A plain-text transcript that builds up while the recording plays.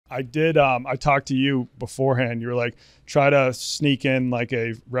I did. I talked to you beforehand. You were like, try to sneak in like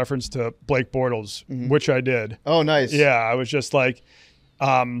a reference to Blake Bortles, which I did. Oh, nice. Yeah, I was just like,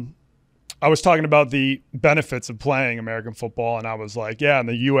 I was talking about the benefits of playing American football, and I was like, yeah, in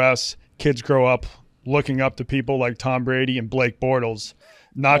the U.S., kids grow up looking up to people like Tom Brady and Blake Bortles,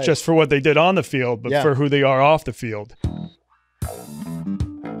 not just for what they did on the field, but for who they are off the field.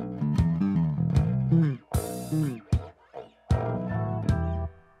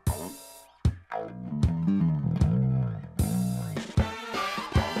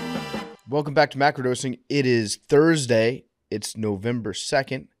 Welcome back to Macrodosing. It is Thursday. It's November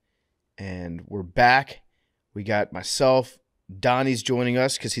 2nd, and we're back. We got myself. Donnie's joining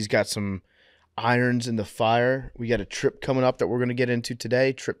us because he's got some irons in the fire. We got a trip coming up that we're going to get into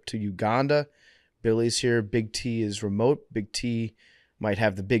today, trip to Uganda. Billy's here. Big T is remote. Big T might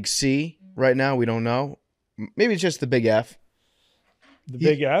have the big C right now. We don't know. Maybe it's just the big F. The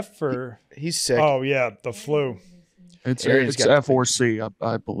big F? Or he's sick. Oh, yeah, the flu. It's F or C,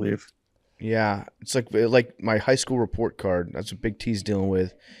 I believe. Yeah, it's like my high school report card. That's what Big T's dealing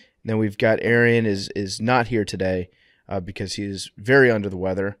with. And then we've got Arian is not here today because he is very under the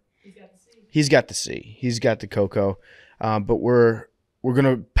weather. He's got the C. He's got the cocoa. But we're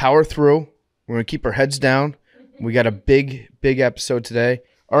gonna power through. We're gonna keep our heads down. We got a big episode today.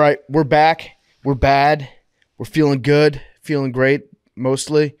 All right, we're back. We're bad. We're feeling good. Feeling great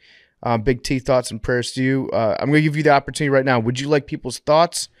mostly. Big T, thoughts and prayers to you. I'm gonna give you the opportunity right now. Would you like people's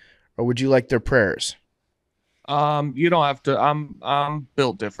thoughts? Or would you like their prayers? You don't have to. I'm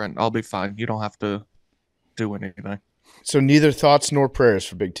built different. I'll be fine. You don't have to do anything. So neither thoughts nor prayers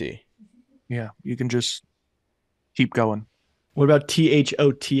for Big T. Yeah, you can just keep going. What about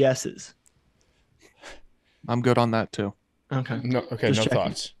THOTSs? I'm good on that too. Okay. No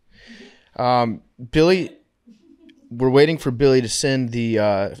thoughts. Billy, we're waiting for Billy to send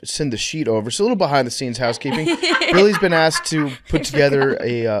the sheet over. It's a little behind the scenes housekeeping. Billy's been asked to put together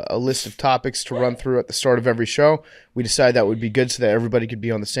a list of topics to run through at the start of every show. We decided that would be good so that everybody could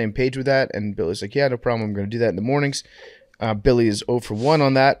be on the same page with that. And Billy's like, yeah, no problem. I'm going to do that in the mornings. Billy is 0 for 1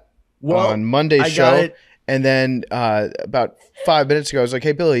 on that on Monday's show. And then about 5 minutes ago, I was like,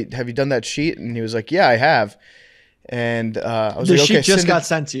 hey, Billy, have you done that sheet? And he was like, yeah, I have. And I was like, okay, sheet just got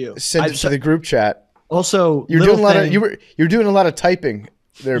sent to you. Send it to the group chat. Also, you're doing a lot of typing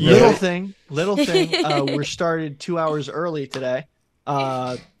there, Billy. Little thing. We're started 2 hours early today.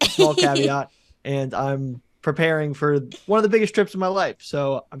 Small caveat, and I'm preparing for one of the biggest trips of my life.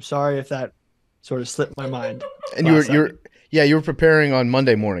 So I'm sorry if that sort of slipped my mind. And you were preparing on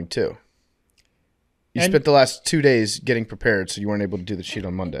Monday morning too. You spent the last 2 days getting prepared, so you weren't able to do the sheet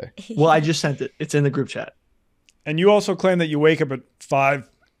on Monday. Well, I just sent it. It's in the group chat. And you also claim that you wake up at 5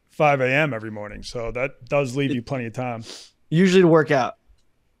 a.m. every morning, so that does leave you plenty of time. Usually to work out.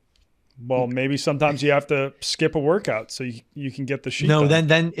 Well, maybe sometimes you have to skip a workout so you can get the sheet done. No,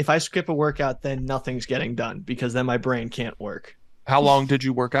 then if I skip a workout, then nothing's getting done because then my brain can't work. How long did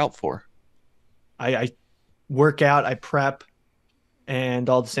you work out for? I work out, I prep, and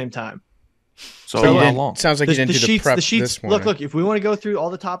all at the same time. So how long? Sounds like you didn't do the prep this morning. Look, if we want to go through all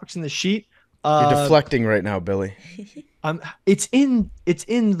the topics in the sheet. You're deflecting right now, Billy. It's in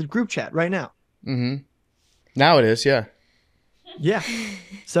the group chat right now. Mm-hmm. Now it is, yeah. Yeah.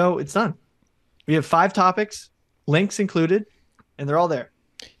 So it's done. We have 5 topics, links included, and they're all there.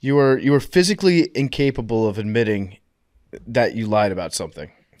 You were physically incapable of admitting that you lied about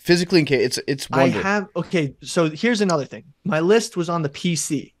something. Physically incapable. It's wonder. Okay, so here's another thing. My list was on the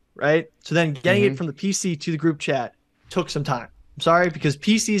PC, right? So then getting it from the PC to the group chat took some time. I'm sorry, because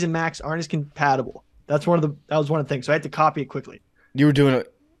PCs and Macs aren't as compatible. That was one of the things. So I had to copy it quickly.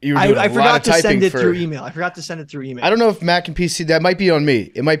 I forgot to send it through email. I don't know if Mac and PC, that might be on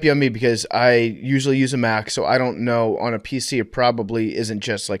me. It might be on me because I usually use a Mac, so I don't know. On a PC, it probably isn't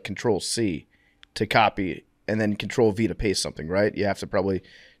just like Control-C to copy and then Control-V to paste something, right? You have to probably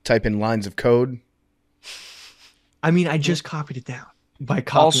type in lines of code. I mean, I just copied it down.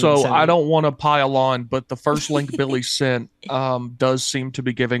 Also, I don't want to pile on, but the first link Billy sent does seem to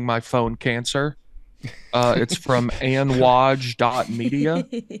be giving my phone cancer. It's from anwaj.media,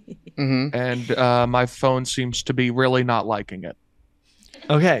 and my phone seems to be really not liking it.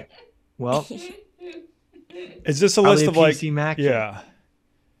 Okay, well, is this a list of like PC, Mac? Yeah.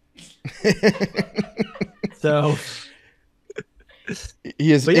 So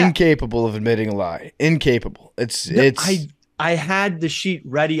he is incapable of admitting a lie. Incapable. I had the sheet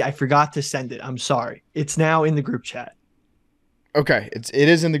ready. I forgot to send it. I'm sorry. It's now in the group chat. Okay, it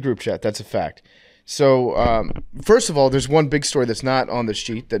is in the group chat. That's a fact. So, first of all, there's one big story that's not on the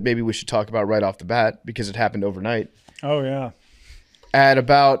sheet that maybe we should talk about right off the bat because it happened overnight. Oh, yeah. at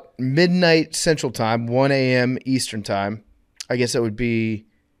about midnight Central Time, 1 a.m. Eastern Time. I guess that would be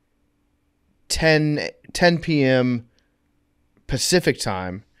 10 p.m. Pacific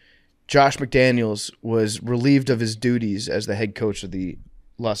Time. Josh McDaniels was relieved of his duties as the head coach of the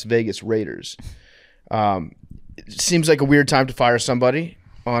Las Vegas Raiders. It seems like a weird time to fire somebody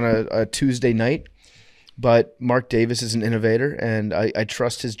on a Tuesday night, but Mark Davis is an innovator, and I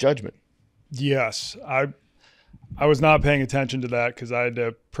trust his judgment. Yes, I was not paying attention to that because I had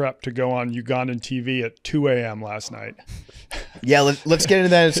to prep to go on Ugandan TV at 2 a.m. last night. Yeah, let's get into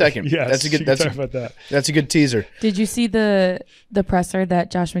that in a second. Yes, that's a good teaser. Did you see the presser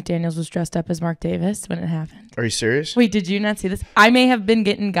that Josh McDaniels was dressed up as Mark Davis when it happened? Are you serious? Wait, did you not see this? I may have been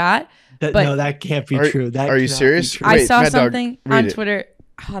getting got. No, that can't be true. Are you serious? I saw something on Twitter.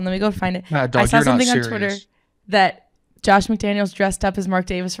 Hold on, let me go find it. I saw something on Twitter that Josh McDaniels dressed up as Mark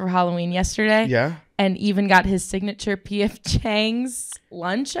Davis for Halloween yesterday. Yeah. And even got his signature P.F. Chang's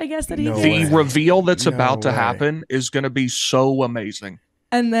lunch, I guess, that he did. The reveal that's about to happen is going to be so amazing.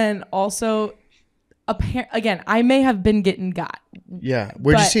 And then also, again, I may have been getting got. Yeah.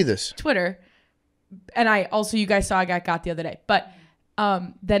 Where'd you see this? Twitter. And you guys saw I got the other day. But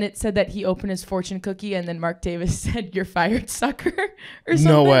then it said that he opened his fortune cookie and then Mark Davis said, "You're fired, sucker," or something.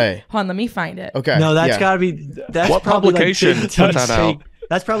 No way. Hold on, let me find it. Okay. No, that's got to be. That's what publication put that out?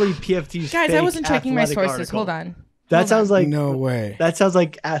 That's probably PFT's. Guys, I wasn't checking my sources. Article. Hold on. That sounds like no way. That sounds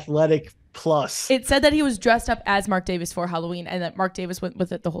like Athletic Plus. It said that he was dressed up as Mark Davis for Halloween and that Mark Davis went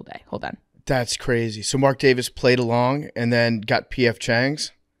with it the whole day. Hold on. That's crazy. So Mark Davis played along and then got P.F.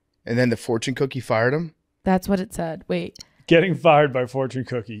 Chang's, and then the fortune cookie fired him. That's what it said. Wait. Getting fired by fortune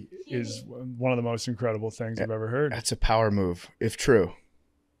cookie is one of the most incredible things I've ever heard. That's a power move, if true.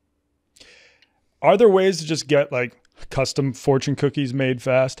 Are there ways to just get like custom fortune cookies made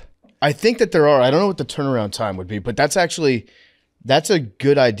fast? I think that there are. I don't know what the turnaround time would be, but that's a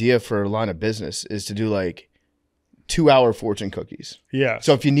good idea for a line of business, is to do like 2-hour fortune cookies. Yeah.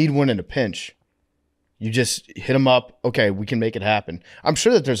 So if you need one in a pinch, you just hit them up. Okay, we can make it happen. I'm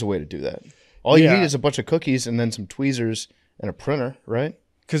sure that there's a way to do that. All you need is a bunch of cookies and then some tweezers and a printer, right?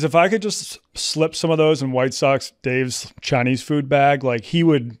 Because if I could just slip some of those in White Sox Dave's Chinese food bag, like he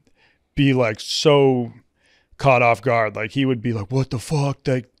would be like so caught off guard. Like he would be like, "What the fuck?"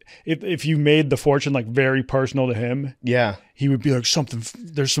 Like if you made the fortune like very personal to him, yeah, he would be like,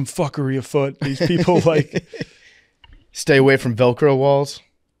 there's some fuckery afoot. These people like stay away from Velcro walls.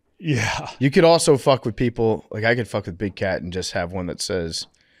 Yeah. You could also fuck with people. Like I could fuck with Big Cat and just have one that says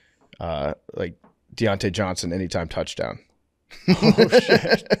like Deontay Johnson anytime touchdown. Oh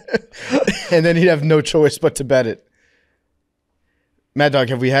shit. And then he'd have no choice but to bet it. Mad Dog,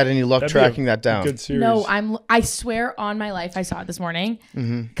 have we had any luck tracking that down? Good series. No, I swear on my life I saw it this morning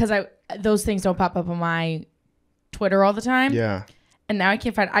because those things don't pop up on my Twitter all the time. Yeah. And now I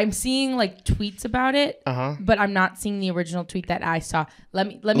can't find. I'm seeing like tweets about it, but I'm not seeing the original tweet that I saw. Let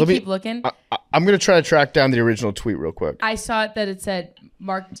me keep looking. I'm gonna try to track down the original tweet real quick. I saw it that it said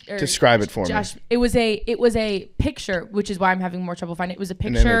Mark. Describe it for Josh, me. It was a picture, which is why I'm having more trouble finding it. It was a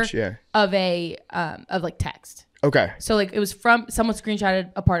picture of like text. Okay. So like it was from someone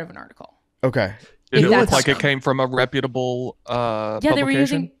screenshotted a part of an article. Okay. Did it look like it came from a reputable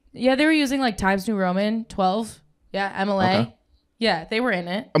publication? They were using like Times New Roman 12. Yeah, MLA. Okay. Yeah, they were in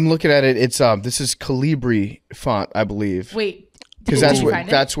it. I'm looking at it. It's this is Calibri font, I believe. Wait, because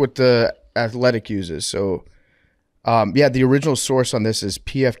that's what the Athletic uses. So, the original source on this is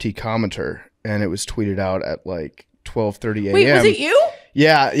PFT Commenter, and it was tweeted out at like 12:30 a.m. Wait, was it you?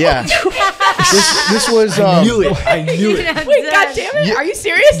 Yeah. This was. I knew it. Wait, God damn it! Are you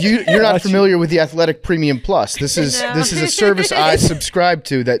serious? You're not familiar with the Athletic Premium Plus. This is a service I subscribe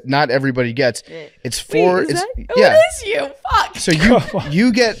to that not everybody gets. It's for. Who is you? Fuck. So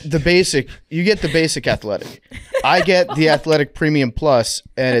you get the basic. You get the basic Athletic. I get the Athletic Premium Plus,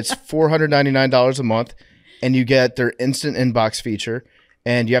 and it's $499 a month, and you get their instant inbox feature,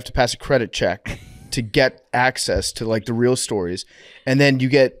 and you have to pass a credit check to get access to like the real stories, and then you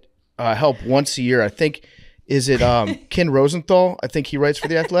get help once a year. I think Ken Rosenthal. I think he writes for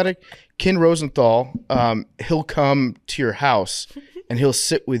the Athletic. Ken Rosenthal. He'll come to your house and he'll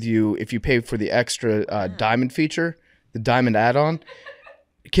sit with you if you pay for the extra diamond feature, the diamond add-on.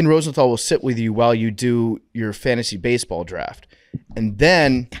 Ken Rosenthal will sit with you while you do your fantasy baseball draft. And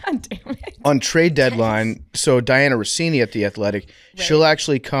then God damn it. On trade deadline, so Diana Rossini at The Athletic, she'll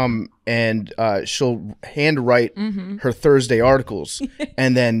actually come and she'll handwrite her Thursday articles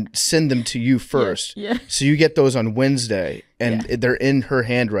and then send them to you first. Yeah. So you get those on Wednesday, and they're in her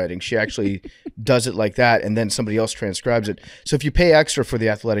handwriting. She actually does it like that, and then somebody else transcribes it. So if you pay extra for The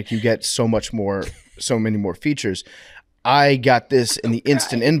Athletic, you get so many more features. I got this in the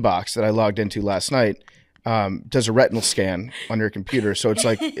instant inbox that I logged into last night. Does a retinal scan on your computer, so it's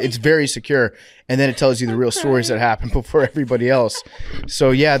like it's very secure, and then it tells you the real stories that happened before everybody else. So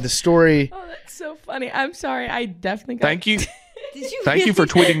yeah, the story. Oh, that's so funny. I'm sorry. I definitely got Thank you. Thank you for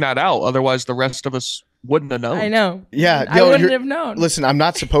tweeting that out. Otherwise, the rest of us wouldn't have known. I know. Yeah, I wouldn't have known. Listen, I'm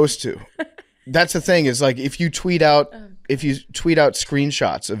not supposed to. That's the thing, is like if you tweet out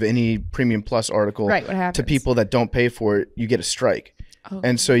screenshots of any Premium Plus article Right, what happens? to people that don't pay for it, you get a strike. Oh.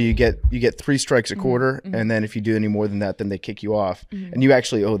 And so you get 3 strikes a quarter, and then if you do any more than that, then they kick you off, and you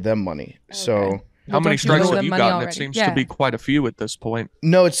actually owe them money. Okay. So how many strikes have you gotten? Already? It seems to be quite a few at this point.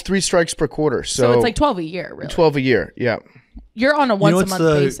 no, it's 3 strikes per quarter. So it's like 12 a year, really. 12 a year, yeah. You're on a once a month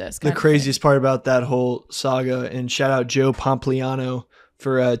basis. The craziest part about that whole saga, and shout out Joe Pompliano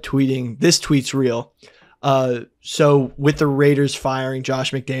for tweeting. This tweet's real. So with the Raiders firing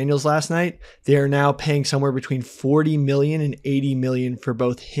Josh McDaniels last night, they are now paying somewhere between $40 million and $80 million for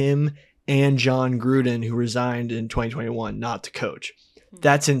both him and John Gruden, who resigned in 2021, not to coach.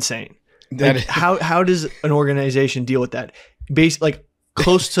 That's insane. How does an organization deal with that? Like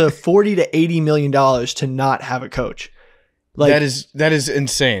close to $40 to $80 million to not have a coach. Like that is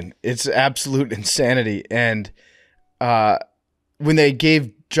insane. It's absolute insanity. And when they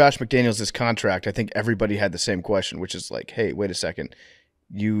gave Josh McDaniels this contract, I think everybody had the same question, which is like, hey, wait a second.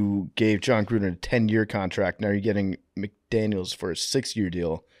 You gave John Gruden a 10-year contract. Now you're getting McDaniels for a 6-year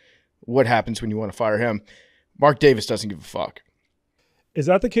deal. What happens when you want to fire him? Mark Davis doesn't give a fuck. Is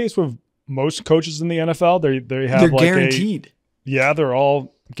that the case with most coaches in the NFL? They're like guaranteed. They're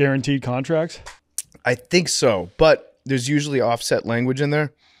all guaranteed contracts. I think so, but there's usually offset language in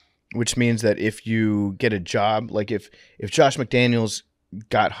there, which means that if you get a job, like if Josh McDaniels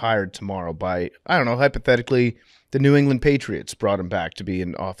got hired tomorrow by, I don't know, hypothetically, the New England Patriots brought him back to be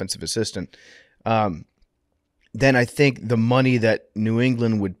an offensive assistant, then I think the money that New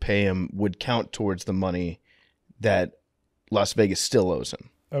England would pay him would count towards the money that Las Vegas still owes him.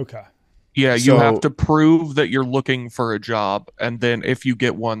 Okay. Yeah, you have to prove that you're looking for a job, and then if you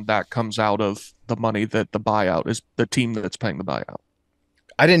get one, that comes out of the money that the buyout is, the team that's paying the buyout.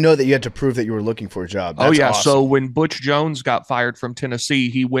 I didn't know that you had to prove that you were looking for a job. That's awesome. So when Butch Jones got fired from Tennessee,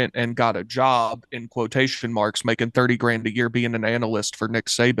 he went and got a job, in quotation marks, making $30,000 a year being an analyst for Nick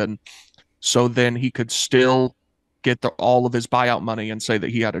Saban. So then he could still get all of his buyout money and say that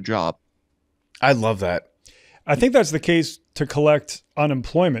he had a job. I love that. I think that's the case to collect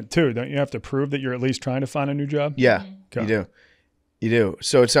unemployment too. Don't you have to prove that you're at least trying to find a new job? Yeah, okay. You do.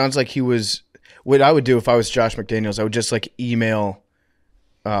 So it sounds like he was. What I would do if I was Josh McDaniels, I would just like email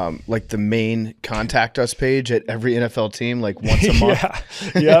like the main contact us page at every NFL team like once a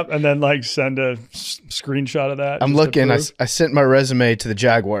month. Yep, and then like send a screenshot of that. I'm looking. I sent my resume to the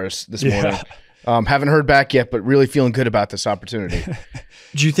Jaguars this morning. Haven't heard back yet, but really feeling good about this opportunity.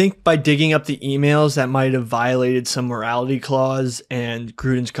 Do you think by digging up the emails that might have violated some morality clause and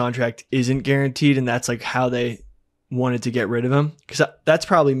Gruden's contract isn't guaranteed, and that's like how they wanted to get rid of him? Because that's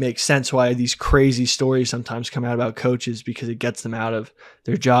probably makes sense why these crazy stories sometimes come out about coaches, because it gets them out of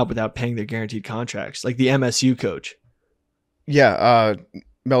their job without paying their guaranteed contracts, like the MSU coach. Yeah,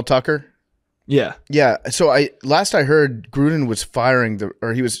 Mel Tucker. Yeah. So last I heard, Gruden was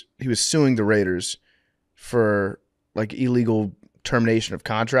he was suing the Raiders for like illegal termination of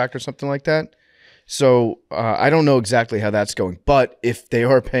contract or something like that. So I don't know exactly how that's going, but if they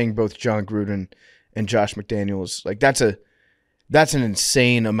are paying both John Gruden and Josh McDaniels, like that's an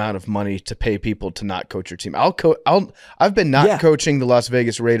insane amount of money to pay people to not coach your team. I've been coaching the Las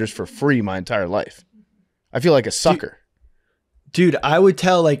Vegas Raiders for free my entire life. I feel like a sucker. Dude, I would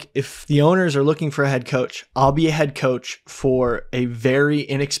tell, like, if the owners are looking for a head coach, I'll be a head coach for a very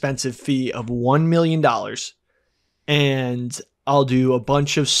inexpensive fee of $1 million. And I'll do a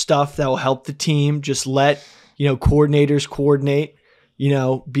bunch of stuff that will help the team. Just let, coordinators coordinate, be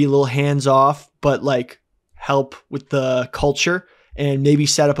a little hands off, but like help with the culture, and maybe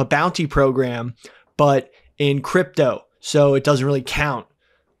set up a bounty program, but in crypto. So it doesn't really count.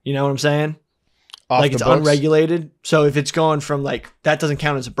 You know what I'm saying? Like it's unregulated. So if it's going from like, that doesn't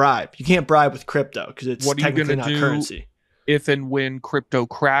count as a bribe. You can't bribe with crypto because it's technically not currency. If and when crypto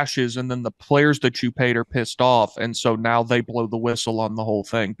crashes and then the players that you paid are pissed off, and so now they blow the whistle on the whole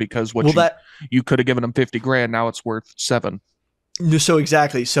thing because you could have given them $50,000, now it's worth $7. So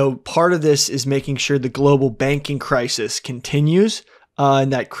exactly. So part of this is making sure the global banking crisis continues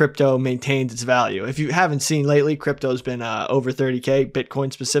and that crypto maintains its value. If you haven't seen lately, crypto's been over 30K,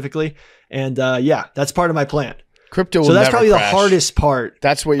 Bitcoin specifically. And that's part of my plan. Crypto will So that's never probably crash. the hardest part.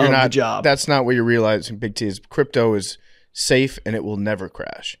 That's what you're of not. The job. That's not what you're realizing. Big T is crypto is safe and it will never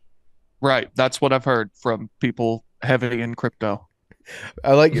crash. Right. That's what I've heard from people heavy in crypto.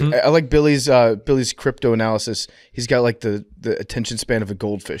 I like Billy's crypto analysis. He's got like the attention span of a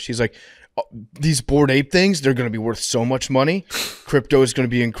goldfish. He's like, "Oh, these Bored Ape things, they're going to be worth so much money. Crypto is going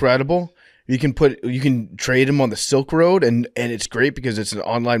to be incredible. You can trade them on the Silk Road, and it's great because it's an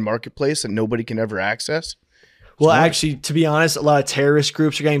online marketplace that nobody can ever access." Well, actually, to be honest, a lot of terrorist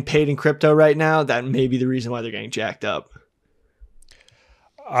groups are getting paid in crypto right now. That may be the reason why they're getting jacked up.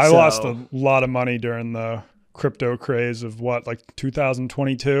 I lost a lot of money during the crypto craze of like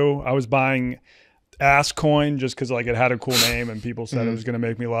 2022. I was buying Ass Coin just because like it had a cool name and people said it was going to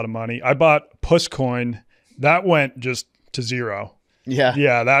make me a lot of money. I bought Puss Coin. That went just to zero.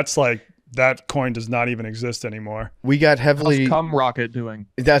 Yeah, that's like, that coin does not even exist anymore. We got heavily. How's Cum Rocket doing?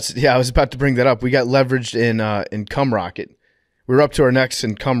 I was about to bring that up. We got leveraged in Cum Rocket. We were up to our necks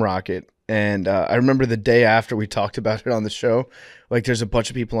in Cum Rocket, and I remember the day after we talked about it on the show. Like, there's a bunch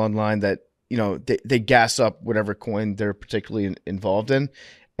of people online that they gas up whatever coin they're particularly involved in,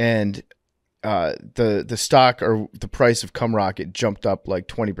 and the stock or the price of Cum Rocket jumped up like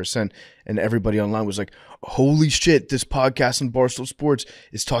 20%, and everybody online was like, "Holy shit, this podcast on Barstool Sports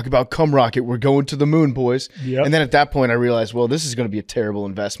is talking about Cum Rocket. We're going to the moon, boys." Yep. And then at that point I realized, well, this is going to be a terrible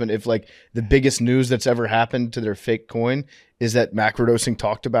investment. If like the biggest news that's ever happened to their fake coin is that Macrodosing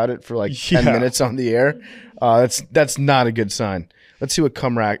talked about it for like 10 minutes on the air, that's not a good sign. Let's see what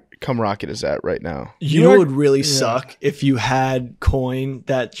Cum Rocket is at right now. You know what would really suck if you had coin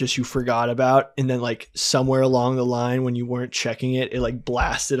that just you forgot about, and then like somewhere along the line when you weren't checking it, it like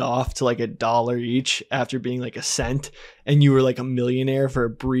blasted off to like $1 each after being like a cent, and you were like a millionaire for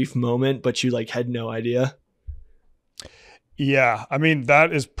a brief moment, but you like had no idea. Yeah, I mean,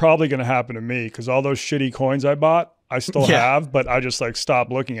 that is probably going to happen to me because all those shitty coins I bought, I still have, but I just like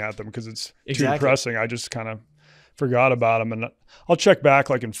stopped looking at them because it's too depressing. I just kind of forgot about them, and I'll check back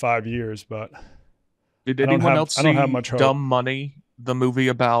like in 5 years. But did anyone else see Dumb Money, the movie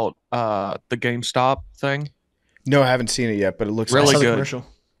about the GameStop thing? No, I haven't seen it yet, but it looks really awesome. good. Commercial.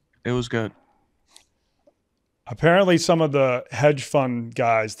 It was good. Apparently, some of the hedge fund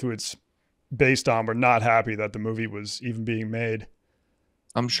guys who it's based on were not happy that the movie was even being made.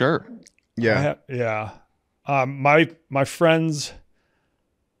 I'm sure. Yeah, my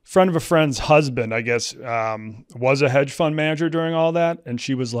friend of a friend's husband, I guess, was a hedge fund manager during all that. And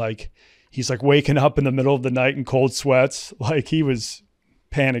she was like, he's like waking up in the middle of the night in cold sweats. Like he was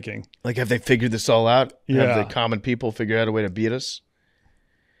panicking. Like, have they figured this all out? Yeah. Have the common people figured out a way to beat us?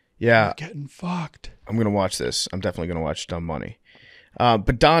 Yeah. We're getting fucked. I'm going to watch this. I'm definitely going to watch Dumb Money.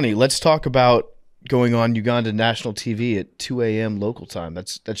 But Donnie, let's talk about going on Uganda national TV at 2 a.m. local time.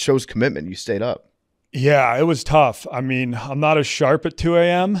 That shows commitment. You stayed up. Yeah, it was tough. I mean, I'm not as sharp at 2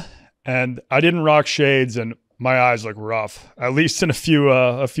 a.m. and I didn't rock shades and my eyes look rough, at least in a few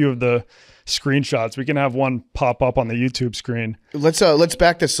of the screenshots. We can have one pop up on the YouTube screen. Let's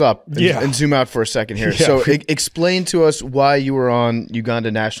back this up and zoom out for a second here. Yeah. So explain to us why you were on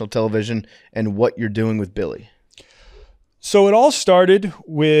Uganda national television and what you're doing with Billy. So it all started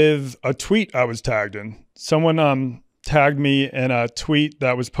with a tweet I was tagged in. Someone tagged me in a tweet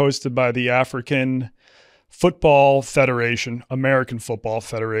that was posted by the African Football Federation, American Football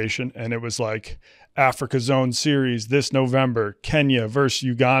Federation, and it was like Africa Zone Series this November, Kenya versus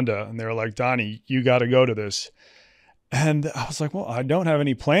Uganda. And they were like, "Donnie, you got to go to this." And I was like, well, I don't have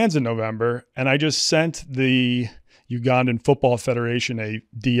any plans in November. And I just sent the Ugandan Football Federation a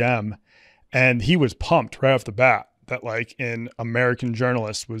DM, and he was pumped right off the bat that like an American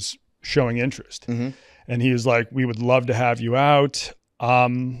journalist was showing interest. Mm-hmm. And he was like, "We would love to have you out."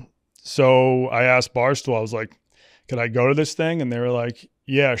 So I asked Barstool, I was like, "Could I go to this thing?" And they were like,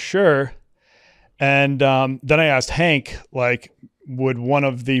 "Yeah, sure." And then I asked Hank, like, would one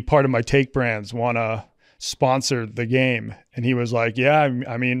of the Part of My Take brands want to sponsor the game? And he was like, "Yeah,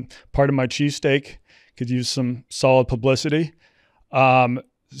 I mean, Part of My Cheesesteak could use some solid publicity."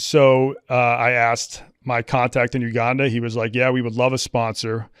 So I asked my contact in Uganda. He was like, "Yeah, we would love a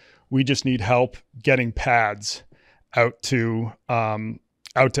sponsor. We just need help getting pads out to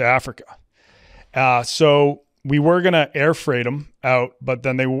Africa." So we were going to air freight them out, but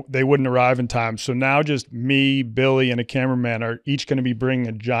then they wouldn't arrive in time. So now just me, Billy, and a cameraman are each going to be bringing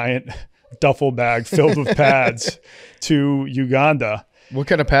a giant duffel bag filled with pads to Uganda. What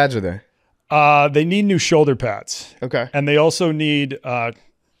kind of pads are they? They need new shoulder pads. Okay. And they also need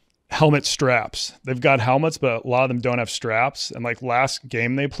helmet straps. They've got helmets, but a lot of them don't have straps. And like last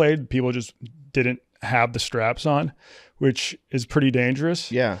game they played, people just didn't have the straps on, which is pretty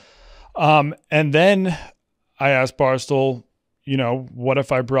dangerous. Yeah. And then I asked Barstool, what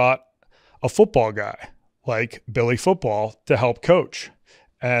if I brought a football guy like Billy Football to help coach?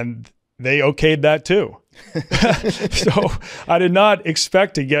 And they okayed that too. So I did not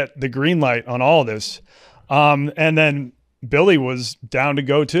expect to get the green light on all this. And then Billy was down to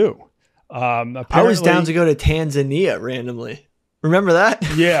go too. I was down to go to Tanzania randomly. Remember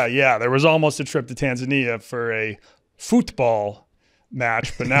that? Yeah. There was almost a trip to Tanzania for a football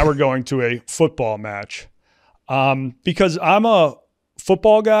match, but now we're going to a football match. Because I'm a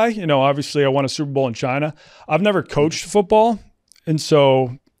football guy, you know, obviously I won a Super Bowl in China. I've never coached football, and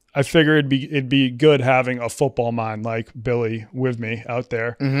so I figured it'd be good having a football mind like Billy with me out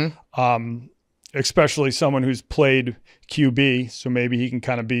there. Especially someone who's played QB, so maybe he can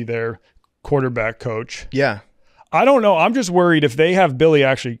kind of be their quarterback coach. Yeah. I don't know. I'm just worried if they have Billy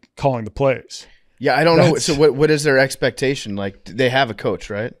actually calling the plays. Yeah, I don't know. So what is their expectation? Like, they have a coach,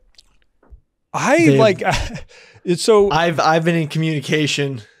 right? So I've been in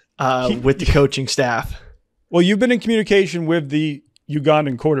communication with the coaching staff. Well, you've been in communication with the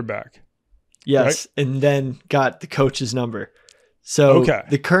Ugandan quarterback. Yes, right? And then got the coach's number. So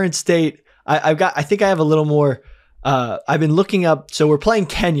the current state, I think I have a little more. I've been looking up. So we're playing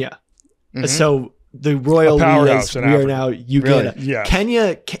Kenya. So the Royal Leaders, we are now Uganda. Really?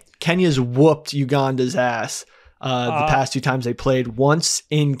 Yes. Kenya's whooped Uganda's ass the past 2 times they played, once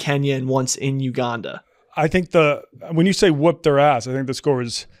in Kenya and once in Uganda. I think when you say whoop their ass, I think the score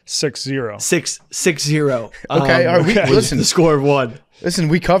was 6-0. 6-0. Okay. Listen, the score of 1. Listen,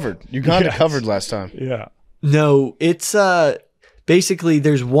 we covered. Uganda covered last time. Yeah. No, it's basically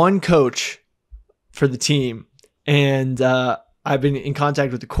there's one coach for the team, and I've been in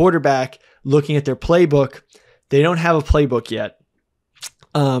contact with the quarterback looking at their playbook. They don't have a playbook yet.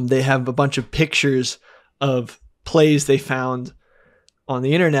 They have a bunch of pictures of plays they found on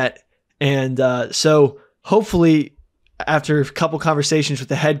the internet. And so hopefully after a couple conversations with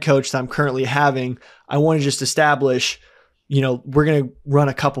the head coach that I'm currently having, I want to just establish, you know, we're going to run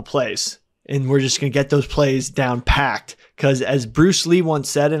a couple plays and we're just going to get those plays down packed. Because as Bruce Lee once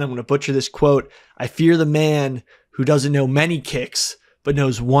said, and I'm going to butcher this quote, I fear the man who doesn't know many kicks, but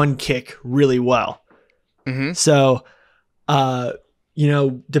knows one kick really well. So, you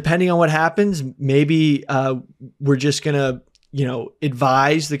know, depending on what happens, maybe we're just going to, you know,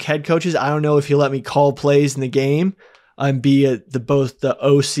 advise the head coaches. I don't know if he'll let me call plays in the game and be both the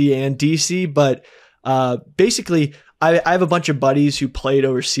OC and DC, but basically I have a bunch of buddies who played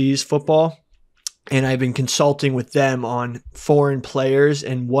overseas football, and I've been consulting with them on foreign players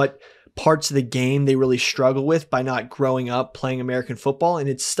and what parts of the game they really struggle with by not growing up playing American football. And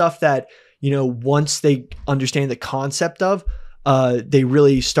it's stuff that, you know, once they understand the concept of, they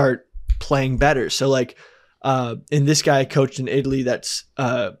really start playing better. So like, and this guy coached in Italy that's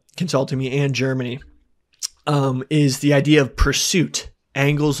consulting me, and Germany, is the idea of pursuit,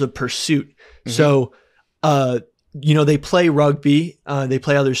 angles of pursuit. So, you know, they play rugby, they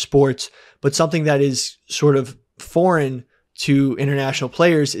play other sports, but something that is sort of foreign to international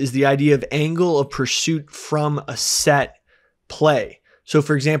players is the idea of angle of pursuit from a set play. So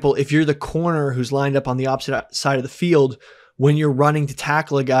for example, if you're the corner who's lined up on the opposite side of the field, when you're running to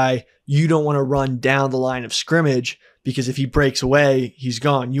tackle a guy, you don't want to run down the line of scrimmage, because if he breaks away, he's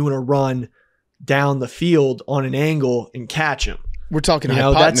gone. You want to run down the field on an angle and catch him. We're talking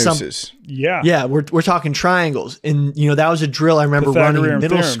hypotenuses. Yeah, we're talking triangles. And, you know, that was a drill I remember running in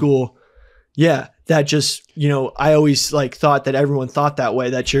middle school. Yeah, that just, you know, I always like thought that everyone thought that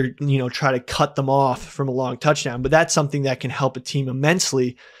way, that you're, you know, try to cut them off from a long touchdown. But that's something that can help a team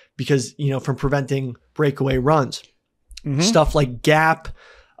immensely, because, you know, from preventing breakaway runs. Stuff like gap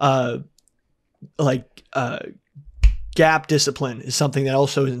discipline is something that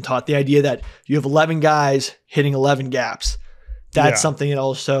also isn't taught. The idea that you have 11 guys hitting 11 gaps. That's something that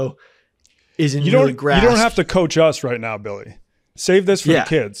also isn't really grasped. You don't have to coach us right now, Billy. Save this for the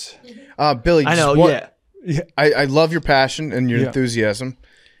kids. Billy, I know, I love your passion and your enthusiasm.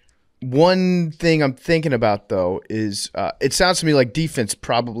 One thing I'm thinking about, though, is it sounds to me like defense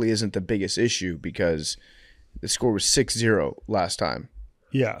probably isn't the biggest issue, because the score was 6-0 last time.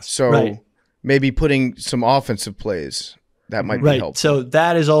 Yeah. So maybe putting some offensive plays, that might be helpful. So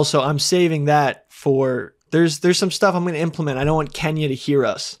that is also, I'm saving that for, there's some stuff I'm going to implement. I don't want Kenya to hear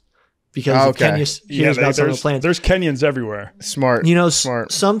us, because if Kenya hears about some of the plans. There's Kenyans everywhere. Smart. You know,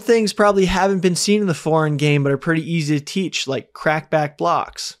 smart. Some things probably haven't been seen in the foreign game, but are pretty easy to teach, like crackback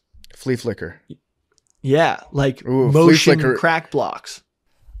blocks. Flea flicker. Yeah, like motion crack blocks.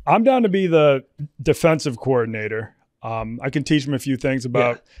 I'm down to be the defensive coordinator. I can teach them a few things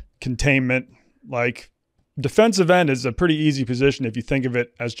about containment. Like, defensive end is a pretty easy position if you think of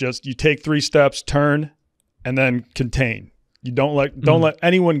it as just you take 3 steps, turn, and then contain. You don't let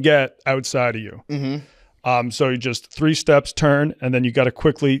anyone get outside of you. So you just 3 steps, turn, and then you got to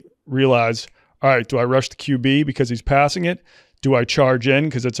quickly realize, all right, do I rush the QB because he's passing it? Do I charge in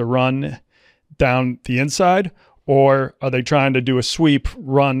because it's a run down the inside? Or are they trying to do a sweep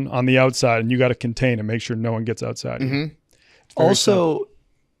run on the outside and you got to contain and make sure no one gets outside? Mm-hmm. Also, simple.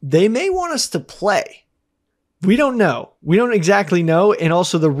 They may want us to play. We don't know. We don't exactly know. And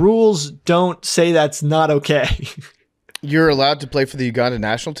also the rules don't say that's not okay. You're allowed to play for the Uganda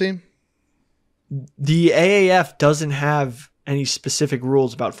national team? The AAF doesn't have any specific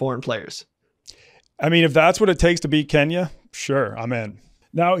rules about foreign players. I mean, if that's what it takes to beat Kenya, sure, I'm in.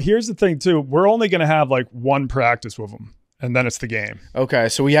 Now, here's the thing, too. We're only going to have like one practice with them, and then it's the game. Okay,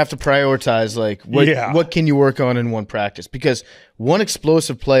 so we have to prioritize like what can you work on in one practice? Because one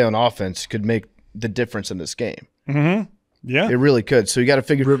explosive play on offense could make the difference in this game. Mm-hmm. Yeah, it really could. So you got to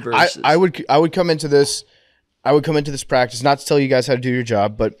figure. I would come into this. I would come into this practice not to tell you guys how to do your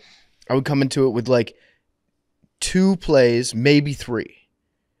job, but I would come into it with like 2 plays, maybe 3,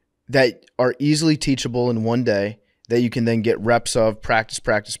 that are easily teachable in one day that you can then get reps of,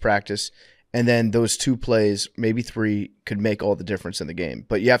 practice, and then those 2 plays, maybe 3, could make all the difference in the game.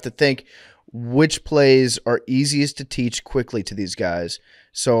 But you have to think which plays are easiest to teach quickly to these guys.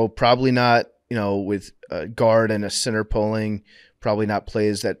 So probably not, with a guard and a center pulling, probably not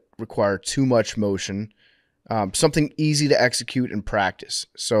plays that require too much motion. Something easy to execute in practice.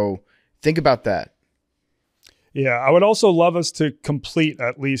 So think about that. Yeah, I would also love us to complete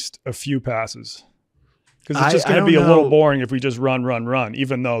at least a few passes. Because it's just going to be a little boring if we just run,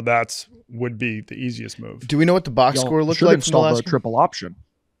 even though would be the easiest move. Do we know what the box score looks like? Install the triple option.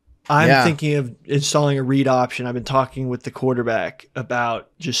 I'm thinking of installing a read option. I've been talking with the quarterback about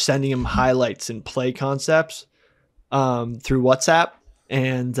just sending him highlights and play concepts through WhatsApp,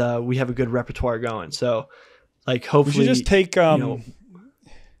 and we have a good repertoire going. So, like, hopefully, we should just take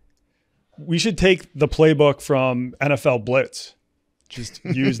we should take the playbook from NFL Blitz. Just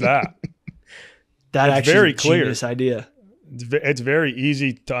use that. That's actually very clear. Genius idea. It's very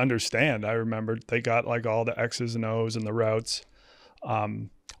easy to understand. I remember they got like all the X's and O's and the routes.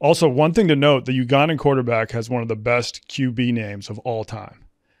 Also, one thing to note, the Ugandan quarterback has one of the best QB names of all time.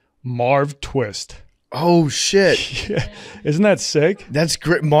 Marv Twist. Oh, shit. Yeah. Isn't that sick? That's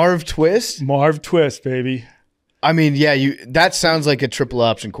great. Marv Twist? Marv Twist, baby. I mean, yeah, that sounds like a triple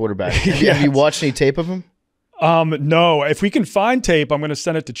option quarterback. Have you watched any tape of him? No. If we can find tape, I'm going to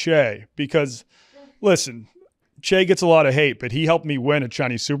send it to Che because, listen, Che gets a lot of hate, but he helped me win a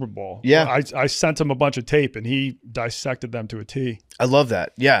Chinese Super Bowl. Yeah. I sent him a bunch of tape, and he dissected them to a T. I love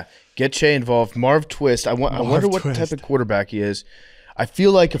that. Yeah. Get Che involved. Marv Twist. I wonder what type of quarterback he is. I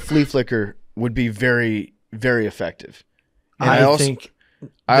feel like a flea flicker would be very, very effective. And I think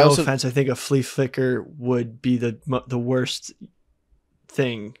a flea flicker would be the worst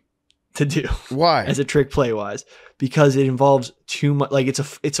thing to do. Why? As a trick play wise, because it involves too much. Like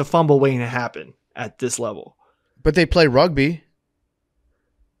it's a fumble waiting to happen at this level. But they play rugby.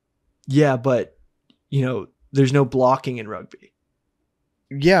 Yeah, but there's no blocking in rugby.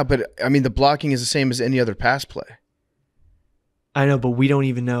 Yeah, but I mean the blocking is the same as any other pass play. I know, but we don't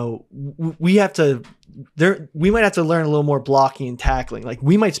even know. We might have to learn a little more blocking and tackling. Like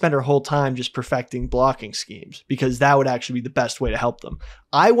we might spend our whole time just perfecting blocking schemes because that would actually be the best way to help them.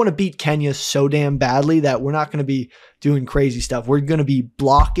 I want to beat Kenya so damn badly that we're not going to be doing crazy stuff. We're going to be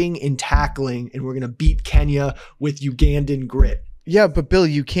blocking and tackling, and we're going to beat Kenya with Ugandan grit. Yeah, but Bill,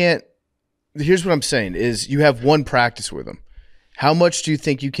 you can't. Here's what I'm saying is you have one practice with them. How much do you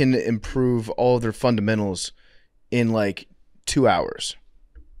think you can improve all of their fundamentals in like 2 hours?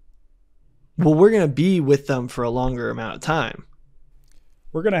 Well, we're going to be with them for a longer amount of time.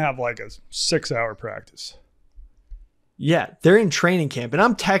 We're going to have like a 6-hour practice. Yeah, they're in training camp, and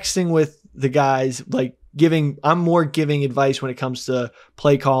I'm texting with the guys, like I'm more giving advice when it comes to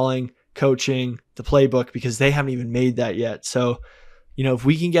play calling, coaching, the playbook, because they haven't even made that yet. So, if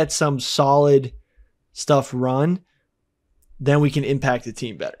we can get some solid stuff run, then we can impact the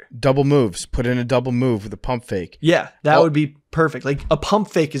team better. Double moves. Put in a double move with a pump fake. Yeah, that would be perfect. Like a pump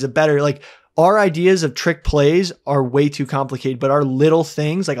fake is a better, like our ideas of trick plays are way too complicated, but our little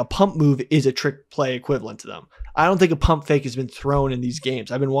things, like a pump move is a trick play equivalent to them. I don't think a pump fake has been thrown in these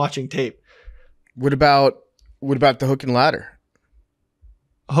games. I've been watching tape. What about the hook and ladder?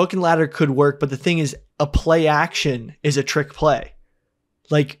 A hook and ladder could work, but the thing is a play action is a trick play.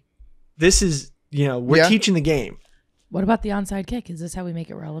 Like this is, we're teaching the game. What about the onside kick? Is this how we make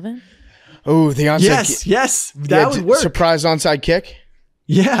it relevant? Oh, the onside kick. Yes, that would work. Surprise onside kick?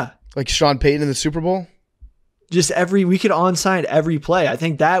 Yeah. Like Sean Payton in the Super Bowl? We could onside every play. I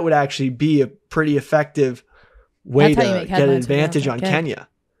think that would actually be a pretty effective way to get an advantage on Kenya.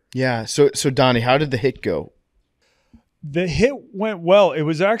 Yeah. So Donnie, how did the hit go? The hit went well. It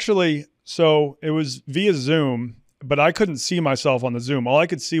was actually, so it was via Zoom, but I couldn't see myself on the Zoom. All I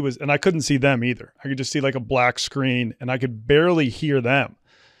could see was, and I couldn't see them either. I could just see like a black screen, and I could barely hear them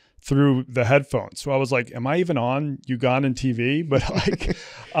through the headphones. So I was like, am I even on Ugandan TV? But like,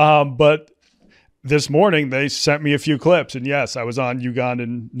 but this morning they sent me a few clips, and yes, I was on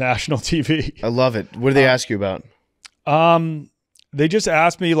Ugandan national TV. I love it. What did they ask you about? They just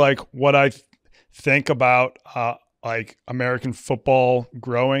asked me like what I think about like American football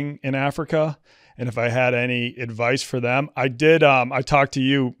growing in Africa, and if I had any advice for them. I did. I talked to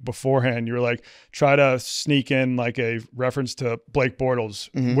you beforehand. You were like, try to sneak in like a reference to Blake Bortles,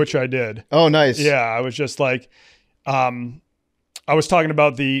 which I did. Oh, nice. Yeah, I was just like, I was talking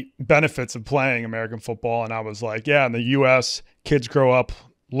about the benefits of playing American football, and I was like, yeah, in the U.S., kids grow up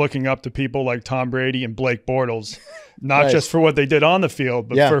looking up to people like Tom Brady and Blake Bortles, not Nice. just for what they did on the field,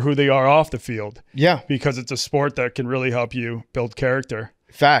 but for who they are off the field. Yeah. Because it's a sport that can really help you build character.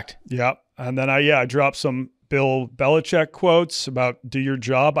 Fact. Yeah. And then I dropped some Bill Belichick quotes about do your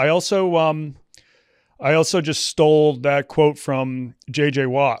job. I also just stole that quote from J.J.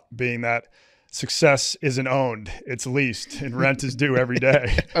 Watt, being that success isn't owned, it's leased, and rent is due every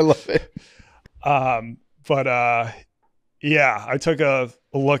day. I love it. Yeah, I took a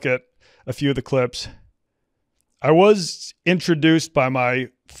look at a few of the clips. I was introduced by my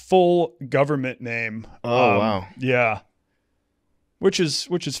full government name. Oh, wow. Yeah. Which is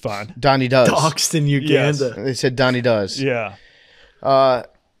fine. Donnie does. Doxed in Uganda. Yes. They said Donnie does. Yeah.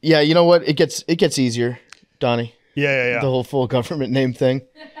 Yeah, you know what? It gets easier, Donnie. Yeah. The whole full government name thing.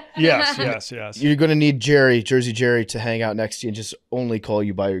 Yes. You're going to need Jersey Jerry, to hang out next to you and just only call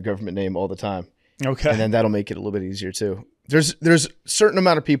you by your government name all the time. Okay. And then that'll make it a little bit easier too. There's a certain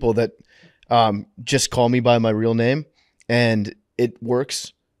amount of people that just call me by my real name, and it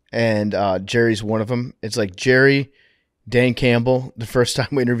works. And Jerry's one of them. It's like Jerry, Dan Campbell. The first time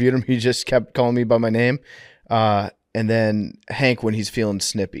we interviewed him, he just kept calling me by my name. And then Hank, when he's feeling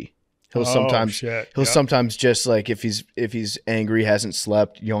snippy, he'll sometimes just like if he's angry, hasn't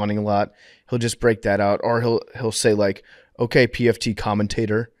slept, yawning a lot, he'll just break that out, or he'll say like, "Okay, PFT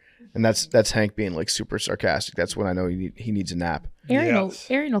commentator." And that's Hank being like super sarcastic. That's when I know he needs a nap. Arian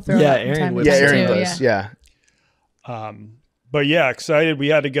will throw Yeah, it out from Arian time would. to Yeah, time, Arian too, does. Yeah. But yeah, excited. We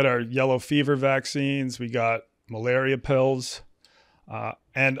had to get our yellow fever vaccines. We got malaria pills.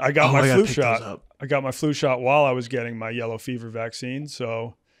 And I got my flu shot. I got my flu shot while I was getting my yellow fever vaccine.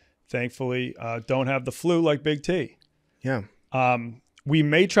 So thankfully, don't have the flu like Big T. Yeah. We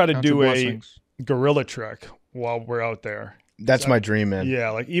may try to Count your do a blessings. gorilla trek while we're out there. That's my dream, man.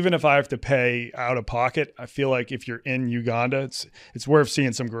 Yeah, like even if I have to pay out of pocket, I feel like if you're in Uganda, it's worth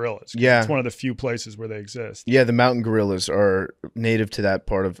seeing some gorillas. Yeah. It's one of the few places where they exist. Yeah, the mountain gorillas are native to that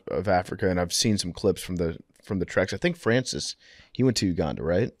part of Africa, and I've seen some clips from the treks. I think Francis, he went to Uganda,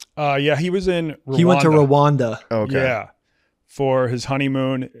 right? Yeah, he was in Rwanda. He went to Rwanda. Okay. Yeah, for his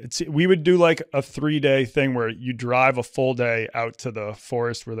honeymoon. We would do like a 3-day thing where you drive a full day out to the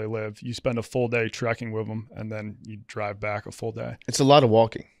forest where they live. You spend a full day trekking with them, and then you drive back a full day. It's a lot of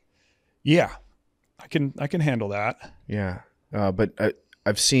walking. Yeah, I can handle that. Yeah. But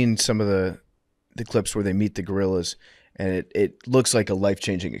I've seen some of the clips where they meet the gorillas, and it looks like a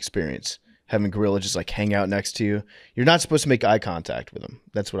life-changing experience. Having gorilla just like hang out next to you. You're not supposed to make eye contact with them.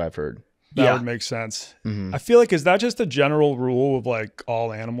 That's what I've heard. That would make sense. I feel like, is that just a general rule of like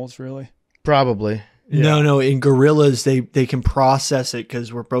all animals, really? Probably. Yeah. No. In gorillas, they can process it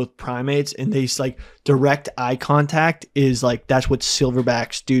because we're both primates, and they like direct eye contact is like that's what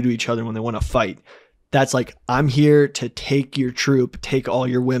silverbacks do to each other when they want to fight. That's like, I'm here to take your troop, take all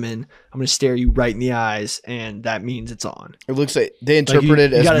your women. I'm going to stare you right in the eyes, and that means it's on. It looks like they interpret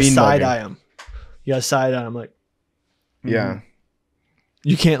it as you gotta mean side mugging. eye them. You got to side eye them. Like, Yeah.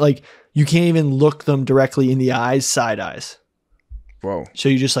 you can't even look them directly in the eyes, side eyes. Whoa. So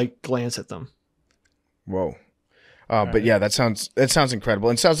you just like glance at them. Whoa. But yeah, that sounds incredible.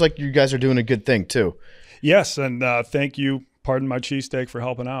 And it sounds like you guys are doing a good thing too. Yes, and thank you, pardon my cheesesteak, for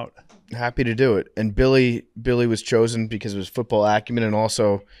helping out. Happy to do it. And Billy was chosen because of his football acumen, and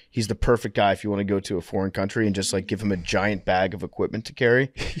also he's the perfect guy if you want to go to a foreign country and just like give him a giant bag of equipment to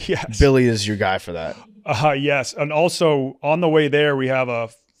carry. Yes. Billy is your guy for that. Yes, and also on the way there, we have a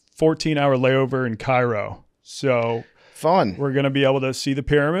 14-hour layover in Cairo. So Fun. we're going to be able to see the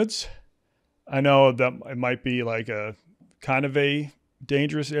pyramids. I know that it might be like a kind of a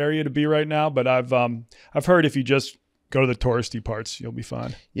dangerous area to be right now, but I've heard if you just go to the touristy parts, you'll be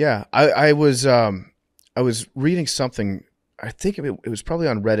fine. Yeah, I was reading something. I think it was probably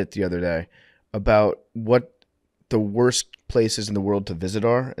on Reddit the other day about what the worst places in the world to visit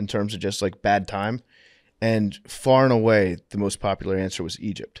are in terms of just like bad time, and far and away the most popular answer was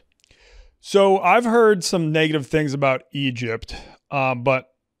Egypt. So I've heard some negative things about Egypt,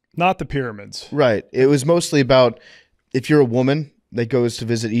 but not the pyramids. Right. It was mostly about if you're a woman that goes to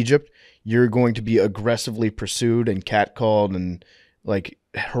visit Egypt, you're going to be aggressively pursued and catcalled and like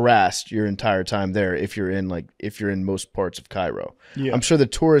harassed your entire time there if you're in most parts of Cairo. Yeah. I'm sure the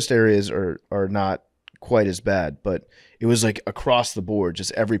tourist areas are not quite as bad, but it was like across the board.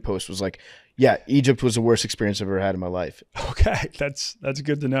 Just every post was like, yeah, Egypt was the worst experience I've ever had in my life. Okay, that's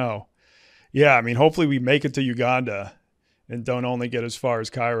good to know. Yeah, I mean, hopefully we make it to Uganda and don't only get as far as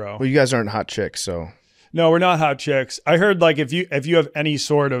Cairo. Well, you guys aren't hot chicks, so. No, we're not hot chicks. I heard like if you have any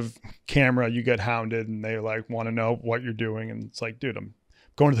sort of camera, you get hounded and they like want to know what you're doing, and it's like, dude, I'm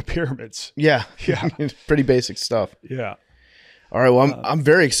going to the pyramids. Yeah, Yeah. Pretty basic stuff. Yeah. All right, well, I'm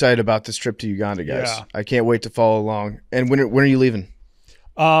very excited about this trip to Uganda, guys. Yeah. I can't wait to follow along. And when are you leaving?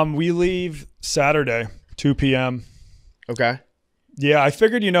 We leave Saturday, 2 p.m. Okay. Yeah, I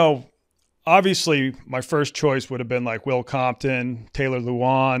figured, obviously my first choice would have been like Will Compton, Taylor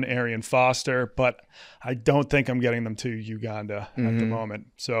Luan, Arian Foster, but I don't think I'm getting them to Uganda at the moment.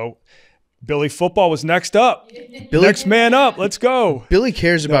 So Billy Football was next up. Next man up. Let's go. Billy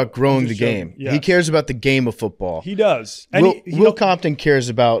cares about growing the game. Yes. He cares about the game of football. He does. And Will Compton cares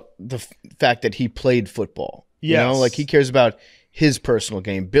about the fact that he played football. Yes. Like he cares about his personal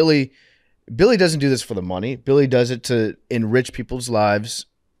game. Billy doesn't do this for the money. Billy does it to enrich people's lives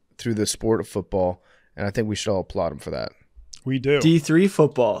through the sport of football, and I think we should all applaud him for that. We do. D3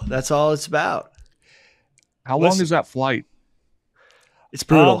 football. That's all it's about. How long is that flight? It's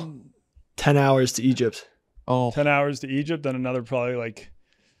brutal. 10 hours to Egypt. 10 hours to Egypt, then another probably like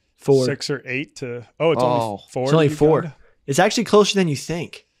 4. 6 or 8 to it's only 4. It's only to 4. Uganda? It's actually closer than you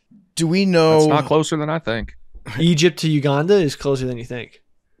think. Do we know It's not closer than I think. Egypt to Uganda is closer than you think.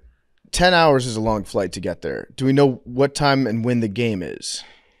 10 hours is a long flight to get there? Do we know what time and when the game is?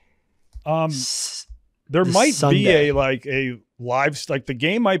 There This might Sunday. be a live, like the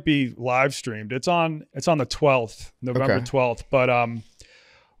game might be live streamed. It's on the 12th, November Okay. 12th. But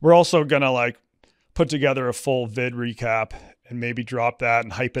we're also gonna like put together a full vid recap and maybe drop that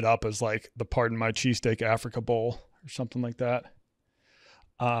and hype it up as like the Pardon My Cheesesteak Africa Bowl or something like that.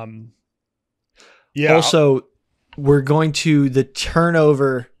 Yeah. Also, we're going to the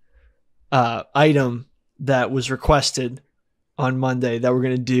turnover item that was requested on Monday that we're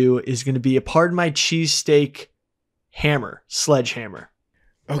going to do is going to be a Pardon My Cheesesteak sledgehammer.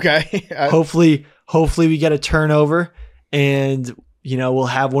 Okay. Hopefully we get a turnover and, we'll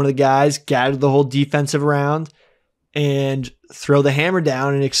have one of the guys gather the whole defensive round and throw the hammer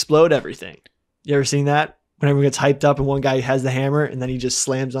down and explode everything. You ever seen that? When everyone gets hyped up and one guy has the hammer and then he just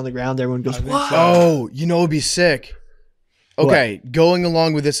slams on the ground, everyone goes, "What?" Oh, it'd be sick. Okay, going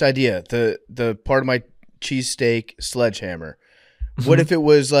along with this idea, the Part of My Cheesesteak sledgehammer. What if it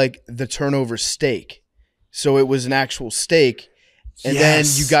was like the turnover steak? So it was an actual steak, and then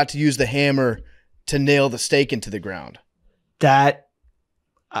you got to use the hammer to nail the steak into the ground. That,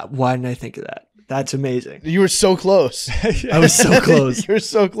 why didn't I think of that? That's amazing. You were so close. I was so close. You were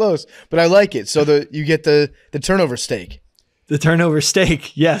so close, but I like it. So you get the turnover steak. The turnover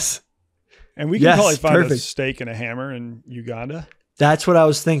steak, yes. And we can probably find a perfect. steak and a hammer in Uganda. That's what I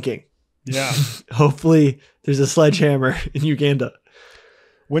was thinking. Yeah. Hopefully there's a sledgehammer in Uganda.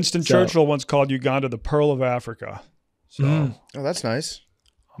 Winston Churchill once called Uganda the Pearl of Africa. So Oh, that's nice.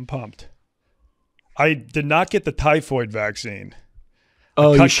 I'm pumped. I did not get the typhoid vaccine.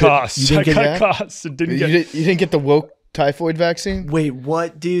 Oh, Cut costs. You didn't I get cut that? costs. It didn't You get. didn't get the woke typhoid vaccine? Wait,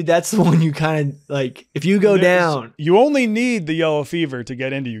 what, dude? That's the one you kind of like. If you go down, You only need the yellow fever to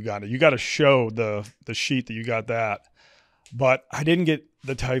get into Uganda. You got to show the sheet that you got that. But I didn't get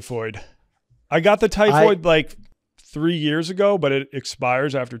the typhoid. I got the typhoid like 3 years ago, but it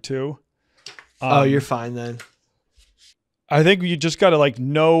expires after 2. you're fine then. I think you just got to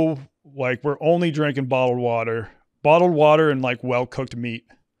know we're only drinking bottled water and like well cooked meat.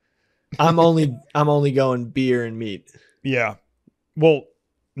 I'm only going beer and meat. Yeah. Well,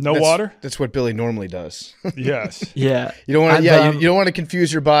 water. That's what Billy normally does. Yes. Yeah. You don't want to. You don't want to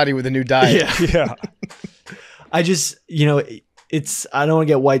confuse your body with a new diet. Yeah. Yeah. I just, I don't want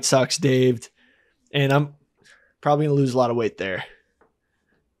to get White Sox Daved, and I'm probably gonna lose a lot of weight there.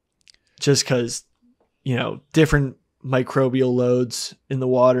 Just because, different microbial loads in the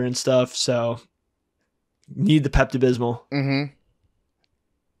water and stuff. So need the Pepto-Bismol.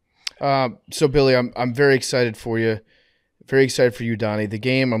 Mm-hmm. So Billy, I'm very excited for you. Very excited for you, Donnie. The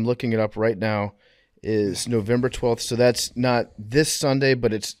game, I'm looking it up right now, is November 12th. So that's not this Sunday,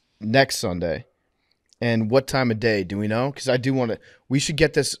 but it's next Sunday. And what time of day? Do we know? Because I do want to. We should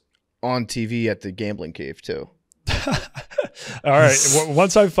get this on TV at the gambling cave too. All right.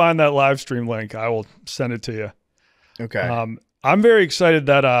 Once I find that live stream link, I will send it to you. Okay. I'm very excited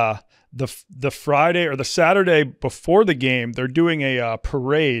that the Friday or the Saturday before the game, they're doing a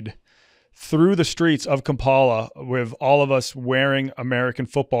parade through the streets of Kampala with all of us wearing American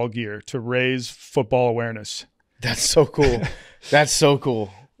football gear to raise football awareness. That's so cool. That's so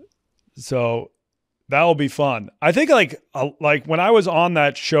cool. So that will be fun. I think like when I was on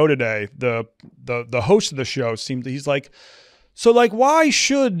that show today, the host of the show he's like, so like, why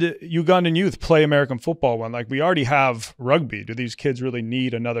should Ugandan youth play American football when like we already have rugby? Do these kids really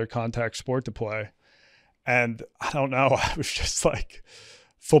need another contact sport to play? And I don't know. I was just like,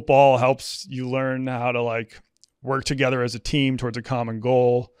 football helps you learn how to like work together as a team towards a common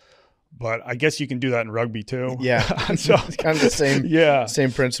goal. But I guess you can do that in rugby too. Yeah. So it's kind of the same,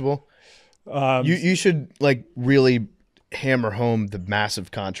 same principle. You should like really hammer home the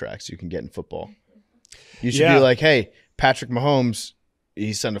massive contracts you can get in football. You should be like, hey, Patrick Mahomes,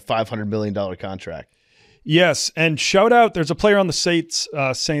 he signed a $500 million contract. Yes, and shout out, there's a player on the Saints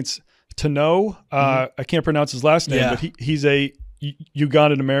to know. I can't pronounce his last name, but he's a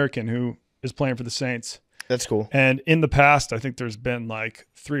Ugandan American who is playing for the Saints. That's cool. And in the past, I think there's been like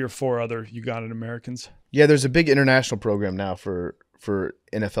 3 or 4 other Ugandan Americans. Yeah, there's a big international program now for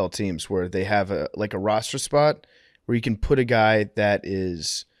NFL teams where they have a roster spot where you can put a guy that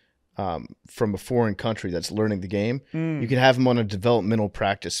is from a foreign country that's learning the game. You can have him on a developmental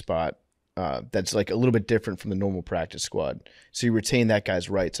practice spot that's like a little bit different from the normal practice squad. So you retain that guy's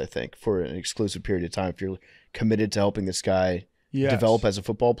rights, I think, for an exclusive period of time if you're committed to helping this guy develop as a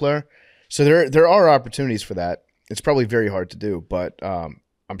football player. So there are opportunities for that. It's probably very hard to do, but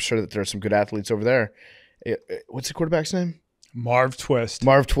I'm sure that there are some good athletes over there. What's the quarterback's name? Marv Twist.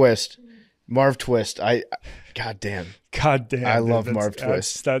 God damn. I love Marv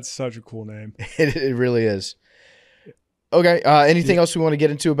Twist. That's such a cool name. It really is. Okay. Anything else we want to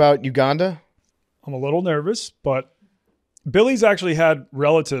get into about Uganda? I'm a little nervous, but Billy's actually had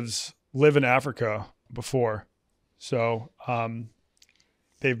relatives live in Africa before. So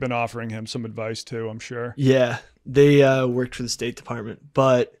they've been offering him some advice too, I'm sure. Yeah. They worked for the State Department.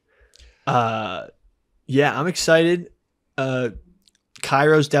 But yeah, I'm excited.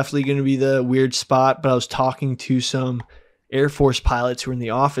 Cairo's definitely going to be the weird spot, but I was talking to some Air Force pilots who were in the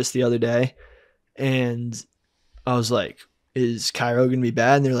office the other day, and I was like, is Cairo going to be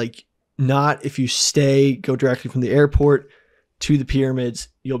bad? And they're like, not if you go directly from the airport to the pyramids,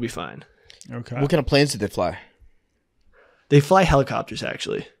 you'll be fine. Okay. What kind of planes did they fly? They fly helicopters,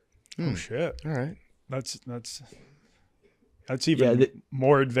 actually. Oh, shit. All right. That's even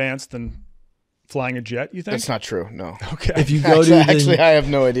more advanced than flying a jet, you think? That's not true. No. Okay. If you go actually, I have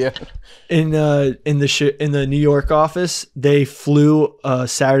no idea. In the New York office, they flew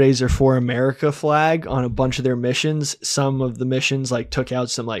Saturdays Are for America flag on a bunch of their missions. Some of the missions like took out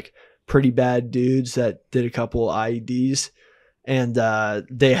some like pretty bad dudes that did a couple IEDs, and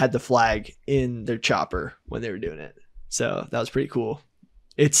they had the flag in their chopper when they were doing it. So that was pretty cool.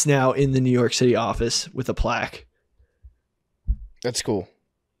 It's now in the New York City office with a plaque. That's cool.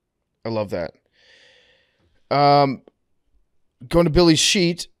 I love that. Going to Billy's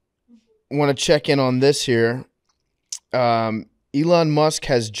sheet, want to check in on this here. Elon Musk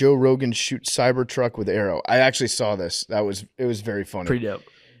has Joe Rogan shoot Cybertruck with arrow. I actually saw this. It was very funny. Pretty dope.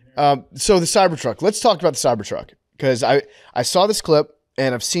 So the Cybertruck. Let's talk about the Cybertruck because I saw this clip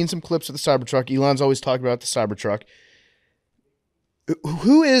and I've seen some clips of the Cybertruck. Elon's always talked about the Cybertruck.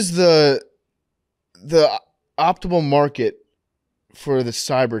 Who is the optimal market for the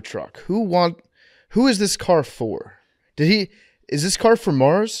Cybertruck? Who is this car for? Is this car for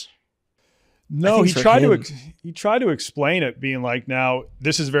Mars? No, he tried to explain it, being like, now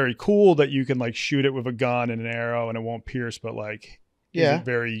this is very cool that you can like shoot it with a gun and an arrow and it won't pierce, but like, is it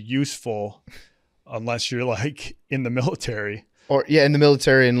very useful unless you're like in the military? Or in the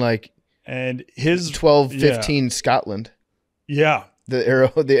military in like his 12-15 Scotland. Yeah. The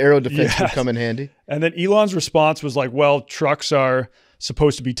arrow defense would come in handy. And then Elon's response was like, well, trucks are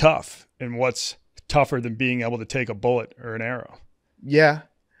supposed to be tough, and what's tougher than being able to take a bullet or an arrow? Yeah.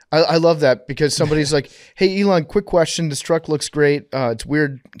 I love that because somebody's like, hey, Elon, quick question. This truck looks great. It's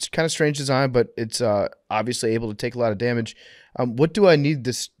weird. It's kind of strange design, but it's obviously able to take a lot of damage. What do I need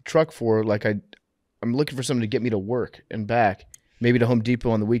this truck for? Like I'm looking for something to get me to work and back, maybe to Home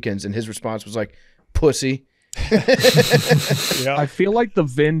Depot on the weekends. And his response was like, pussy. Yeah. I feel like the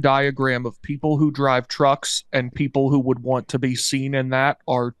Venn diagram of people who drive trucks and people who would want to be seen in that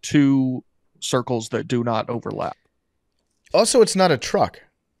are two circles that do not overlap. Also, it's not a truck.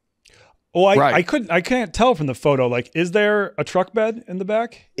 Oh, Right. I can't tell from the photo. Like, is there a truck bed in the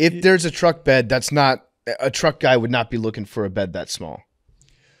back? If there's a truck bed, that's not a truck guy would not be looking for a bed that small.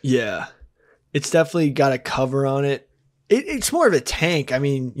 Yeah. It's definitely got a cover on it. It's more of a tank. I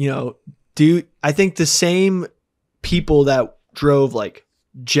mean, you know, I think the same people that drove like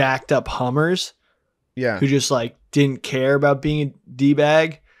jacked up Hummers Yeah. who just like didn't care about being a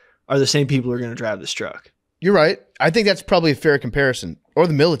D-bag are the same people who are going to drive this truck. You're right. I think that's probably a fair comparison. Or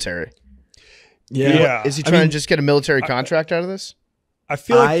the military. Yeah. Is he trying to just get a military contract out of this? I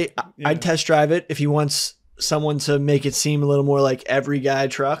feel like I'd test drive it if he wants someone to make it seem a little more like every guy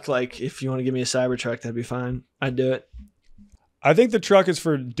truck. Like if you want to give me a Cybertruck, that'd be fine. I'd do it. I think the truck is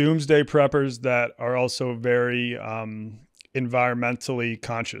for doomsday preppers that are also very environmentally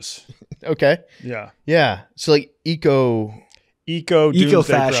conscious. Okay. Yeah. Yeah. So like Eco doomsday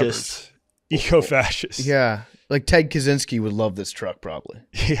fascists. preppers. Eco fascists. Yeah. Like Ted Kaczynski would love this truck probably.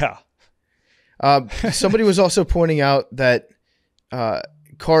 Yeah. Somebody was also pointing out that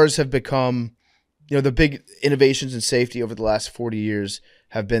cars have become, you know, the big innovations in safety over the last 40 years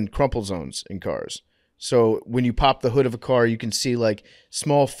have been crumple zones in cars. So when you pop the hood of a car, you can see like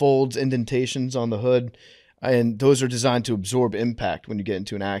small folds, indentations on the hood, and those are designed to absorb impact when you get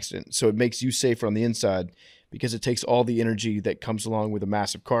into an accident. So it makes you safer on the inside because it takes all the energy that comes along with a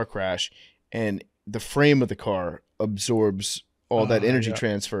massive car crash, and the frame of the car absorbs all that energy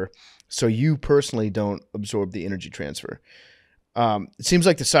transfer. So you personally don't absorb the energy transfer. It seems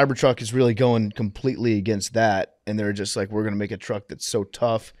like the Cybertruck is really going completely against that, and they're just like, we're going to make a truck that's so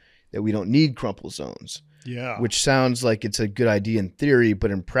tough that we don't need crumple zones. Yeah. Which sounds like it's a good idea in theory,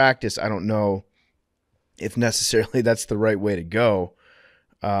 but in practice, I don't know if necessarily that's the right way to go.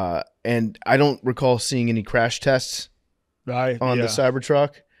 And I don't recall seeing any crash tests on the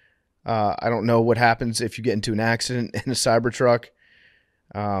Cybertruck. I don't know what happens if you get into an accident in a Cybertruck.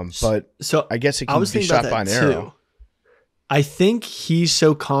 But so I guess it can be shot by an arrow. I think he's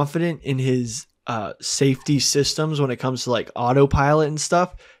so confident in his safety systems when it comes to like autopilot and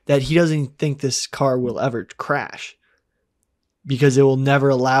stuff that he doesn't think this car will ever crash because it will never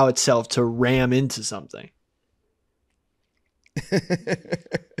allow itself to ram into something.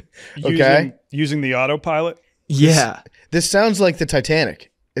 Okay. Using the autopilot? Yeah. This sounds like the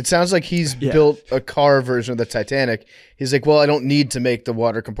Titanic. It sounds like he's built a car version of the Titanic. He's like, well, I don't need to make the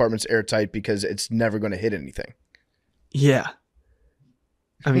water compartments airtight because it's never going to hit anything. Yeah.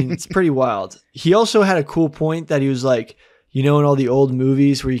 I mean, it's pretty wild. He also had a cool point that he was like, you know, in all the old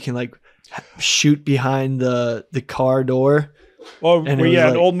movies where you can like shoot behind the car door. Oh, And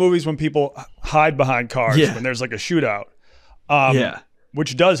in old movies when people hide behind cars when there's like a shootout. Yeah.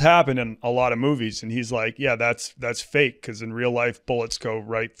 Which does happen in a lot of movies. And he's like, yeah, that's fake because in real life, bullets go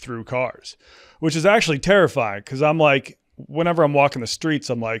right through cars, which is actually terrifying because I'm like, whenever I'm walking the streets,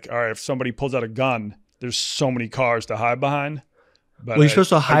 I'm like, all right, if somebody pulls out a gun, there's so many cars to hide behind. But well, you're supposed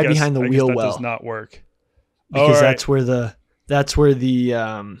to hide behind the wheel well. That does not work. Because that's where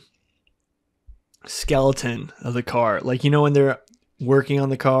the skeleton of the car, like, you know, when they're working on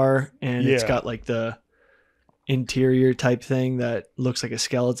the car and it's got like the interior type thing that looks like a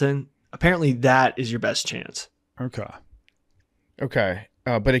skeleton. Apparently that is your best chance. Okay.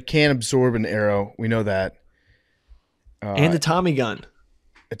 But it can absorb an arrow. We know that. And a Tommy gun.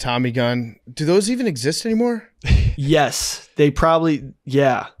 A Tommy gun. Do those even exist anymore? Yes. They probably,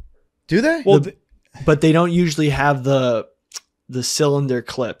 yeah. Do they? Well, but they don't usually have the cylinder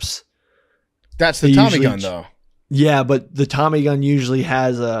clips. That's the Tommy gun though. Yeah, but the Tommy gun usually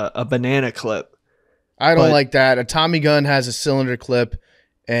has a banana clip. I don't like that. A Tommy gun has a cylinder clip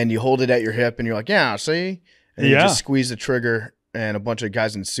and you hold it at your hip and you're like, yeah, see? And you just squeeze the trigger and a bunch of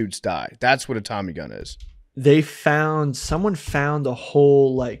guys in suits die. That's what a Tommy gun is. Someone found a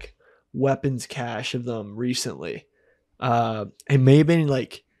whole like weapons cache of them recently. It may have been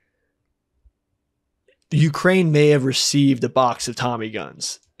like Ukraine may have received a box of Tommy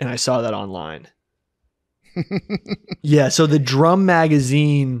guns, and I saw that online. Yeah, so the drum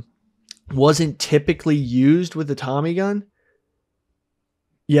magazine wasn't typically used with the Tommy gun.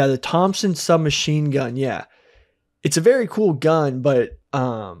 Yeah, the Thompson submachine gun, yeah. It's a very cool gun, but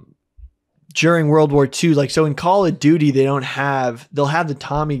during World War II, like, so in Call of Duty, they'll have the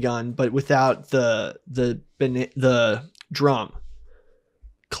Tommy gun, but without the drum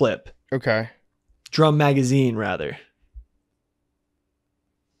clip. Okay. Drum magazine, rather.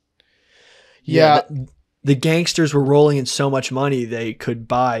 Yeah. The gangsters were rolling in so much money, they could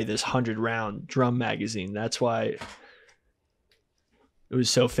buy this 100-round drum magazine. That's why it was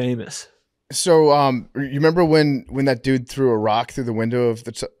so famous. So, you remember when that dude threw a rock through the window of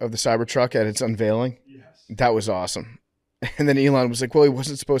the Cybertruck at its unveiling? Yes. That was awesome. And then Elon was like, well, he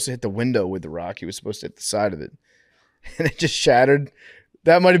wasn't supposed to hit the window with the rock. He was supposed to hit the side of it. And it just shattered.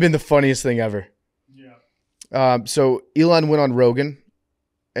 That might have been the funniest thing ever. Yeah. So Elon went on Rogan,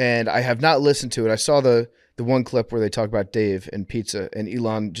 and I have not listened to it. I saw the one clip where they talk about Dave and pizza, and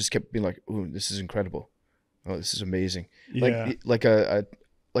Elon just kept being like, ooh, this is incredible. Oh, this is amazing. Yeah. Like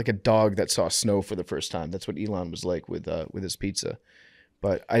a dog that saw snow for the first time. That's what Elon was like with his pizza.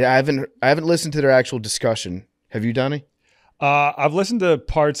 But I haven't listened to their actual discussion. Have you, Donnie? I've listened to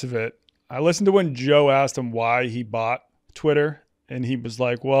parts of it. I listened to when Joe asked him why he bought Twitter, and he was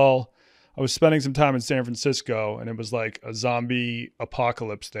like, well, I was spending some time in San Francisco, and it was like a zombie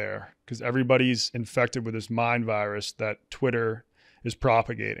apocalypse there because everybody's infected with this mind virus that Twitter is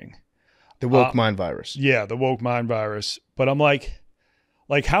propagating. The woke mind virus. Yeah, the woke mind virus. But I'm like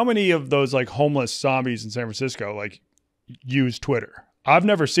how many of those like homeless zombies in San Francisco like use Twitter? I've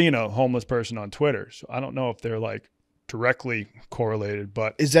never seen a homeless person on Twitter, so I don't know if they're like directly correlated.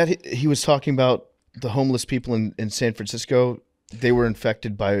 But is that he was talking about the homeless people in San Francisco? They were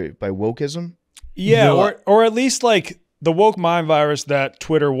infected by wokeism? Yeah, No. or at least like the woke mind virus that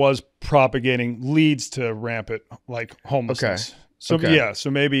Twitter was propagating leads to rampant like homelessness. Okay. So Okay. yeah,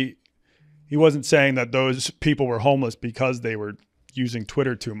 so maybe he wasn't saying that those people were homeless because they were using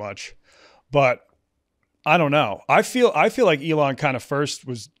Twitter too much. But I don't know. I feel like Elon kind of first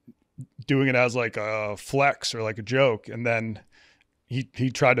was doing it as like a flex or like a joke, and then he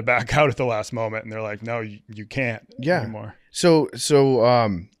tried to back out at the last moment, and they're like, no, you can't anymore. So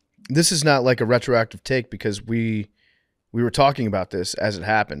this is not like a retroactive take because we were talking about this as it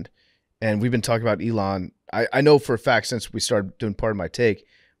happened, and we've been talking about Elon. I know for a fact since we started doing part of my take,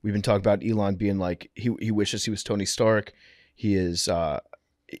 we've been talking about Elon being like he wishes he was Tony Stark. He is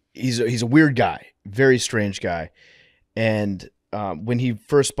he's a weird guy, very strange guy, and when he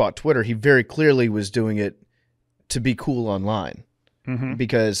first bought Twitter, he very clearly was doing it to be cool online. Mm-hmm.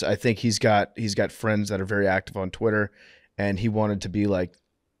 Because I think he's got friends that are very active on Twitter, and he wanted to be like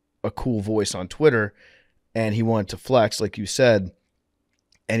a cool voice on Twitter, and he wanted to flex, like you said,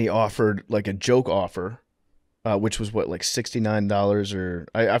 and he offered like a joke offer, which was what, like $69 or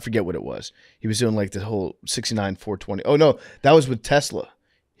I forget what it was. He was doing like the whole 69 420. Oh no, that was with Tesla.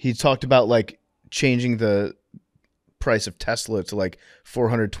 He talked about like changing the price of Tesla to like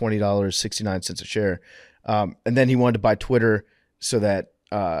 $420, 69 cents a share, and then he wanted to buy Twitter so that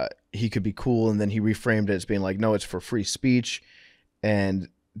he could be cool, and then he reframed it as being like, no, it's for free speech. And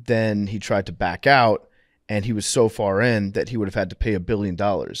then he tried to back out, and he was so far in that he would have had to pay $1 billion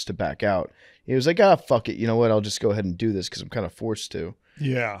to back out. He was like, fuck it. You know what? I'll just go ahead and do this because I'm kind of forced to.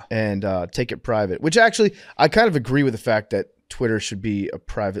 Yeah. And take it private, which actually I kind of agree with the fact that Twitter should be a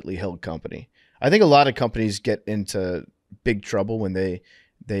privately held company. I think a lot of companies get into big trouble when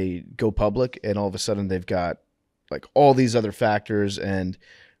they go public, and all of a sudden they've got like all these other factors, and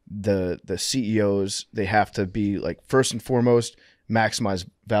the CEOs, they have to be like, first and foremost, maximize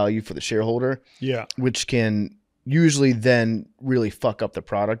value for the shareholder. Yeah. Which can usually then really fuck up the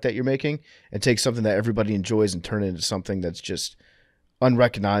product that you're making and take something that everybody enjoys and turn it into something that's just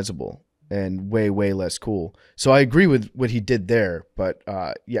unrecognizable and way, way less cool. So I agree with what he did there, but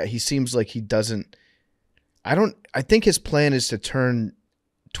yeah, he seems like he doesn't, I think his plan is to turn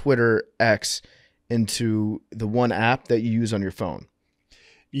Twitter X into the one app that you use on your phone.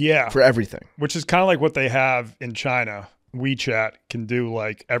 Yeah. For everything. Which is kind of like what they have in China. WeChat can do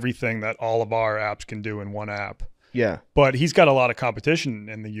like everything that all of our apps can do in one app. Yeah. But he's got a lot of competition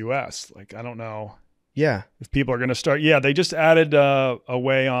in the US. Like, I don't know. Yeah. If people are going to start. Yeah. They just added a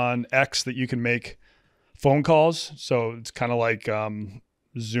way on X that you can make phone calls. So it's kind of like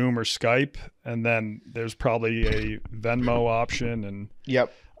Zoom or Skype. And then there's probably a Venmo option. And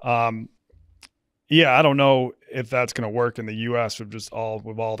yep. Yeah, I don't know if that's going to work in the U.S. with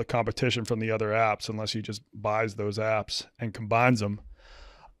all the competition from the other apps, unless he just buys those apps and combines them.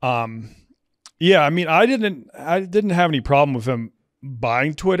 Yeah, I mean, I didn't have any problem with him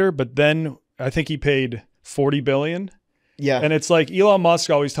buying Twitter, but then I think he paid $40 billion. Yeah, and it's like Elon Musk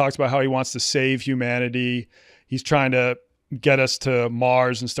always talks about how he wants to save humanity. He's trying to get us to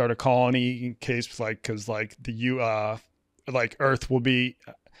Mars and start a colony in case, because Earth will be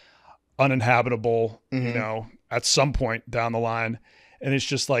uninhabitable, at some point down the line. And it's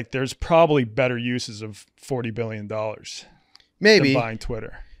just like, there's probably better uses of $40 billion maybe than buying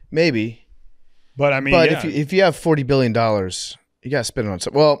Twitter. Maybe. But I mean, if you have $40 billion, you got to spend it on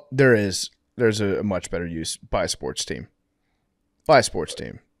something. Well, there's a much better use. Buy a sports team.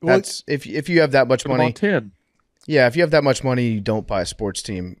 That's if you have that much money. Yeah. If you have that much money, you don't buy a sports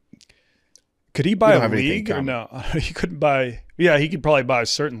team. Could he buy a league or no? He couldn't buy. Yeah, he could probably buy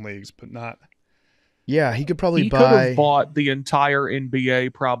certain leagues, but not. Yeah, he could probably He could buy. have bought the entire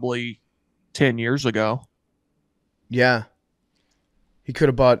NBA probably 10 years ago. Yeah, he could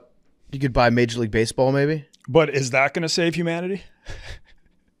have bought. You could buy Major League Baseball, maybe. But is that going to save humanity?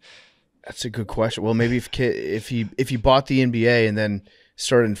 That's a good question. Well, maybe if he bought the NBA and then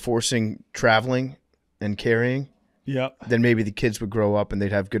started enforcing traveling and carrying, Yep. then maybe the kids would grow up and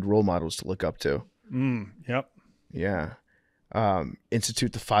they'd have good role models to look up to. Yep. Yeah.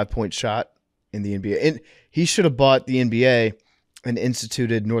 Institute the 5-point shot in the NBA. And he should have bought the NBA and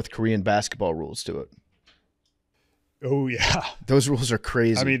instituted North Korean basketball rules to it. Oh, yeah. Those rules are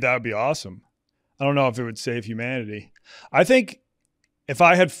crazy. I mean, that would be awesome. I don't know if it would save humanity. I think if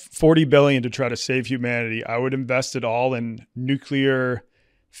I had $40 billion to try to save humanity, I would invest it all in nuclear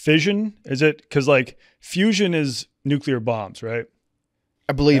fission. Is it? Because like fusion is nuclear bombs, right?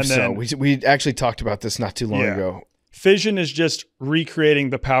 I believe and so. then- We actually talked about this not too long ago. Fission is just recreating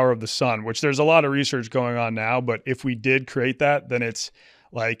the power of the sun, which there's a lot of research going on now. But if we did create that, then it's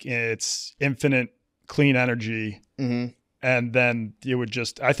infinite clean energy. Mm-hmm. And then it would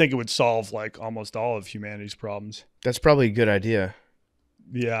I think it would solve like almost all of humanity's problems. That's probably a good idea.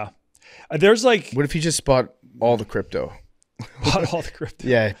 Yeah. There's like What if he just bought all the crypto? bought all the crypto.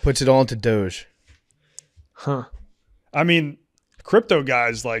 Yeah, puts it all into Doge. Huh. I mean, crypto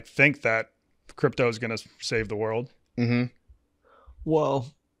guys like think that crypto is going to save the world. Mm-hmm. Well,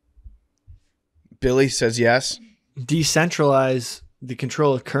 Billy says yes. decentralize the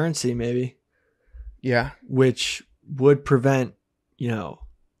control of currency, maybe, Yeah. which would prevent, a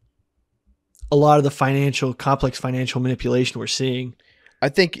lot of the complex financial manipulation we're seeing. I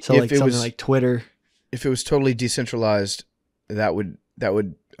think So if like it something was like Twitter. if it was totally decentralized, that would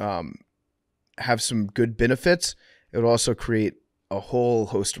have some good benefits. It would also create a whole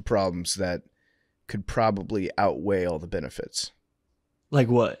host of problems that could probably outweigh all the benefits. Like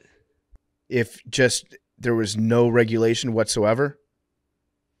what? If just there was no regulation whatsoever.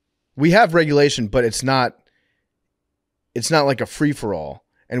 We have regulation, but it's not like a free-for-all,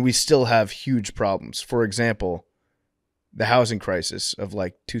 and we still have huge problems. For example, the housing crisis of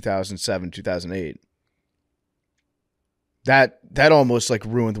like 2007, 2008. That almost like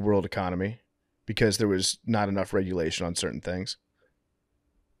ruined the world economy because there was not enough regulation on certain things.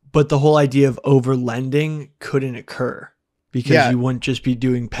 But the whole idea of over lending couldn't occur because Yeah. you wouldn't just be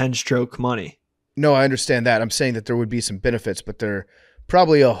doing pen stroke money. No, I understand that. I'm saying that there would be some benefits, but there are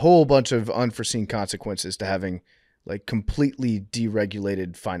probably a whole bunch of unforeseen consequences to having like completely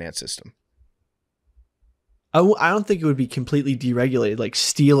deregulated finance system. I don't think it would be completely deregulated. Like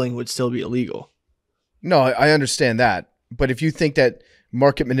stealing would still be illegal. No, I understand that. But if you think that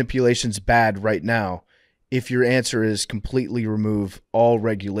market manipulation's bad right now, if your answer is completely remove all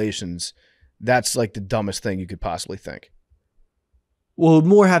regulations, that's like the dumbest thing you could possibly think. Well, it would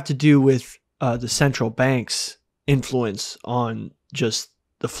more have to do with the central bank's influence on just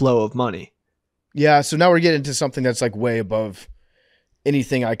the flow of money. Yeah, so now we're getting into something that's like way above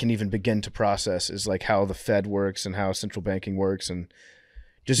anything I can even begin to process, is like how the Fed works and how central banking works, and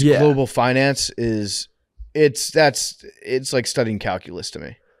just global finance is it's like studying calculus to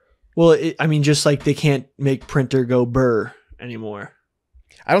me. Well, just like they can't make printer go burr anymore.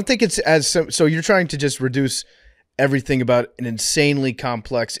 I don't think it's as so you're trying to just reduce everything about an insanely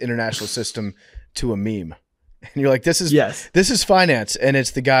complex international system to a meme. And you're like, this is finance, and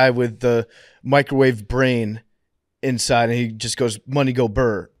it's the guy with the microwave brain inside, and he just goes, money go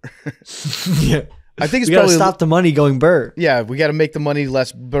burr. Yeah. I think it's We gotta probably stop the money going burr. Yeah, we got to make the money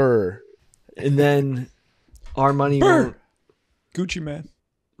less burr. And then our money Burr. won't Gucci man.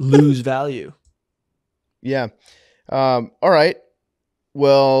 lose value. Yeah. All right.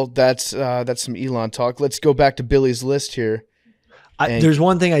 Well, that's some Elon talk. Let's go back to Billy's list here. There's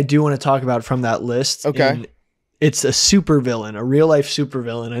one thing I do want to talk about from that list. Okay. And it's a supervillain, a real life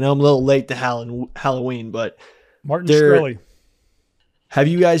supervillain. I know I'm a little late to Halloween, but Martin Shkreli. have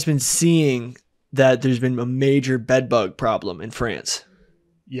you guys been seeing that there's been a major bedbug problem in France?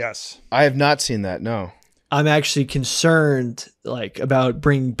 Yes. I have not seen that. No. I'm actually concerned about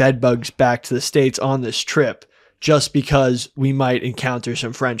bringing bedbugs back to the States on this trip just because we might encounter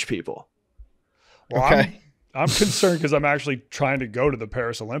some French people. Well, Okay. I'm concerned because I'm actually trying to go to the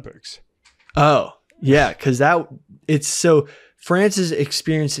Paris Olympics. Oh, yeah, because France has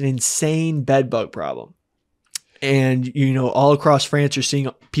experienced an insane bedbug problem. And, all across France, you're seeing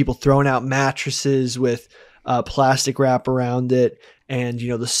people throwing out mattresses with plastic wrap around it. And,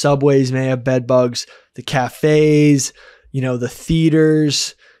 the subways may have bed bugs, the cafes, the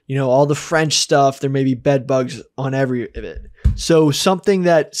theaters, all the French stuff. There may be bed bugs on every of it. So something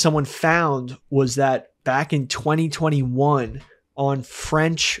that someone found was that back in 2021 on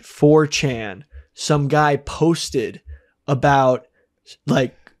French 4chan, some guy posted about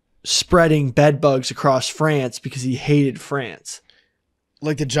like spreading bed bugs across France because he hated France.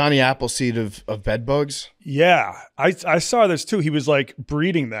 Like the Johnny Appleseed of bed bugs. Yeah, I saw this too. He was like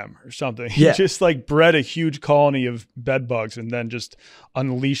breeding them or something. He Yeah. just like bred a huge colony of bed bugs and then just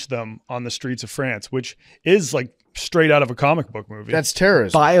unleashed them on the streets of France, which is like straight out of a comic book movie. That's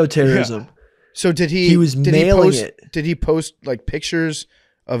terrorism. Bioterrorism. So did he? He was mailing it. Did he post like pictures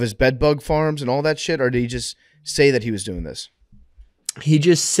of his bed bug farms and all that shit, or did he just say that he was doing this? He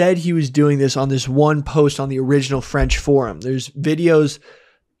just said he was doing this on this one post on the original French forum. There's videos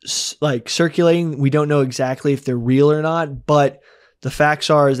like circulating. We don't know exactly if they're real or not, but the facts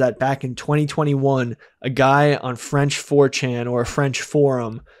are is that back in 2021, a guy on French 4chan or a French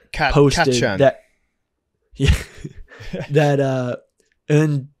forum posted that that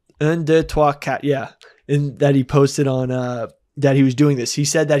un deux trois quatre, yeah, and that he posted on that he was doing this. He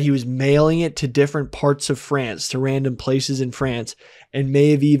said that he was mailing it to different parts of France, to random places in France, and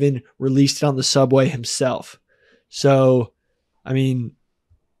may have even released it on the subway himself. So, I mean,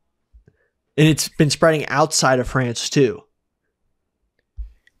 and it's been spreading outside of France too.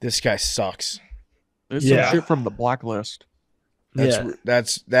 This guy sucks. It's some shit from the blacklist.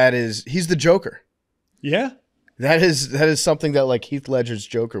 That is he's the Joker. Yeah. That is something that like Heath Ledger's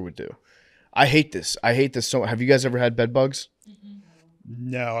Joker would do. I hate this. I hate this so much. Have you guys ever had bed bugs?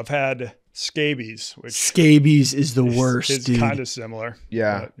 No, I've had scabies, which scabies is the worst, is dude. kind of similar.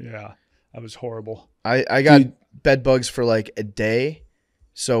 Yeah. Yeah. That was horrible. I got bed bugs for like a day.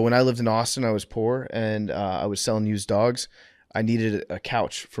 So when I lived in Austin, I was poor and I was selling used dogs. I needed a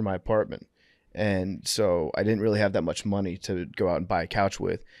couch for my apartment. And so I didn't really have that much money to go out and buy a couch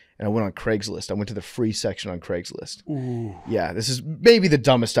with. And I went on Craigslist. I went to the free section on Craigslist. Ooh. Yeah, this is maybe the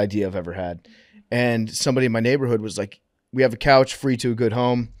dumbest idea I've ever had. And somebody in my neighborhood was like, we have a couch free to a good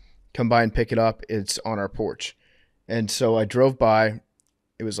home. Come by and pick it up. It's on our porch. And so I drove by.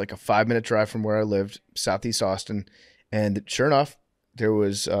 It was like a 5-minute drive from where I lived, Southeast Austin. And sure enough, there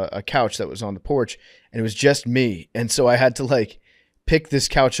was a couch that was on the porch. And it was just me. And so I had to like pick this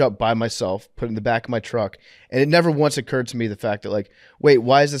couch up by myself, put it in the back of my truck. And it never once occurred to me the fact that like, wait,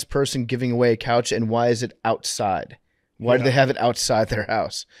 why is this person giving away a couch and why is it outside? Why do they have it outside their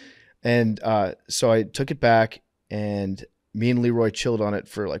house? And so I took it back and me and Leroy chilled on it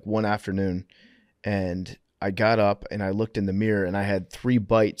for like one afternoon. And I got up and I looked in the mirror and I had 3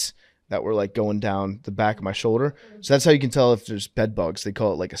 bites that were like going down the back of my shoulder. So that's how you can tell if there's bed bugs. They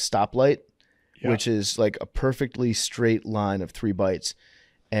call it like a stoplight. Yeah. Which is like a perfectly straight line of 3 bites.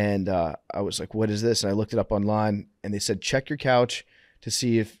 And I was like, what is this? And I looked it up online and they said, check your couch to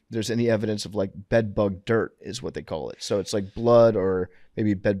see if there's any evidence of like bed bug dirt is what they call it. So it's like blood or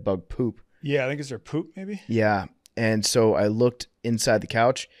maybe bed bug poop. Yeah, I think it's their poop maybe. Yeah. And so I looked inside the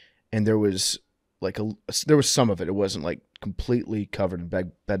couch and there was like there was some of it. It wasn't like completely covered in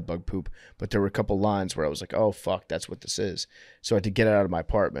bed bug poop, but there were a couple lines where I was like, oh, fuck, that's what this is. So I had to get it out of my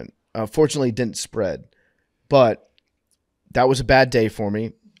apartment. Fortunately, it didn't spread, but that was a bad day for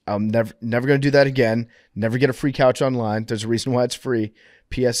me. I'm never going to do that again. Never get a free couch online. There's a reason why it's free.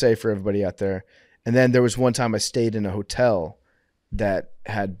 PSA for everybody out there. And then there was one time I stayed in a hotel that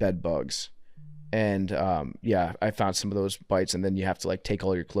had bed bugs. And I found some of those bites. And then you have to like take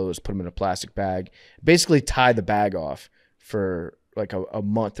all your clothes, put them in a plastic bag, basically tie the bag off for like a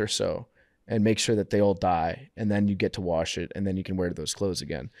month or so. And make sure that they all die, and then you get to wash it, and then you can wear those clothes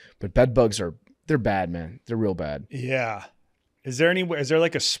again. But bed bugs they're bad, man. They're real bad. Yeah. Is there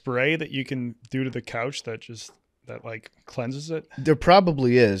like a spray that you can do to the couch that like cleanses it? There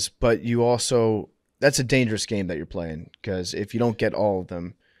probably is, but that's a dangerous game that you're playing because if you don't get all of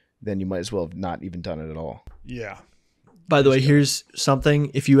them, then you might as well have not even done it at all. Yeah. By the way, here's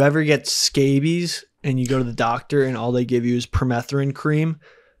something. If you ever get scabies and you go to the doctor and all they give you is permethrin cream,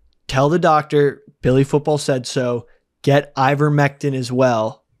 tell the doctor, Billy Football said so, get ivermectin as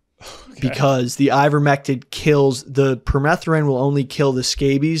well. Okay. Because the ivermectin the permethrin will only kill the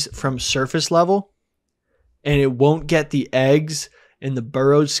scabies from surface level, and it won't get the eggs and the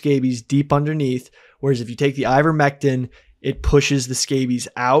burrowed scabies deep underneath. Whereas if you take the ivermectin, it pushes the scabies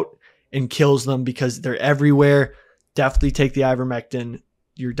out and kills them because they're everywhere. Definitely take the ivermectin.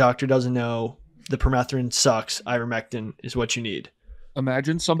 Your doctor doesn't know. The permethrin sucks. Ivermectin is what you need.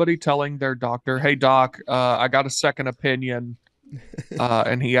 Imagine somebody telling their doctor, hey, doc, I got a second opinion.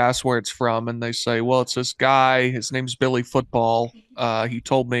 And he asks where it's from. And they say, well, it's this guy. His name's Billy Football. He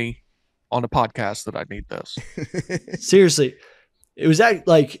told me on a podcast that I need this. Seriously. It was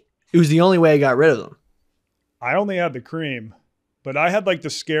the only way I got rid of them. I only had the cream, but I had like the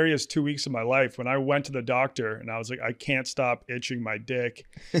scariest 2 weeks of my life when I went to the doctor and I was like, I can't stop itching my dick.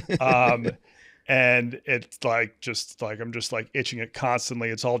 And it's like I'm just like itching it constantly.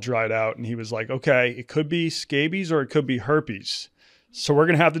 It's all dried out. And he was like, okay, it could be scabies or it could be herpes. So we're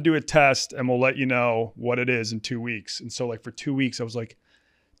gonna have to do a test and we'll let you know what it is in 2 weeks. And so like for 2 weeks I was like,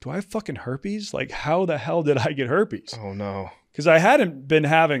 do I have fucking herpes? Like how the hell did I get herpes? Oh no. Because I hadn't been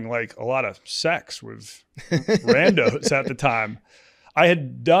having like a lot of sex with randos at the time.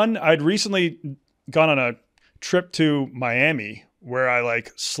 I'd recently gone on a trip to Miami where I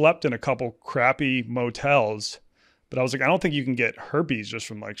like slept in a couple crappy motels, but I was like, I don't think you can get herpes just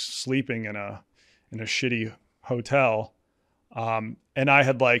from like sleeping in a shitty hotel. And I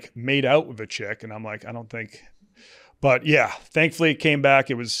had like made out with a chick and I'm like, I don't think, but yeah, thankfully it came back.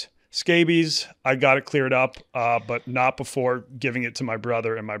 It was scabies. I got it cleared up, but not before giving it to my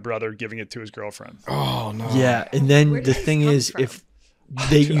brother and my brother giving it to his girlfriend. Oh no. Yeah, and then the thing is, if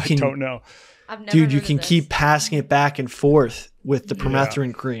you can, I don't know. Dude, you can keep passing it back and forth with the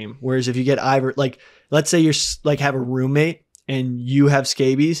permethrin cream. Whereas if you get like, let's say you're like have a roommate and you have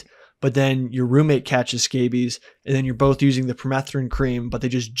scabies, but then your roommate catches scabies, and then you're both using the permethrin cream, but they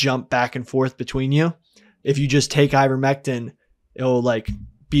just jump back and forth between you. If you just take ivermectin, it'll like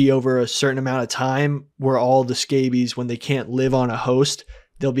be over a certain amount of time where all the scabies, when they can't live on a host,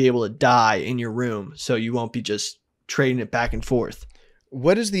 they'll be able to die in your room. So you won't be just trading it back and forth.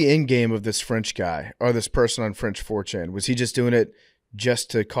 What is the end game of this French guy or this person on French 4chan? Was he just doing it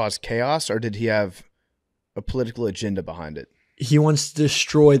just to cause chaos, or did he have a political agenda behind it? He wants to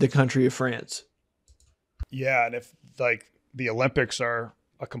destroy the country of France. Yeah, and if like the Olympics are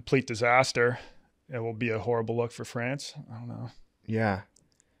a complete disaster, it will be a horrible look for France. I don't know. Yeah.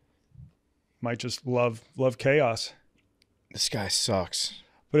 Might just love chaos. This guy sucks.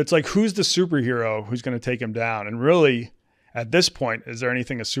 But it's like, who's the superhero who's going to take him down? And really, at this point, is there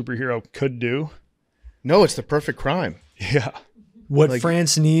anything a superhero could do? No, it's the perfect crime. Yeah. What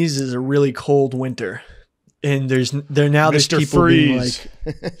France needs is a really cold winter. And there's Mr. people Freeze.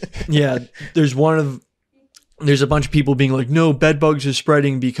 being like, yeah, there's a bunch of people being like, no, bed bugs are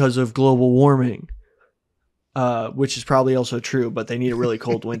spreading because of global warming, which is probably also true, but they need a really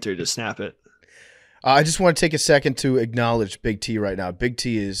cold winter to snap it. I just want to take a second to acknowledge Big T right now. Big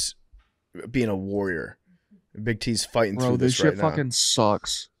T is being a warrior. Big T's fighting through this right now. Bro, this shit fucking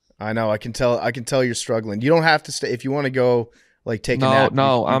sucks. I know. I can tell you're struggling. You don't have to stay if you want to go like take a nap.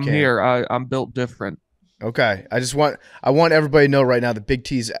 No, I'm can. here. I'm built different. Okay. I want everybody to know right now that Big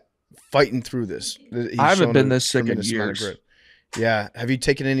T's fighting through this. I haven't been this sick in years. Yeah. Have you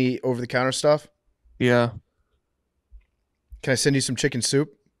taken any over-the-counter stuff? Yeah. Can I send you some chicken soup?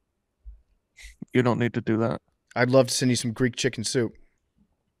 You don't need to do that. I'd love to send you some Greek chicken soup.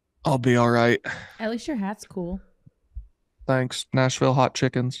 I'll be all right. At least your hat's cool. Thanks. Nashville hot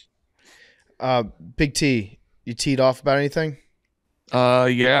chickens. Big T, you teed off about anything?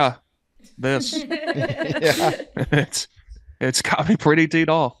 Yeah. This. Yeah. It's got me pretty teed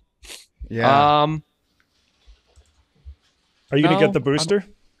off. Yeah. Are you going to get the booster?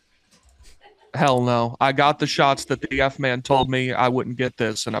 Hell no. I got the shots that the F man told me I wouldn't get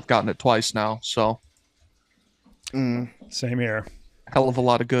this, and I've gotten it twice now. So Same here. hell of a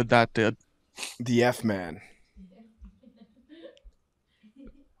lot of good that did. The F man.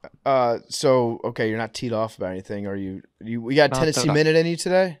 So okay, you're not teed off about anything, are you? We got Not Tennessee that Minute in you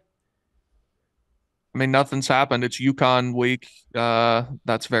today? I mean, nothing's happened. It's UConn week.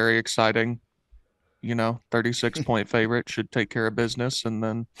 That's very exciting. 36-point favorite should take care of business, and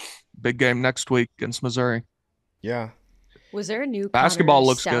then big game next week against Missouri. Yeah. Was there a new Basketball Connor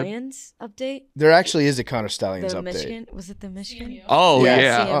looks good. Stallions update? There actually is a Connor Stallions The update. Michigan? Was it the Michigan? Oh Yeah.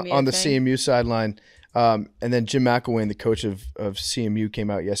 yeah. CMU On the thing. CMU sideline. And then Jim McElwain, the coach of CMU, came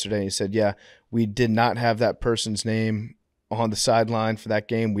out yesterday and he said, yeah, we did not have that person's name on the sideline for that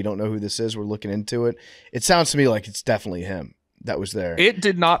game. We don't know who this is. We're looking into it. It sounds to me like it's definitely him that was there. It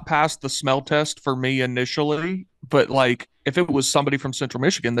did not pass the smell test for me initially, but like if it was somebody from Central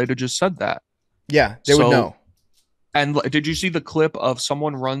Michigan, they'd have just said that. Yeah, they would know. And did you see the clip of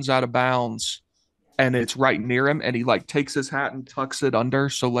someone runs out of bounds and it's right near him and he like takes his hat and tucks it under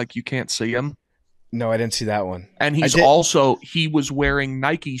so like you can't see him? No, I didn't see that one. And he was wearing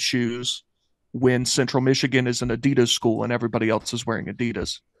Nike shoes when Central Michigan is an Adidas school and everybody else is wearing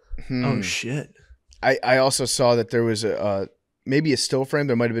Adidas. Oh shit. I also saw that there was maybe a still frame.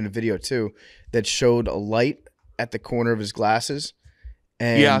 There might have been a video too that showed a light at the corner of his glasses.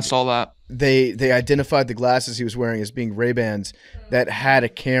 And yeah, I saw that. They identified the glasses he was wearing as being Ray-Bans that had a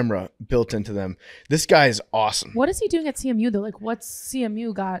camera built into them. This guy is awesome. What is he doing at CMU though? Like, what's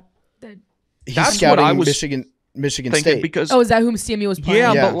CMU got? That... He's That's scouting what I was Michigan thinking State. because is that whom CMU was playing?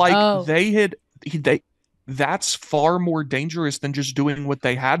 yeah, Yeah. but like Oh. that's far more dangerous than just doing what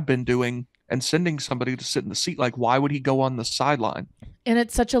they had been doing and sending somebody to sit in the seat. Like, why would he go on the sideline? And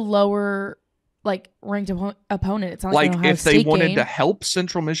it's such a lower, like, ranked opponent. It's not like, Like, if they wanted to help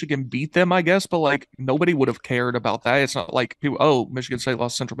Central Michigan beat them, I guess, but like nobody would have cared about that. It's not like people, oh, Michigan State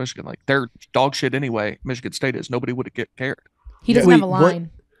lost Central Michigan. Like, they're dog shit anyway. Michigan State is. Nobody would have cared. He doesn't have a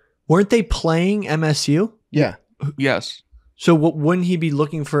line. Weren't they playing MSU? Yeah. Yes. So wouldn't he be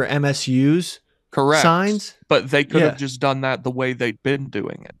looking for MSU's Correct. signs? But they could have just done that the way they'd been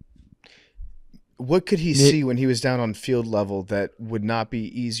doing it. What could he see when he was down on field level that would not be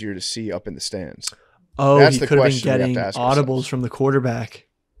easier to see up in the stands? Oh, That's he the could have been question we have getting to ask audibles ourselves. from the quarterback.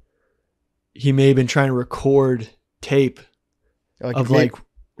 He may have been trying to record tape of like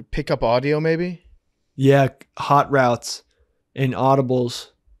pick up audio, maybe. Yeah, hot routes and audibles.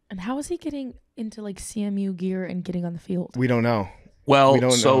 And how is he getting into like CMU gear and getting on the field? We don't know. Well, We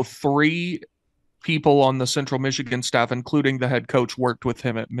don't so know. 3 people on the Central Michigan staff, including the head coach, worked with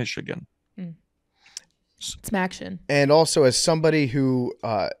him at Michigan. It's action. And also, as somebody who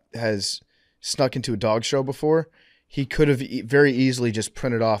has snuck into a dog show before, he could have very easily just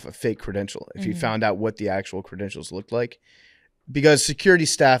printed off a fake credential if he found out what the actual credentials looked like. Because security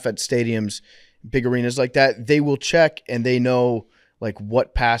staff at stadiums, big arenas like that, they will check and they know like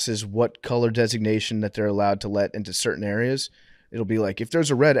what passes, what color designation that they're allowed to let into certain areas. It'll be like, if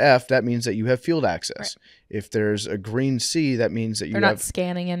there's a red F, that means that you have field access. Right. If there's a green C, that means that they're not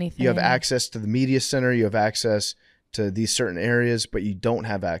scanning anything. You have access to the media center. You have access to these certain areas, but you don't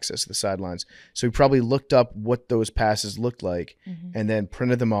have access to the sidelines. So he probably looked up what those passes looked like and then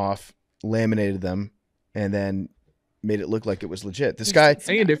printed them off, laminated them, and then made it look like it was legit. This guy,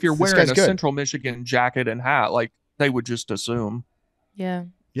 and if you're wearing a good. Central Michigan jacket and hat, like they would just assume. Yeah.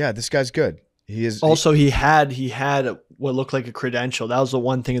 Yeah, this guy's good. He is. Also, he had what looked like a credential. That was the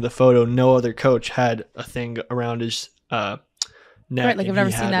one thing in the photo. No other coach had a thing around his neck. Right, like I've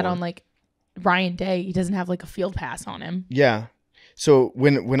never seen that on like Ryan Day. He doesn't have like a field pass on him. Yeah. So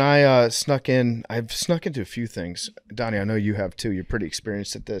when I snuck in, I've snuck into a few things. Donnie, I know you have too. You're pretty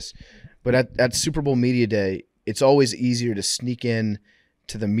experienced at this. But at Super Bowl Media Day, it's always easier to sneak in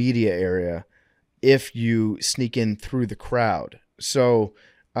to the media area if you sneak in through the crowd. So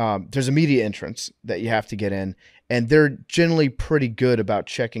there's a media entrance that you have to get in, and they're generally pretty good about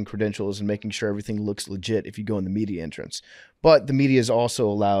checking credentials and making sure everything looks legit if you go in the media entrance. But the media is also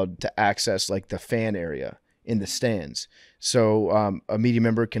allowed to access like the fan area in the stands. So a media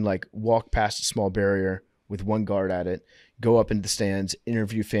member can like walk past a small barrier with one guard at it, go up into the stands,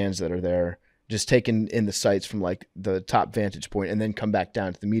 interview fans that are there, just taking in the sights from like the top vantage point, and then come back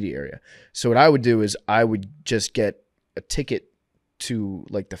down to the media area. So what I would do is I would just get a ticket to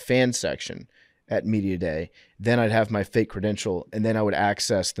like the fan section at Media Day. Then I'd have my fake credential, and then I would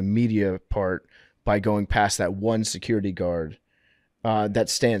access the media part by going past that one security guard that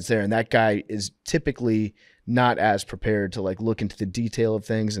stands there. And that guy is typically not as prepared to like look into the detail of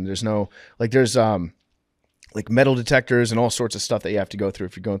things. And there's no, like there's like metal detectors and all sorts of stuff that you have to go through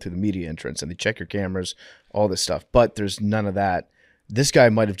if you're going through the media entrance, and they check your cameras, all this stuff. But there's none of that. This guy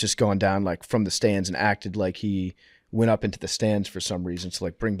might have just gone down like from the stands and acted like he went up into the stands for some reason to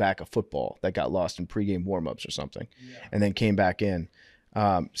like bring back a football that got lost in pregame warmups or something, and then came back in.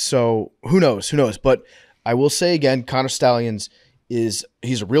 So who knows? But I will say again, Connor Stallions he's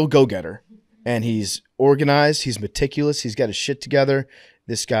a real go-getter, and he's organized. He's meticulous. He's got his shit together.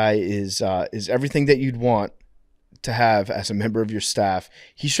 This guy is everything that you'd want to have as a member of your staff.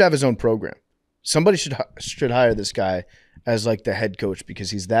 He should have his own program. Somebody should hire this guy as like the head coach,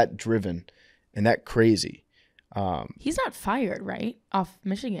 because he's that driven and that crazy. He's not fired, right? Off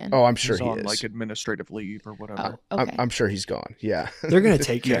Michigan. Oh, I'm sure He's he on is. like administrative leave or whatever. Oh, okay. I'm sure he's gone. Yeah. They're going to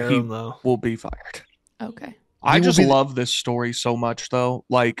take care of he him, though. will be fired. Okay. I will just be love this story so much, though.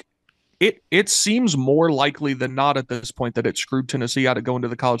 Like, it seems more likely than not at this point that it screwed Tennessee out of going to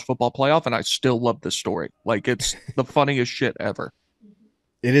the college football playoff, and I still love this story. Like, it's the funniest shit ever.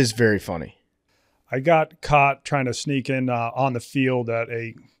 It is very funny. I got caught trying to sneak in on the field at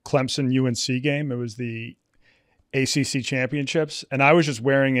a Clemson UNC game. It was the ACC championships, and I was just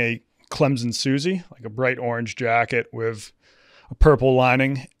wearing a Clemson Susie, like a bright orange jacket with a purple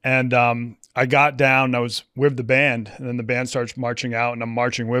lining. And I got down, and I was with the band, and then the band starts marching out, and I'm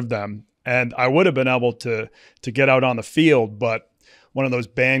marching with them. And I would have been able to get out on the field, but one of those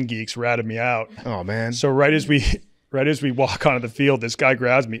band geeks ratted me out. Oh man! So right as we walk onto the field, this guy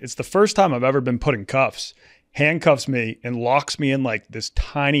grabs me. It's the first time I've ever been put in cuffs, handcuffs me, and locks me in like this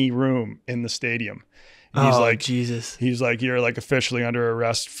tiny room in the stadium. And he's like, Jesus. He's like, you're like officially under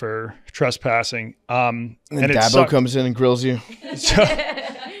arrest for trespassing. And Dabo comes in and grills you. So,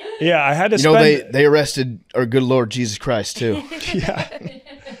 yeah, I had to. You know, they arrested our good Lord Jesus Christ too. Yeah.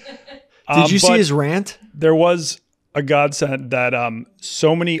 Did you see but his rant? There was a godsend that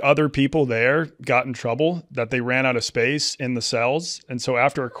so many other people there got in trouble that they ran out of space in the cells, and so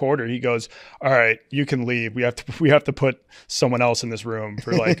after a quarter, he goes, "All right, you can leave. We have to put someone else in this room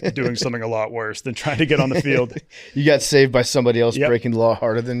for like doing something a lot worse than trying to get on the field." You got saved by somebody else breaking the law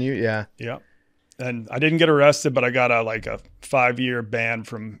harder than you. Yeah. Yeah. And I didn't get arrested, but I got a 5-year ban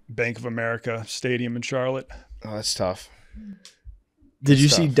from Bank of America Stadium in Charlotte. Oh, that's tough. Did you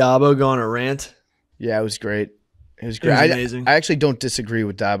see Dabo go on a rant? Yeah, it was great. It was great. It was amazing. I actually don't disagree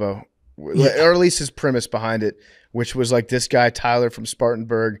with Dabo, or at least his premise behind it, which was like this guy Tyler from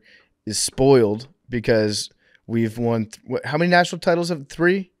Spartanburg is spoiled because we've won. How many national titles have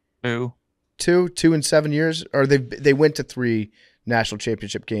 3? 2 in 7 years, or they went to 3 national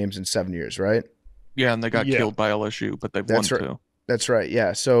championship games in 7 years, right? Yeah, and they got killed by LSU, but they've won 2. That's right.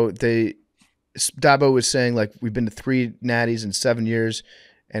 Yeah. So Dabo was saying like we've been to 3 natties in 7 years,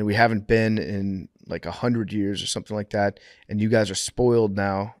 and we haven't been in like 100 years or something like that. And you guys are spoiled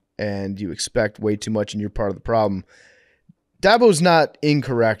now, and you expect way too much, and you're part of the problem. Dabo's not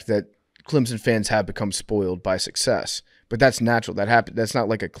incorrect that Clemson fans have become spoiled by success, but that's natural. That happens. That's not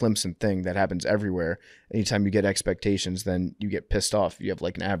like a Clemson thing. That happens everywhere. Anytime you get expectations, then you get pissed off. You have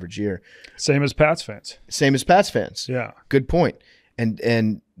like an average year. Same as Pats fans. Yeah. Good point.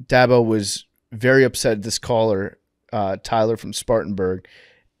 And Dabo was very upset at this caller, Tyler from Spartanburg,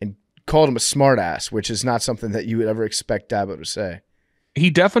 and called him a smartass, which is not something that you would ever expect Dabo to say. He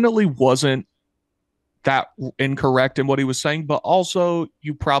definitely wasn't that incorrect in what he was saying, but also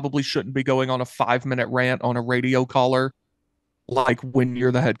you probably shouldn't be going on a 5-minute rant on a radio caller like when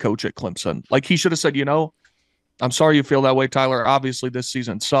you're the head coach at Clemson. Like he should have said, I'm sorry you feel that way, Tyler. Obviously this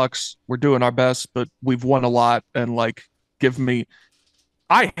season sucks. We're doing our best, but we've won a lot, and like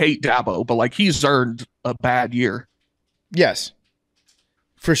I hate Dabo, but like he's earned a bad year. Yes,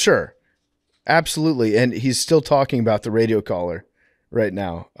 for sure. Absolutely. And he's still talking about the radio caller right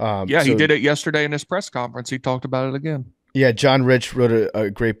now. He did it yesterday in his press conference. He talked about it again. Yeah, John Rich wrote a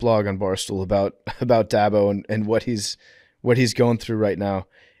great blog on Barstool about Dabo and what he's going through right now.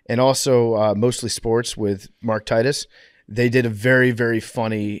 And also Mostly Sports with Mark Titus. They did a very, very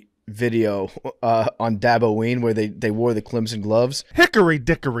funny video on Daboween where they wore the Clemson gloves. Hickory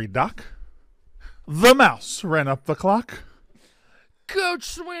dickory dock, the mouse ran up the clock. Coach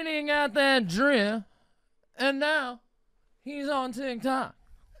Sweeney got that drip, and now he's on TikTok.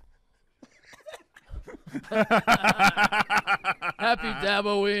 Happy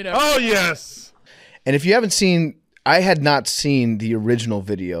Daboween. Oh, yes. And if you haven't seen, I had not seen the original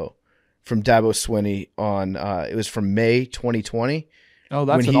video from Dabo Swinney on, it was from May 2020. Oh,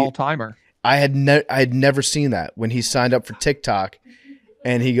 that's an all-timer. I had never seen that when he signed up for TikTok,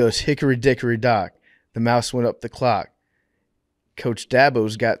 and he goes, hickory dickory dock, the mouse went up the clock. Coach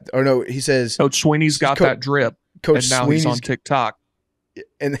Dabo's got, or no, he says Coach Sweeney's got that drip. Coach and now Sweeney's he's on TikTok.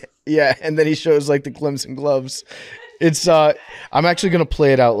 And then he shows like the Clemson gloves. It's I'm actually gonna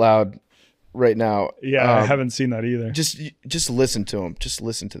play it out loud right now. Yeah, I haven't seen that either. Just listen to him. Just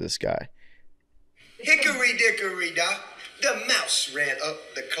listen to this guy. Hickory dickory dock, the mouse ran up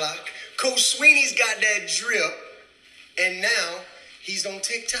the clock. Coach Sweeney's got that drip, and now he's on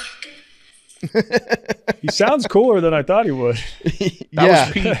TikTok. He sounds cooler than I thought he would. That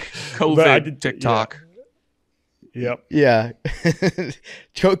was peak COVID TikTok. Yep. Yeah.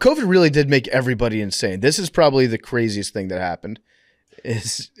 COVID really did make everybody insane. This is probably the craziest thing that happened.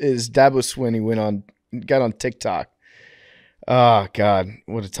 Is Dabo Swinney got on TikTok. Oh God,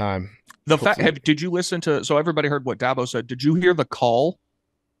 what a time. Did you listen to, so everybody heard what Dabo said. Did you hear the call?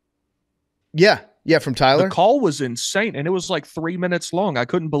 Yeah, from Tyler. The call was insane, and it was like 3 minutes long. I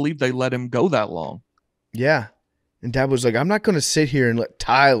couldn't believe they let him go that long. Yeah. And Dad was like, I'm not going to sit here and let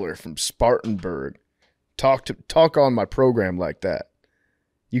Tyler from Spartanburg talk on my program like that.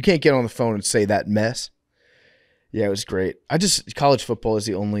 You can't get on the phone and say that mess. Yeah, it was great. College football is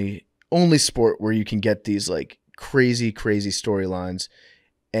the only sport where you can get these like crazy storylines,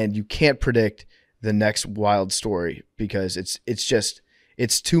 and you can't predict the next wild story because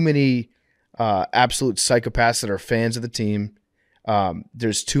it's too many absolute psychopaths that are fans of the team.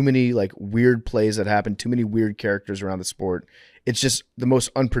 There's too many like weird plays that happen, too many weird characters around the sport. It's just the most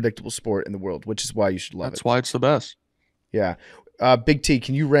unpredictable sport in the world, which is why you should love it. That's why it's the best. Yeah. Big T,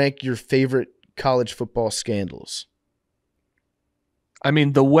 can you rank your favorite college football scandals? I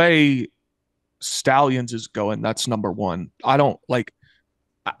mean, the way Stallions is going, that's number one. I don't like,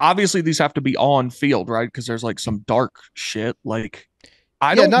 obviously these have to be on field, right? Because there's like some dark shit. Like,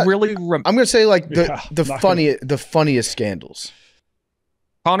 I'm going to say like the funniest scandals.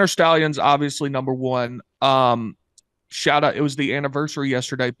 Connor Stallions, obviously number one. shout out. It was the anniversary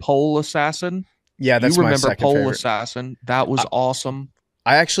yesterday. Pole Assassin. Yeah, that's you my remember second Pole favorite. Assassin? That was awesome.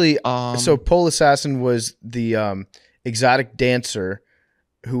 I actually so Pole Assassin was the exotic dancer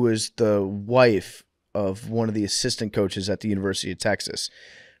who was the wife of one of the assistant coaches at the University of Texas.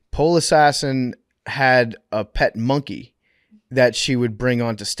 Pole Assassin had a pet monkey that she would bring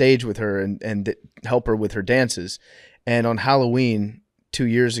onto stage with her and help her with her dances. And on Halloween 2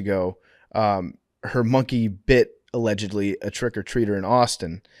 years ago, her monkey bit, allegedly, a trick-or-treater in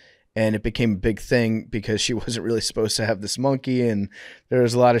Austin. And it became a big thing because she wasn't really supposed to have this monkey, and there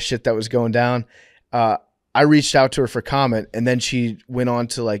was a lot of shit that was going down. I reached out to her for comment, and then she went on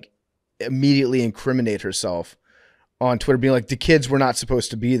to like immediately incriminate herself on Twitter, being like, the kids were not supposed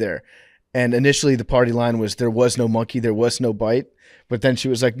to be there. And initially the party line was there was no monkey, there was no bite. But then she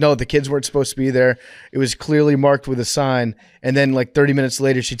was like, no, the kids weren't supposed to be there. It was clearly marked with a sign. And then like 30 minutes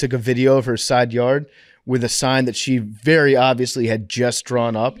later, she took a video of her side yard with a sign that she very obviously had just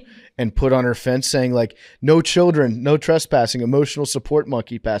drawn up and put on her fence saying like, no children, no trespassing, emotional support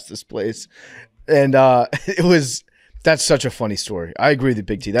monkey past this place. And that's such a funny story. I agree with you,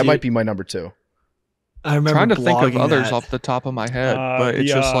 Big T. That might be my number 2. I remember trying to think of others that. off the top of my head, but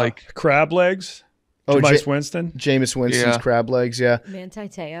it's just like crab legs. Oh, Jameis Winston. Jameis Winston's crab legs, yeah. Manti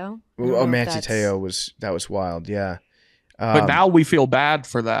Te'o. Oh, Manti Te'o was wild, yeah. But now we feel bad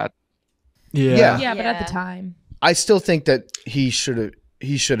for that. Yeah. Yeah, but at the time, I still think that he should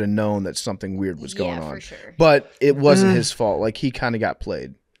have known that something weird was going on. For sure. But it wasn't his fault. Like he kind of got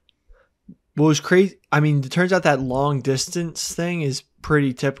played. What was crazy? I mean, it turns out that long distance thing is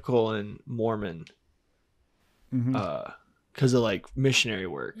pretty typical in Mormon, because of like missionary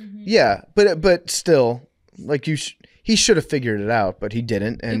work. Yeah, but still, like he should have figured it out, but he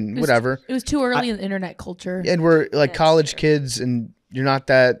didn't, and whatever. It was too early in the internet culture. And we're like college kids, and you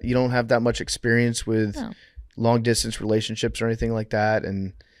don't have that much experience with long distance relationships or anything like that,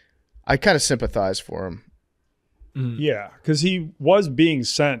 and I kind of sympathize for him. Yeah, because he was being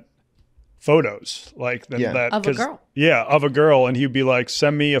sent photos like that of a girl. Yeah, of a girl, and he'd be like,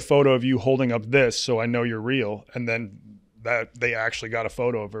 "Send me a photo of you holding up this, so I know you're real." And then that they actually got a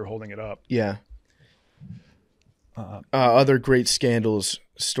photo of her holding it up. Yeah. Other great scandals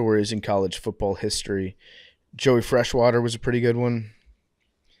stories in college football history. Joey Freshwater was a pretty good one.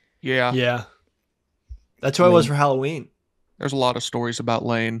 Yeah. That's who I was for Halloween. There's a lot of stories about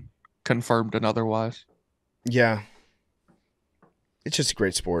Lane, confirmed and otherwise. Yeah. It's just a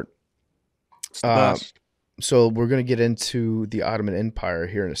great sport. It's the best. So we're going to get into the Ottoman Empire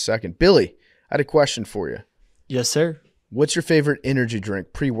here in a second. Billy, I had a question for you. Yes, sir. What's your favorite energy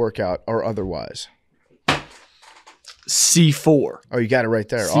drink, pre-workout or otherwise? C4. Oh, you got it right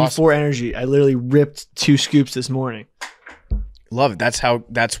there. C4 Awesome. Energy. I literally ripped 2 scoops this morning. Love it.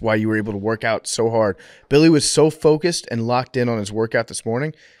 That's why you were able to work out so hard. Billy was so focused and locked in on his workout this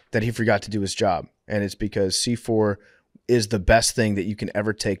morning that he forgot to do his job. And it's because C4 is the best thing that you can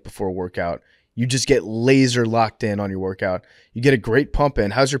ever take before a workout. You just get laser locked in on your workout. You get a great pump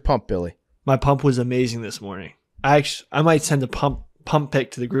in. How's your pump, Billy? My pump was amazing this morning. I might send a pump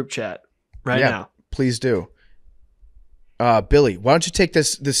pic to the group chat now. Please do. Billy, why don't you take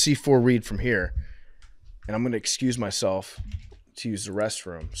this C4 read from here, and I'm going to excuse myself to use the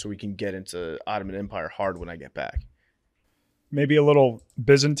restroom so we can get into Ottoman Empire hard when I get back. Maybe a little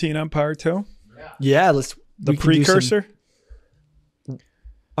Byzantine Empire too. Yeah, the precursor.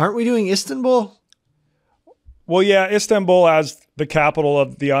 Aren't we doing Istanbul? Well, yeah, Istanbul as the capital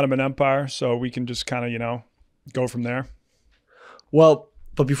of the Ottoman Empire, so we can just kind of, go from there. Well,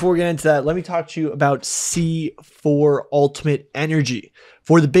 but before we get into that, let me talk to you about C4 Ultimate Energy.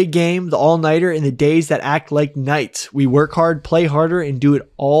 For the big game, the all-nighter, and the days that act like nights, we work hard, play harder, and do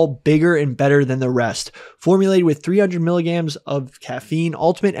it all bigger and better than the rest. Formulated with 300 milligrams of caffeine,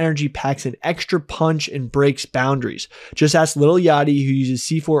 Ultimate Energy packs an extra punch and breaks boundaries. Just ask Little Yachty, who uses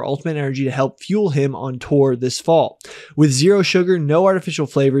C4 Ultimate Energy to help fuel him on tour this fall. With zero sugar, no artificial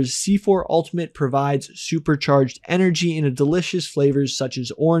flavors, C4 Ultimate provides supercharged energy in delicious flavors such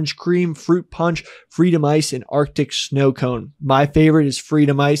as orange cream, fruit punch, Freedom Ice, and Arctic Snow Cone. My favorite is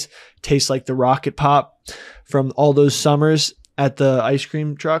Freedom Ice. Tastes like the Rocket Pop from all those summers at the ice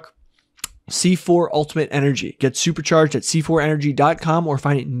cream truck. C4 Ultimate Energy. Get supercharged at c4energy.com or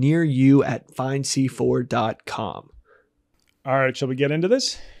find it near you at findc4.com. All right, shall we get into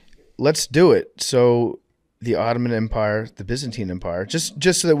this? Let's do it. So the Ottoman Empire, the Byzantine Empire, just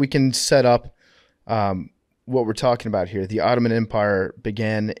so that we can set up what we're talking about here. The Ottoman Empire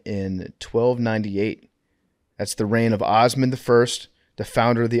began in 1298. That's the reign of Osman I, the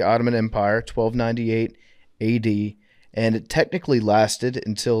founder of the Ottoman Empire, 1298 AD. And it technically lasted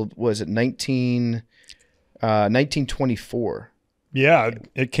until, was it 19... 1924. Yeah,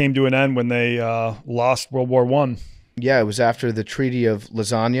 it came to an end when they lost World War I. Yeah, it was after the Treaty of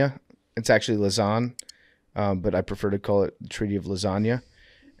Lasagna. It's actually Lausanne, but I prefer to call it the Treaty of Lasagna.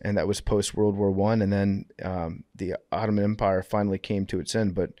 And that was post-World War I. And then the Ottoman Empire finally came to its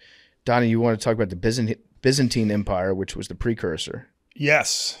end. But, Donnie, you want to talk about the Byzantine Empire, which was the precursor.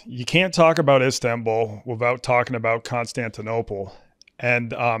 Yes. You can't talk about Istanbul without talking about Constantinople.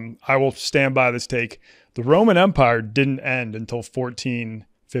 And I will stand by this take. The Roman Empire didn't end until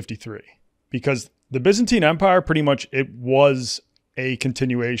 1453 because the Byzantine Empire pretty much, it was a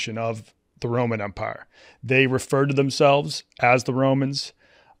continuation of the Roman Empire. They referred to themselves as the Romans.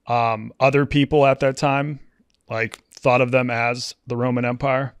 Other people at that time thought of them as the Roman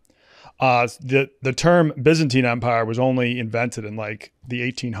Empire. The term Byzantine Empire was only invented in the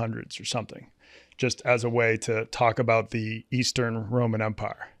 1800s or something, just as a way to talk about the Eastern Roman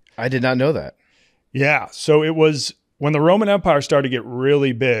Empire. I did not know that. Yeah. So it was when the Roman Empire started to get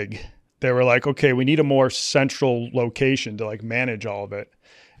really big, they were like, okay, we need a more central location to manage all of it.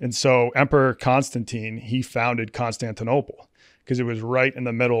 And so Emperor Constantine, he founded Constantinople because it was right in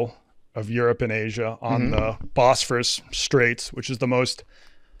the middle of Europe and Asia on the Bosphorus Straits, which is the most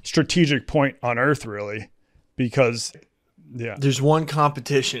strategic point on Earth, really, because, yeah. There's one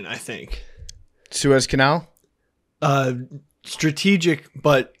competition, I think. Suez Canal? Strategic,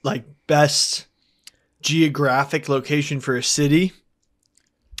 but best geographic location for a city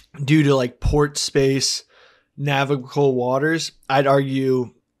due to port space, navigable waters. I'd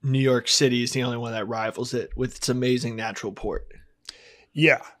argue New York City is the only one that rivals it with its amazing natural port.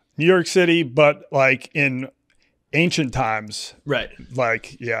 Yeah, New York City, but in ancient times, right?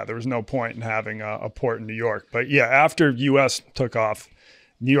 There was no point in having a port in New York. But yeah, after U.S. took off,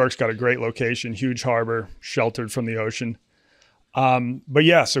 New York's got a great location, huge harbor, sheltered from the ocean. But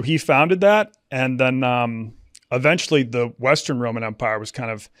yeah, so he founded that, and then eventually the Western Roman Empire was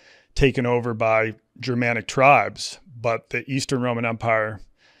kind of taken over by Germanic tribes, but the Eastern Roman Empire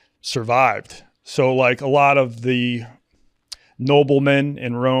survived. So a lot of the noblemen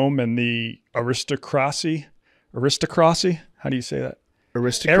in Rome and the aristocracy, how do you say that?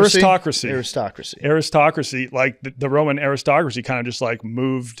 Aristocracy. The Roman aristocracy kind of just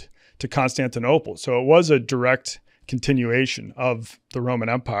moved to Constantinople. So it was a direct continuation of the Roman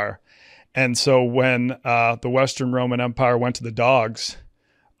Empire. And so when the Western Roman Empire went to the dogs,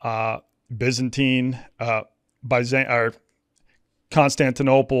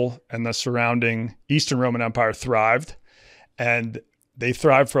 Constantinople and the surrounding Eastern Roman Empire thrived, and they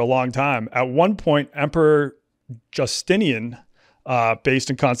thrived for a long time. At one point, Emperor Justinian, based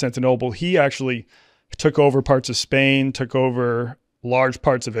in Constantinople, he actually took over parts of Spain, took over large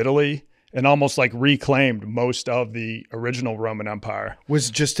parts of Italy, and almost reclaimed most of the original Roman Empire. Was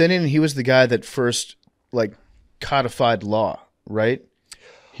Justinian, he was the guy that first codified law, right?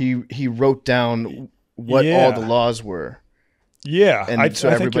 He wrote down what all the laws were. Yeah, and I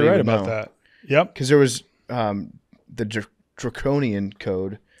think you're right about that. Yep. Because there was the Draconian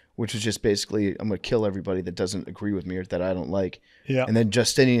Code, which was just basically, I'm going to kill everybody that doesn't agree with me or that I don't like. Yeah. And then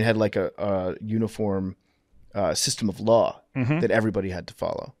Justinian had a uniform system of law that everybody had to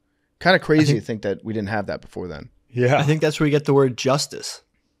follow. Kind of crazy to think that we didn't have that before then. Yeah. I think that's where we get the word justice.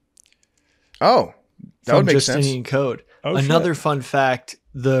 Oh, that would make sense. Justinian Code. Oh, Another fun fact,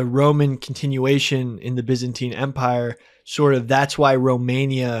 the Roman continuation in the Byzantine Empire, that's why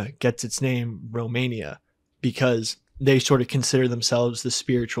Romania gets its name Romania, because they sort of consider themselves the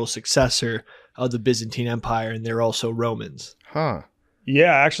spiritual successor of the Byzantine Empire, and they're also Romans. Huh.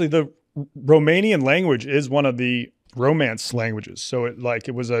 Yeah, actually the Romanian language is one of the Romance languages. So it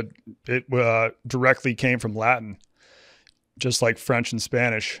directly came from Latin, just like French and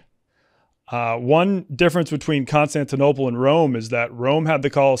Spanish. One difference between Constantinople and Rome is that Rome had the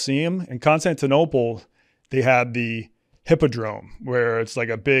Colosseum, and Constantinople, they had the Hippodrome, where it's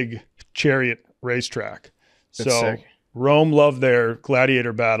a big chariot racetrack. That's so sick. Rome loved their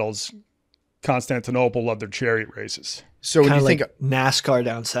gladiator battles. Constantinople loved their chariot races. So when you think NASCAR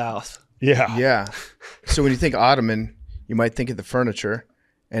down south. Yeah. Yeah. So when you think Ottoman, you might think of the furniture,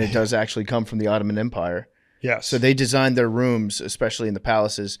 and it does actually come from the Ottoman Empire. Yes. So they designed their rooms, especially in the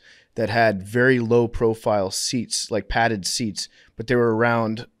palaces, that had very low profile seats, padded seats, but they were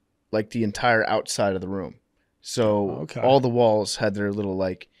around the entire outside of the room. So all the walls had their little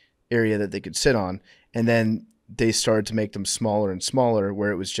area that they could sit on. And then they started to make them smaller and smaller,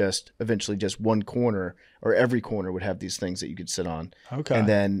 where it was just eventually just one corner, or every corner would have these things that you could sit on. Okay. And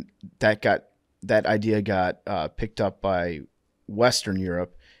then that idea got picked up by Western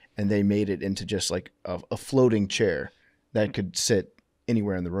Europe, and they made it into just a floating chair that could sit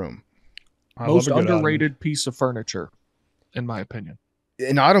anywhere in the room. Most underrated piece of furniture, in my opinion.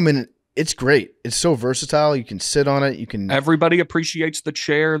 An Ottoman, it's great. It's so versatile. You can sit on it. You can. Everybody appreciates the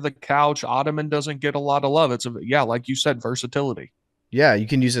chair, the couch. Ottoman doesn't get a lot of love. It's like you said, versatility. Yeah, you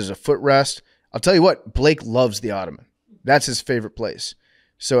can use it as a footrest. I'll tell you what, Blake loves the Ottoman. That's his favorite place.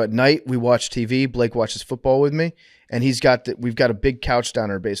 So at night we watch TV. Blake watches football with me, and we've got a big couch down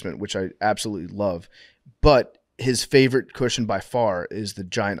in our basement, which I absolutely love. But his favorite cushion by far is the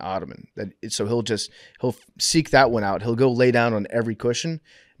giant Ottoman. So he'll seek that one out. He'll go lay down on every cushion,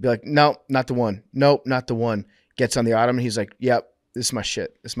 be like, no, not the one. Nope, not the one. Gets on the Ottoman. He's like, yep, this is my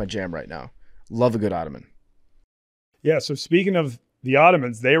shit. This is my jam right now. Love a good Ottoman. Yeah. So speaking of the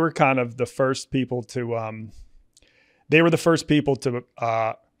Ottomans, they were kind of the first people to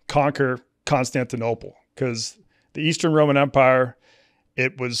conquer Constantinople, because the Eastern Roman Empire,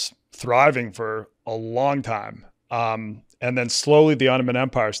 it was thriving for a long time. And then slowly the Ottoman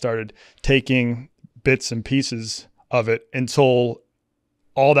Empire started taking bits and pieces of it until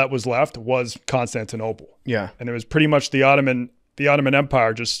all that was left was Constantinople. Yeah. And it was pretty much the Ottoman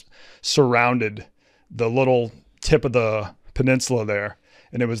Empire just surrounded the little tip of the peninsula there.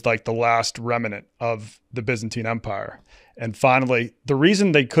 And it was like the last remnant of the Byzantine Empire. And finally, the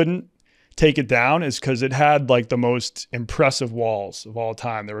reason they couldn't take it down is because it had like the most impressive walls of all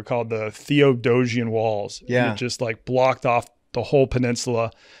time. They were called the Theodosian walls. Yeah. And it just like blocked off the whole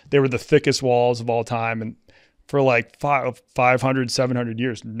peninsula. They were the thickest walls of all time. And for like 500, 700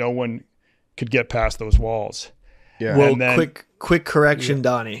 years, no one could get past those walls. Yeah. Well, And then, quick correction,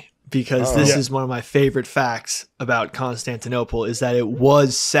 Donnie, because this is one of my favorite facts about Constantinople is that it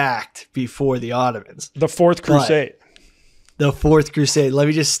was sacked before the Ottomans. the Fourth Crusade. The Fourth Crusade. Let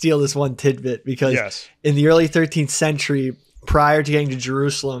me just steal this one tidbit, because in the early 13th century, prior to getting to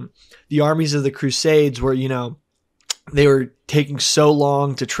Jerusalem, the armies of the Crusades were, they were taking so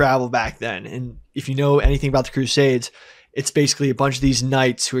long to travel back then. And if you know anything about the Crusades, it's basically a bunch of these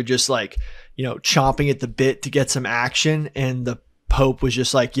knights who are just like, chomping at the bit to get some action. And the Pope was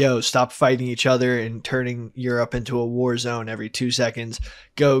just like, yo, stop fighting each other and turning Europe into a war zone every 2 seconds.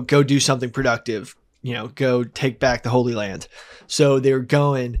 Go do something productive. Go take back the Holy Land. So they were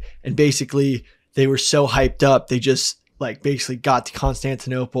going, and basically they were so hyped up, they just basically got to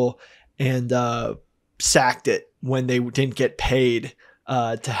Constantinople and sacked it when they didn't get paid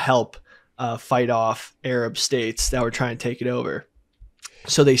to help fight off Arab states that were trying to take it over.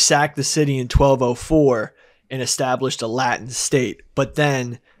 So they sacked the city in 1204 and established a Latin state. But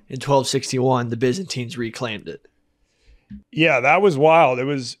then in 1261, the Byzantines reclaimed it. Yeah, that was wild. It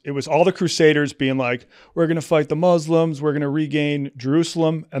was all the Crusaders being like, we're going to fight the Muslims. We're going to regain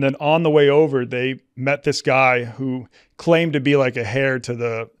Jerusalem. And then on the way over, they met this guy who claimed to be like a heir to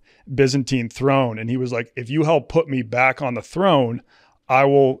the Byzantine throne. And he was like, if you help put me back on the throne, I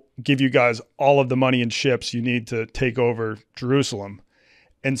will give you guys all of the money and ships you need to take over Jerusalem.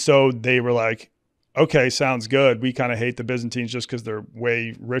 And so they were like, okay, sounds good. We kind of hate the Byzantines just because they're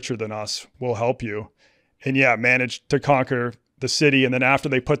way richer than us. We'll help you. And managed to conquer the city. And then after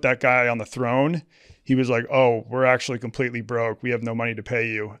they put that guy on the throne, he was like, oh, we're actually completely broke. We have no money to pay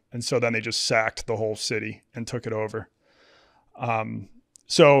you. And so then they just sacked the whole city and took it over. Dark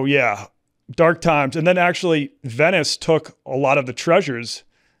times. And then actually Venice took a lot of the treasures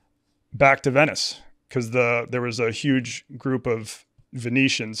back to Venice because there was a huge group of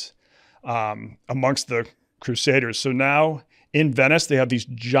Venetians amongst the Crusaders. So now in Venice, they have these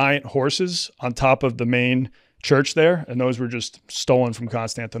giant horses on top of the main church there, and those were just stolen from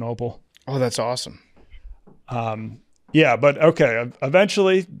Constantinople. Oh, that's awesome. But okay.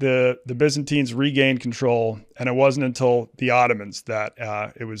 Eventually, the Byzantines regained control, and it wasn't until the Ottomans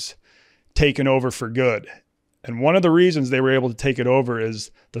that it was taken over for good. And one of the reasons they were able to take it over is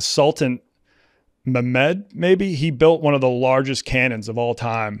the Sultan Mehmed, maybe, he built one of the largest cannons of all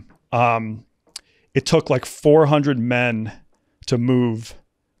time. It took like 400 men to move.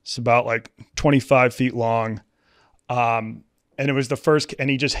 It's about like 25 feet long. And it was the first, and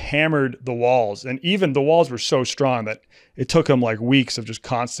he just hammered the walls. And even the walls were so strong that it took him like weeks of just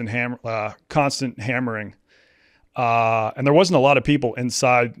constant hammering. And there wasn't a lot of people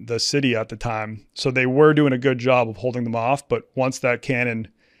inside the city at the time. So they were doing a good job of holding them off. But once that cannon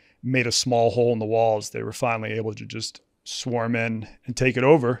made a small hole in the walls, they were finally able to just swarm in and take it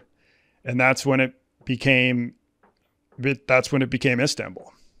over. And that's when it became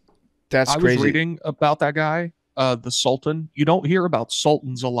Istanbul. That's crazy. I was reading about that guy, the Sultan. You don't hear about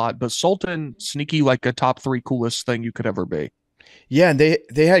sultans a lot, but Sultan, sneaky, like a top 3 coolest thing you could ever be. Yeah, and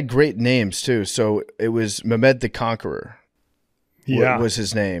they had great names too. So it was Mehmed the Conqueror. Was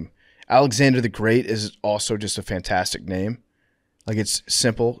his name. Alexander the Great is also just a fantastic name. Like it's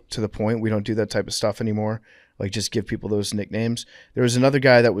simple to the point. We don't do that type of stuff anymore. Like just give people those nicknames. There was another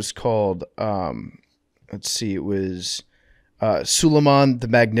guy that was called, let's see, it was Suleiman the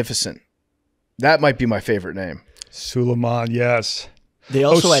Magnificent. That might be my favorite name. Suleiman, yes. They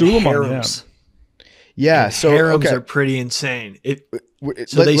also had Suleiman, harems. Yeah, And so harems okay. are pretty insane.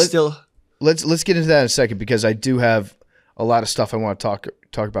 Let's get into that in a second because I do have a lot of stuff I want to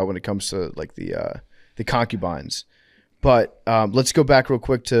talk about when it comes to like the concubines. But let's go back real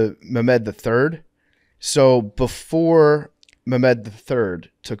quick to Mehmed III. So before Mehmed III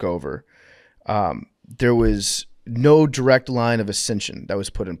took over, there was no direct line of ascension that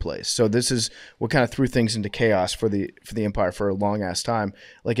was put in place. So this is what kind of threw things into chaos for the empire for a long ass time.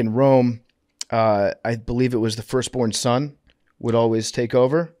 Like in Rome, I believe it was the firstborn son would always take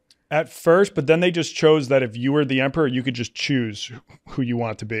over. At first, but then they just chose that if you were the emperor, you could just choose who you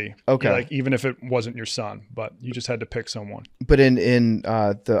want to be. Okay. Like even if it wasn't your son, but you just had to pick someone. But in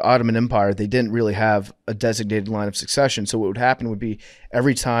the Ottoman Empire, they didn't really have a designated line of succession. So what would happen would be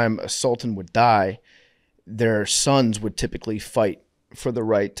every time a sultan would die, their sons would typically fight for the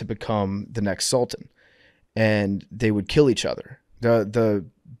right to become the next sultan. And they would kill each other. The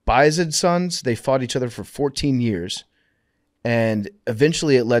Bayezid sons, they fought each other for 14 years. And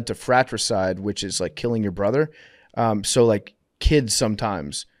eventually it led to fratricide, which is like killing your brother. So like kids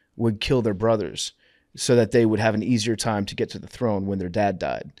sometimes would kill their brothers so that they would have an easier time to get to the throne when their dad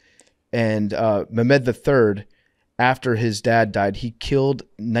died. And Mehmed III, after his dad died, he killed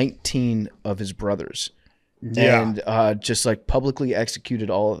 19 of his brothers. Yeah. And just like publicly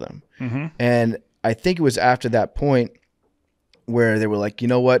executed all of them. Mm-hmm. And I think it was after that point where they were like, you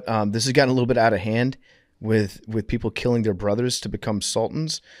know what, this has gotten a little bit out of hand with people killing their brothers to become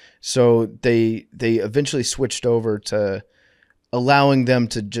sultans. So they eventually switched over to allowing them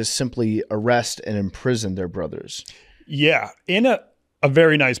to just simply arrest and imprison their brothers. Yeah, in a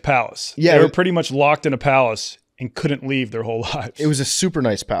very nice palace. Yeah, they were pretty much locked in a palace and couldn't leave their whole lives. It was a super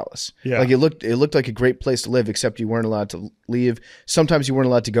nice palace. Yeah. Like it looked like a great place to live, except you weren't allowed to leave. Sometimes you weren't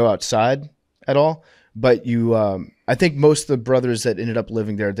allowed to go outside at all. But I think most of the brothers that ended up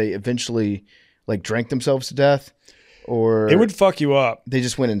living there, they eventually like drank themselves to death, or it would fuck you up. They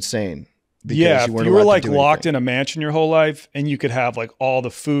just went insane. Yeah, if you were like locked in a mansion your whole life and you could have like all the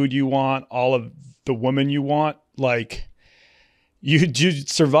food you want, all of the women you want, like you'd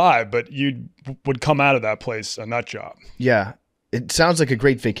survive, but you would come out of that place a nut job. Yeah, it sounds like a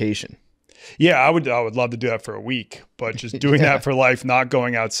great vacation. Yeah, I would love to do that for a week, but just doing that for life, not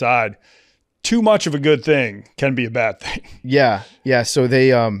going outside, too much of a good thing can be a bad thing. Yeah. So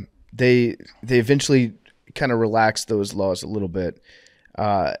they eventually kind of relaxed those laws a little bit,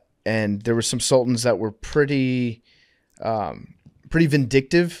 and there were some sultans that were pretty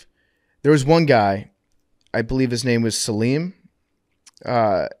vindictive. There was one guy, I believe his name was Salim,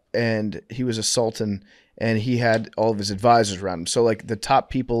 and he was a sultan, and he had all of his advisors around him. So like the top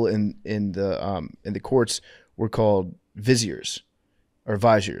people in the courts were called viziers. Or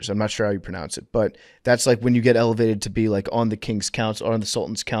viziers, I'm not sure how you pronounce it, but that's like when you get elevated to be like on the king's council or on the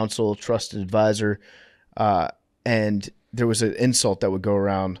sultan's council, trusted advisor. And there was an insult that would go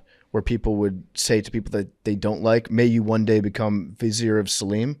around where people would say to people that they don't like, "May you one day become vizier of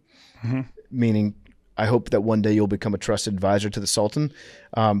Salim," meaning I hope that one day you'll become a trusted advisor to the sultan.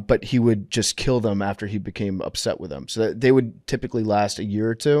 But he would just kill them after he became upset with them. So that they would typically last a year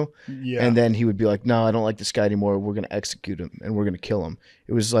or two. Yeah. And then he would be like, "No, I don't like this guy anymore. We're going to execute him and we're going to kill him."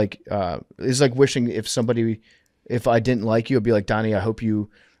 It was like wishing if I didn't like you, I'd be like, "Donnie, I hope you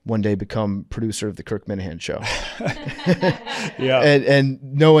one day become producer of the Kirk Minahan show." Yeah. And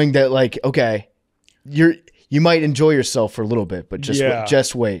knowing that like, okay, you might enjoy yourself for a little bit, but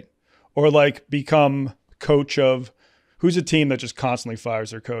just wait. Or like become coach of, who's a team that just constantly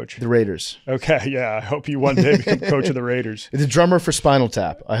fires their coach? The Raiders. Okay, yeah. I hope you one day become coach of the Raiders. The drummer for Spinal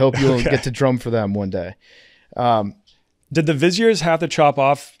Tap. I hope you'll get to drum for them one day. Did the viziers have to chop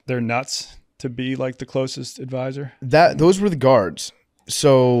off their nuts to be like the closest advisor? Those were the guards.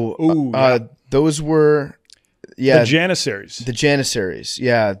 So those were the Janissaries. The Janissaries.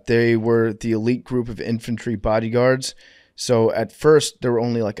 Yeah, they were the elite group of infantry bodyguards. So at first there were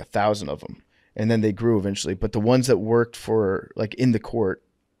only like 1,000 of them, and then they grew eventually. But the ones that worked for like in the court,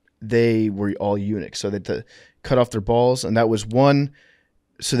 they were all eunuchs. So they had to cut off their balls, and that was one,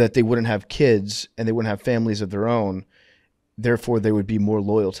 so that they wouldn't have kids and they wouldn't have families of their own. Therefore, they would be more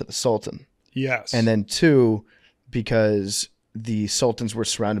loyal to the sultan. Yes. And then two, because the sultans were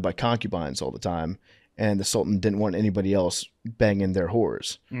surrounded by concubines all the time, and the sultan didn't want anybody else banging their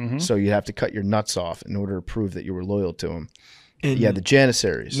whores. Mm-hmm. So you'd have to cut your nuts off in order to prove that you were loyal to him. And the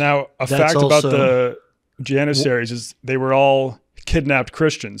Janissaries. Now, a fact about the Janissaries is they were all kidnapped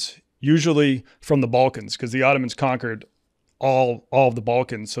Christians, usually from the Balkans, because the Ottomans conquered all of the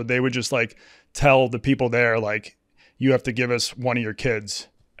Balkans. So they would just like tell the people there, like, you have to give us one of your kids.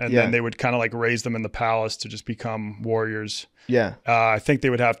 And then they would kind of like raise them in the palace to just become warriors. Yeah. I think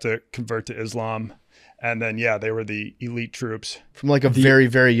they would have to convert to Islam. And then, they were the elite troops. From like a very,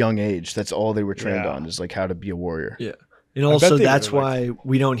 very young age. That's all they were trained on, is like how to be a warrior. Yeah. And also that's why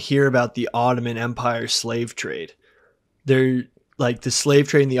we don't hear about the Ottoman Empire slave trade. They're like, the slave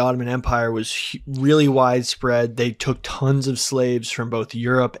trade in the Ottoman Empire was really widespread. They took tons of slaves from both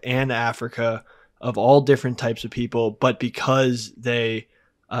Europe and Africa of all different types of people. But because they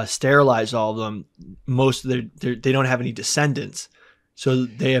sterilized all of them, most of they don't have any descendants. So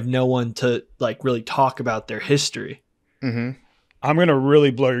they have no one to like really talk about their history. Mm-hmm. I'm going to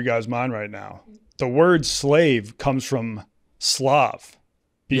really blow your guys' mind right now. The word slave comes from Slav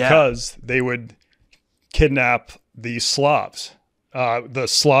because they would kidnap the Slavs. The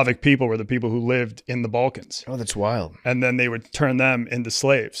Slavic people were the people who lived in the Balkans. Oh, that's wild. And then they would turn them into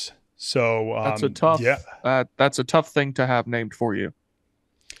slaves. So that's a tough thing to have named for you.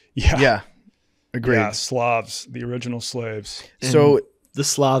 Yeah. Agreed. Yeah, Slavs, the original slaves. So the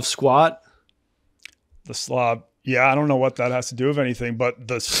Slav squat? The Slav, I don't know what that has to do with anything, but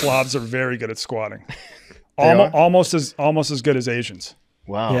the Slavs are very good at squatting. Almost as good as Asians.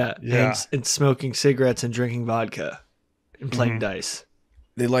 Wow. Yeah. And smoking cigarettes and drinking vodka and playing dice.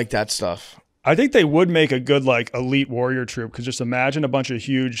 They like that stuff. I think they would make a good like elite warrior troop, because just imagine a bunch of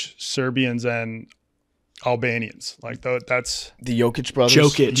huge Serbians and Albanians. Like that's the Jokic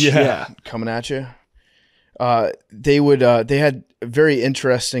brothers. Yeah. Coming at you. They had a very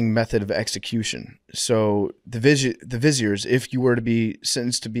interesting method of execution. So the viziers, if you were to be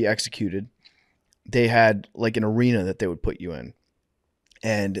sentenced to be executed, they had like an arena that they would put you in,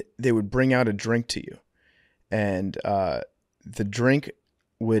 and they would bring out a drink to you, and the drink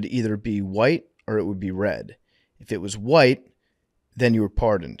would either be white or it would be red. If it was white, then you were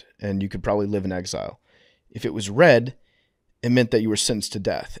pardoned and you could probably live in exile. If it was red, it meant that you were sentenced to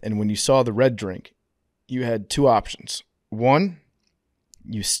death. And when you saw the red drink, you had two options. One,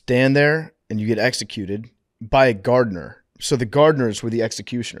 you stand there and you get executed by a gardener. So the gardeners were the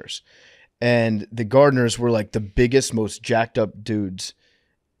executioners. And the gardeners were like the biggest, most jacked up dudes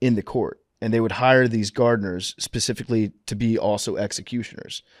in the court. And they would hire these gardeners specifically to be also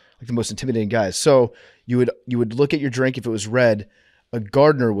executioners, like the most intimidating guys. So you would look at your drink. If it was red, a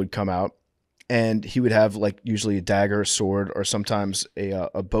gardener would come out, and he would have like usually a dagger, a sword, or sometimes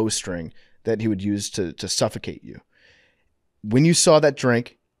a bowstring that he would use to suffocate you. When you saw that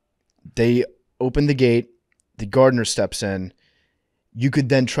drink, they opened the gate, the gardener steps in, you could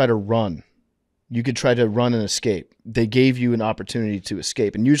then try to run. You could try to run and escape. They gave you an opportunity to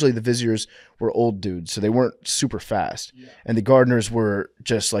escape. And usually the viziers were old dudes, so they weren't super fast. Yeah. And the gardeners were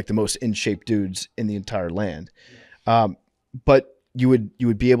just like the most in-shape dudes in the entire land. Yeah. But you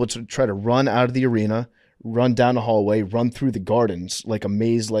would be able to try to run out of the arena, run down a hallway, run through the gardens, like a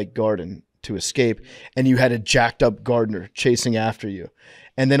maze-like garden, to escape. And you had a jacked up gardener chasing after you.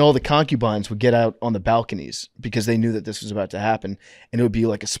 And then all the concubines would get out on the balconies because they knew that this was about to happen. And it would be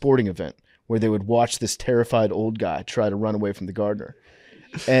like a sporting event where they would watch this terrified old guy try to run away from the gardener.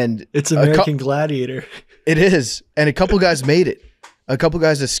 And it's American Gladiator. It is. And a couple guys made it. A couple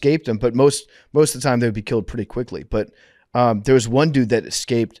guys escaped them, but most of the time they would be killed pretty quickly. But there was one dude that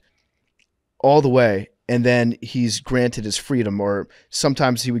escaped all the way, and then he's granted his freedom, or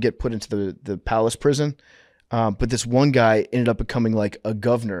sometimes he would get put into the palace prison. But this one guy ended up becoming like a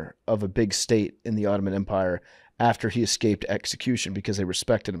governor of a big state in the Ottoman Empire after he escaped execution because they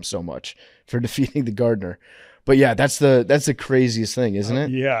respected him so much for defeating the gardener. But yeah, that's the craziest thing, isn't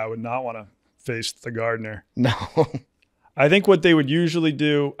it? Yeah, I would not want to face the gardener. No. I think what they would usually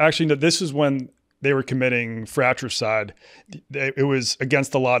do, actually, no, this is when they were committing fratricide. It was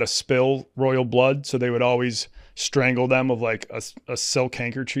against the law to spill royal blood, so they would always strangle them with like a silk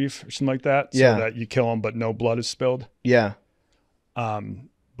handkerchief or something like that, so that you kill them but no blood is spilled. Yeah.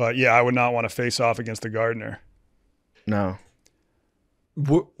 But yeah, I would not want to face off against the gardener. No.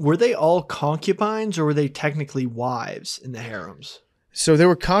 Were they all concubines, or were they technically wives in the harems? So they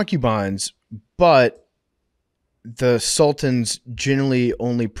were concubines, but the sultans generally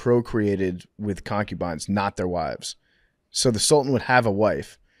only procreated with concubines, not their wives. So the sultan would have a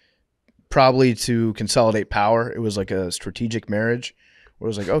wife, probably to consolidate power. It was like a strategic marriage where it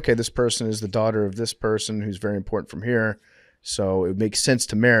was like, okay, this person is the daughter of this person who's very important from here, so it would make sense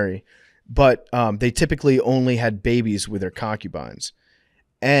to marry. But they typically only had babies with their concubines.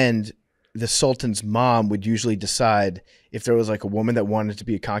 And the sultan's mom would usually decide if there was like a woman that wanted to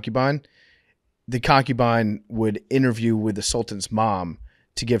be a concubine, the concubine would interview with the Sultan's mom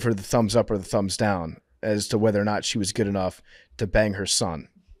to give her the thumbs up or the thumbs down as to whether or not she was good enough to bang her son.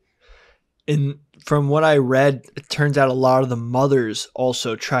 And from what I read, it turns out a lot of the mothers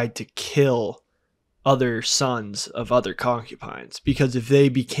also tried to kill other sons of other concubines, because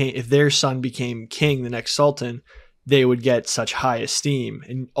if their son became king, the next sultan, they would get such high esteem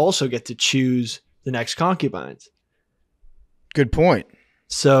and also get to choose the next concubines. Good point.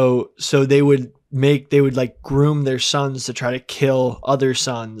 So they would like groom their sons to try to kill other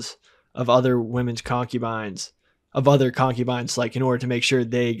sons of other women's concubines, of other concubines, like in order to make sure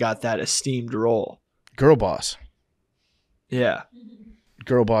they got that esteemed role. Girl boss. Yeah.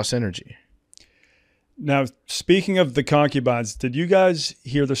 Girl boss energy. Now, speaking of the concubines, did you guys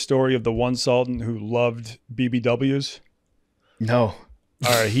hear the story of the one sultan who loved BBWs? No.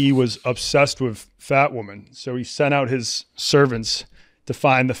 All right, he was obsessed with fat women, so he sent out his servants to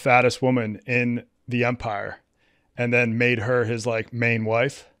find the fattest woman in the empire, and then made her his like main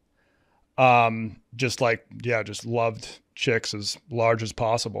wife. Just loved chicks as large as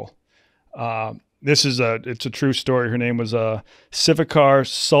possible. It's a true story. Her name was Sifikar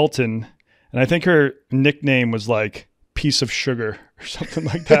Sultan, and I think her nickname was like piece of sugar or something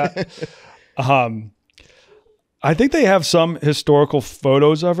like that. I think they have some historical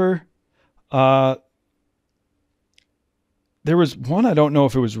photos of her. There was one, I don't know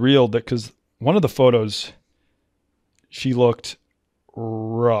if it was real, because one of the photos, she looked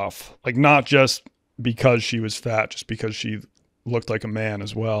rough. Like, not just because she was fat, just because she looked like a man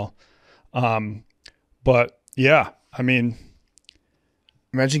as well. But yeah, I mean,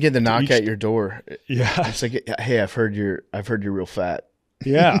 imagine getting the knock at your door. Yeah. It's like, hey, I've heard you're real fat.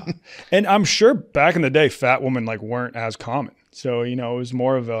 Yeah. And I'm sure back in the day, fat women like weren't as common. So, it was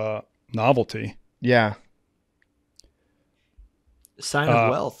more of a novelty. Yeah. Sign of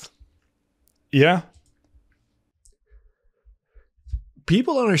wealth. Yeah.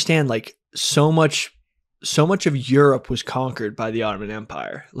 People don't understand, like, so much of Europe was conquered by the Ottoman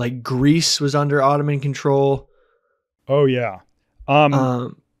Empire. Like, Greece was under Ottoman control. Oh yeah.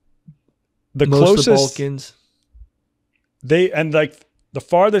 The most closest of the Balkans. The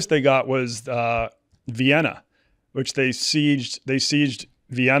farthest they got was Vienna, which they sieged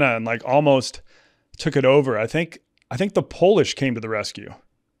Vienna and like almost took it over. I think the Polish came to the rescue.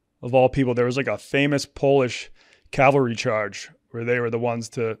 Of all people, there was like a famous Polish cavalry charge where they were the ones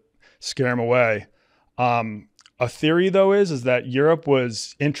to scare them away. A theory though is that Europe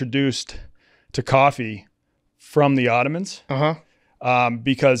was introduced to coffee from the Ottomans.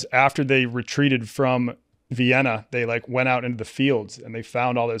 Because after they retreated from Vienna, they like went out into the fields and they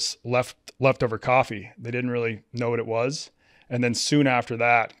found all this leftover coffee. They didn't really know what it was. And then soon after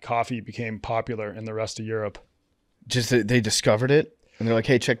that, coffee became popular in the rest of Europe. Just that they discovered it and they're like,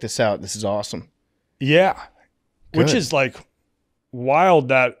 hey, check this out. This is awesome. Yeah. Good. Which is like wild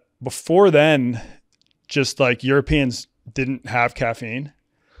that before then, just like Europeans didn't have caffeine.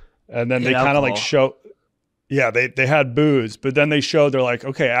 And then they kind of like they had booze, but then they're like,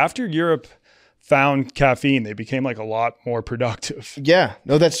 okay, after Europe found caffeine, they became like a lot more productive. Yeah,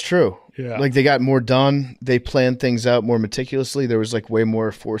 no, that's true. Yeah. Like they got more done. They planned things out more meticulously. There was like way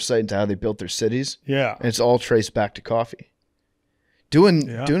more foresight into how they built their cities. Yeah. And it's all traced back to coffee. Doing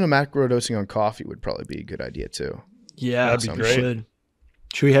a macrodosing on coffee would probably be a good idea too. Yeah, that'd be great.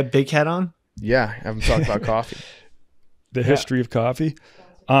 Should we have Big Head on? Yeah, have them talk about coffee. The history of coffee.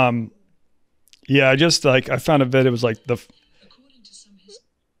 Yeah, I found a vid. It was like the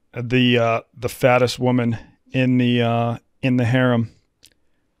fattest woman in the harem.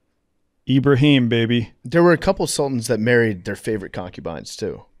 Ibrahim, baby. There were a couple sultans that married their favorite concubines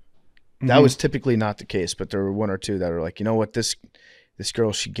too. That was typically not the case, but there were one or two that were like, you know what, this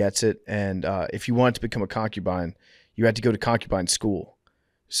girl, she gets it. And if you wanted to become a concubine, you had to go to concubine school.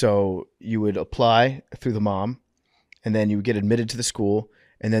 So you would apply through the mom, and then you would get admitted to the school,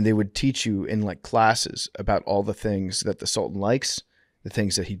 and then they would teach you in like classes about all the things that the sultan likes, the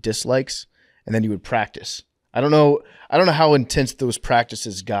things that he dislikes, and then you would practice. I don't know how intense those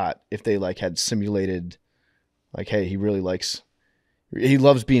practices got, if they like had simulated like, hey, he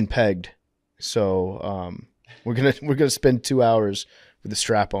loves being pegged. So we're gonna spend 2 hours with the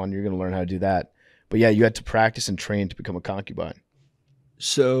strap on. You're gonna learn how to do that. But yeah, you had to practice and train to become a concubine.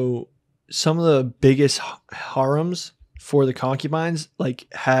 So some of the biggest harems for the concubines like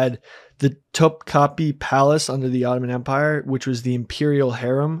had the Topkapi Palace under the Ottoman Empire, which was the imperial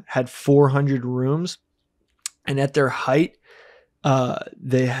harem, had 400 rooms. And at their height,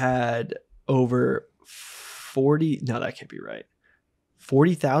 they had over 40. No, that can't be right.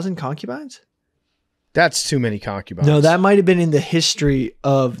 40,000 concubines? That's too many concubines. No, that might have been in the history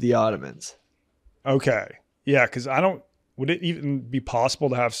of the Ottomans. Okay. Yeah, because would it even be possible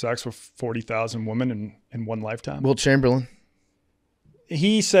to have sex with 40,000 women in one lifetime? Will Chamberlain.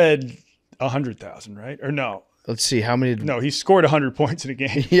 He said 100,000, right? Or no? Let's see how many. No, he scored 100 points in a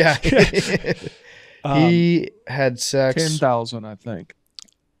game. Yeah. He had sex. 10,000, I think.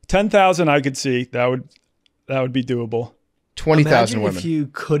 10,000, I could see that would be doable. 20,000 women. If you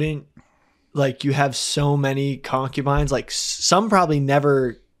couldn't, like, you have so many concubines, like some probably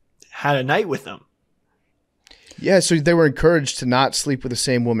never had a night with them. Yeah, so they were encouraged to not sleep with the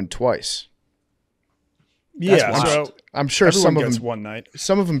same woman twice. Yeah, so I'm sure some of gets them one night.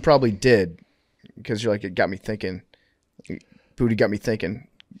 Some of them probably did, because you're like, it got me thinking. Booty got me thinking.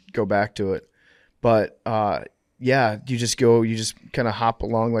 Go back to it, but yeah, you just kind of hop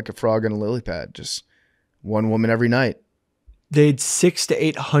along like a frog in a lily pad. Just one woman every night. They had 600 to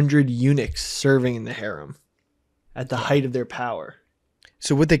 800 eunuchs serving in the harem at the height of their power.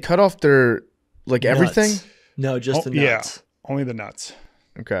 So would they cut off their everything? No, just the nuts. Yeah, only the nuts.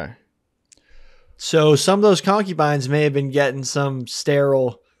 Okay. So some of those concubines may have been getting some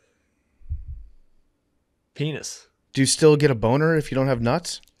sterile penis. Do you still get a boner if you don't have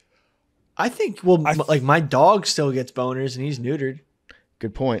nuts? I think, like my dog still gets boners and he's neutered.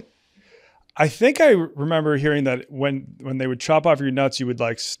 Good point. I think I remember hearing that when they would chop off your nuts, you would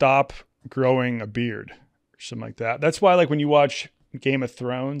like stop growing a beard or something like that. That's why, like, when you watch Game of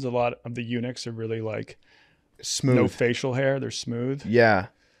Thrones, a lot of the eunuchs are really like smooth, no facial hair. They're smooth. Yeah.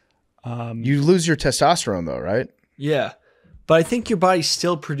 You lose your testosterone though, right? Yeah. But I think your body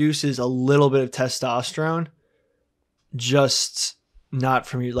still produces a little bit of testosterone, just not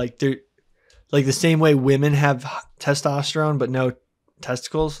from you. Like they're like the same way women have testosterone, but no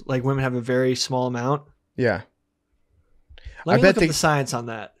testicles. Like women have a very small amount. Yeah. Let me look up the science on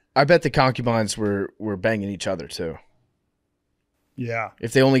that. I bet the concubines were banging each other too. Yeah.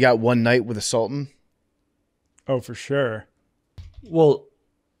 If they only got one night with a sultan. Oh, for sure. Well,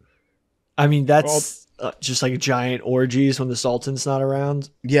 I mean, that's just like giant orgies when the sultan's not around.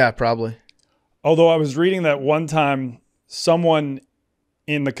 Yeah, probably. Although I was reading that one time someone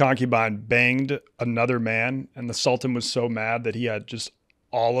in the concubine banged another man, and the sultan was so mad that he had just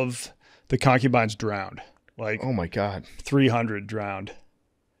all of the concubines drowned. Like, oh my God, 300 drowned.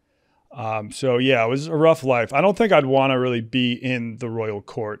 So yeah, it was a rough life. I don't think I'd want to really be in the royal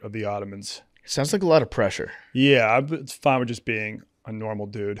court of the Ottomans. Sounds like a lot of pressure. Yeah, it's fine with just being a normal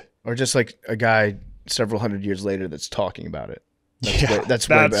dude. Or just like a guy several hundred years later that's talking about it. That's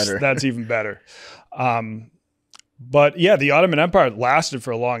way better. That's even better. But yeah, the Ottoman Empire lasted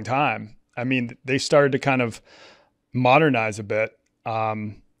for a long time. I mean, they started to kind of modernize a bit.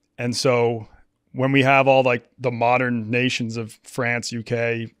 And so when we have all like the modern nations of France,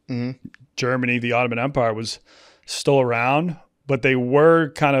 UK, Germany, the Ottoman Empire was still around, but they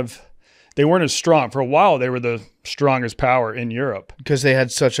weren't as strong. For a while, they were the strongest power in Europe. Because they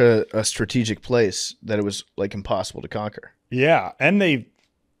had such a strategic place that it was like impossible to conquer. Yeah. And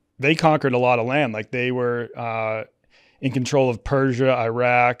they conquered a lot of land. Like they were in control of Persia,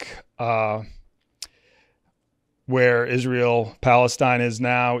 Iraq, where Israel, Palestine is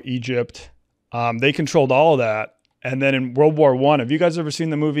now, Egypt. They controlled all of that. And then in World War I, have you guys ever seen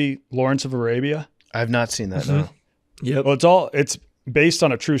the movie Lawrence of Arabia? I have not seen that, no. Yep. Well, it's based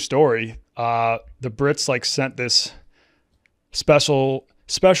on a true story. The Brits like sent this special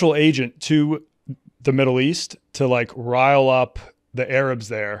agent to the Middle East to like rile up the Arabs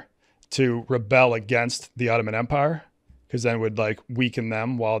there to rebel against the Ottoman Empire, because then it would like weaken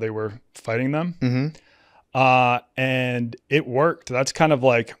them while they were fighting them. And it worked. That's kind of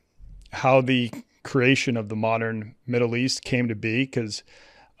like how the creation of the modern Middle East came to be, because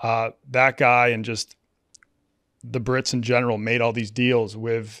that guy and just the Brits in general made all these deals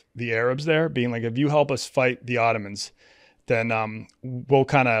with the Arabs there, being like, if you help us fight the Ottomans, then we'll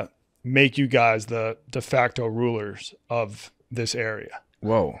kind of make you guys the de facto rulers of this area.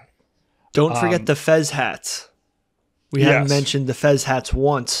 Whoa. Don't forget the fez hats. We haven't mentioned the fez hats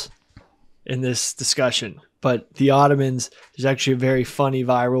once in this discussion, but the Ottomans, there's actually a very funny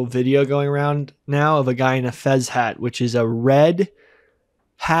viral video going around now of a guy in a fez hat, which is a red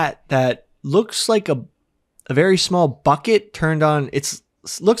hat that looks like a very small bucket turned on.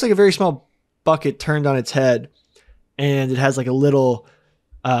 Looks like a very small bucket turned on its head, and it has like a little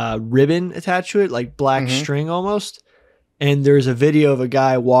ribbon attached to it, like black string almost. And there's a video of a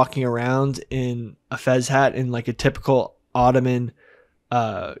guy walking around in a fez hat in like a typical Ottoman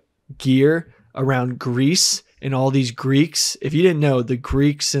gear around Greece, and all these Greeks. If you didn't know, the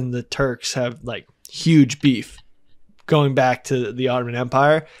Greeks and the Turks have like huge beef going back to the Ottoman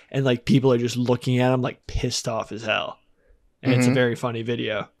Empire, and like people are just looking at him like pissed off as hell. And it's a very funny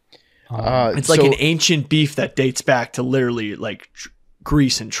video. It's like an ancient beef that dates back to literally like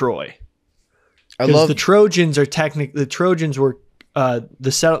Greece and Troy. Because the Trojans are the Trojans were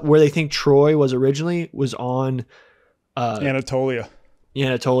where they think Troy was originally was on Anatolia.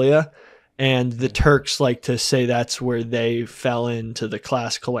 And the Turks like to say that's where they fell into the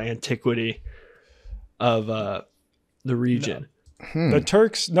classical antiquity of the region. The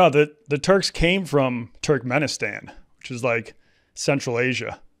Turks came from Turkmenistan, which is like Central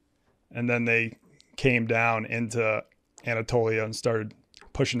Asia, and then they came down into Anatolia and started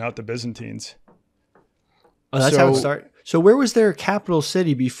pushing out the Byzantines. Oh, that's how it started. So where was their capital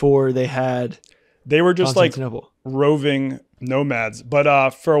city before they had? They were just like roving nomads,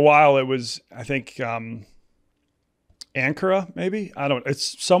 but for a while it was, I think, Ankara, maybe. I don't.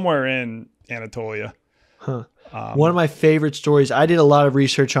 It's somewhere in Anatolia. Huh. One of my favorite stories. I did a lot of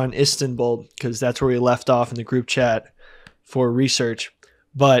research on Istanbul because that's where we left off in the group chat for research.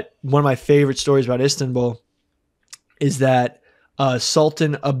 But one of my favorite stories about Istanbul is that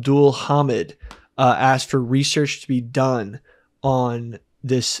Sultan Abdul Hamid asked for research to be done on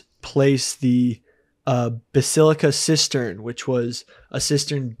this place, the Basilica Cistern, which was a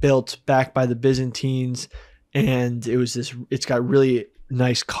cistern built back by the Byzantines, and it's got really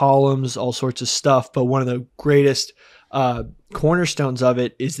nice columns, all sorts of stuff. But one of the greatest cornerstones of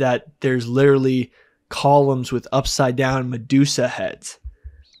it is that there's literally columns with upside down Medusa heads.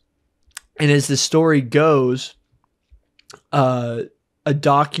 And as the story goes, a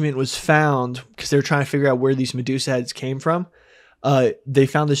document was found because they were trying to figure out where these Medusa heads came from. They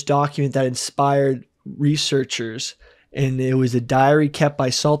found this document that inspired researchers, and it was a diary kept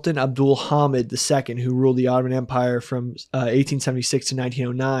by Sultan Abdul Hamid II, who ruled the Ottoman Empire from 1876 to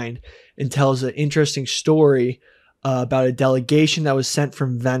 1909, and tells an interesting story about a delegation that was sent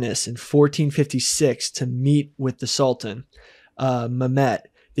from Venice in 1456 to meet with the Sultan, Mehmet.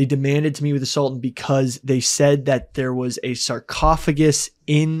 They demanded to meet with the Sultan because they said that there was a sarcophagus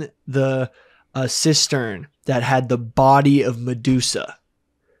in the cistern that had the body of Medusa.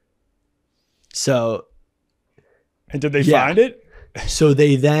 So, and did they find it? So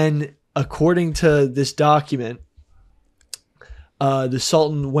they then, according to this document, the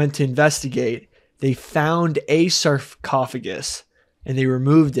Sultan went to investigate. They found a sarcophagus and they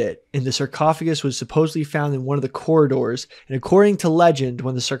removed it. And the sarcophagus was supposedly found in one of the corridors. And according to legend,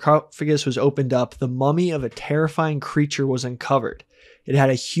 when the sarcophagus was opened up, the mummy of a terrifying creature was uncovered. It had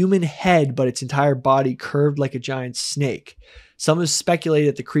a human head, but its entire body curved like a giant snake. Some have speculated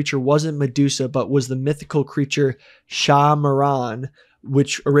that the creature wasn't Medusa, but was the mythical creature Shah Maran,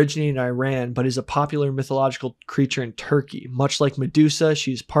 which originated in Iran, but is a popular mythological creature in Turkey. Much like Medusa,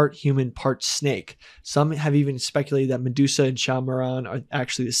 she's part human, part snake. Some have even speculated that Medusa and Shah Maran are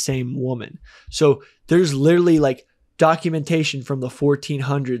actually the same woman. So there's literally like documentation from the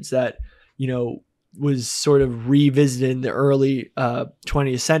 1400s that, was sort of revisited in the early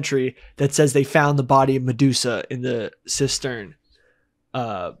 20th century that says they found the body of Medusa in the cistern,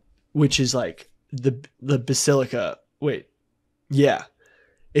 which is like the basilica. Wait, yeah.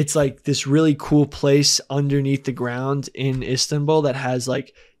 It's like this really cool place underneath the ground in Istanbul that has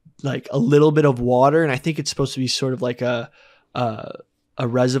like a little bit of water. And I think it's supposed to be sort of like a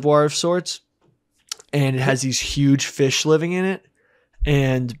reservoir of sorts. And it has these huge fish living in it.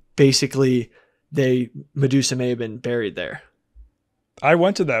 And basically Medusa may have been buried there. I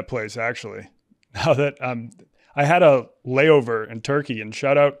went to that place actually. Now that I had a layover in Turkey, and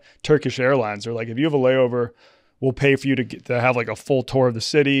shout out Turkish Airlines. They're like, if you have a layover, we'll pay for you to have like a full tour of the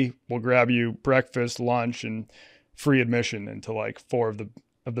city. We'll grab you breakfast, lunch, and free admission into like 4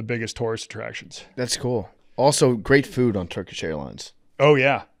 of the biggest tourist attractions. That's cool. Also, great food on Turkish Airlines. Oh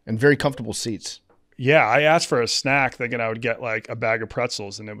yeah, and very comfortable seats. Yeah, I asked for a snack thinking I would get like a bag of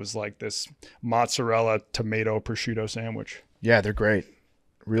pretzels, and it was like this mozzarella tomato prosciutto sandwich. Yeah, they're great.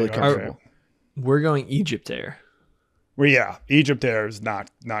 Really comfortable. We're going Egypt Air. Well, yeah, Egypt Air is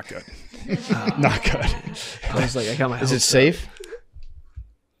not good. Not good. I was like, I got my. Is it safe?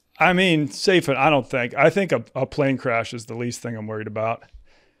 I mean, safe. I think a plane crash is the least thing I'm worried about.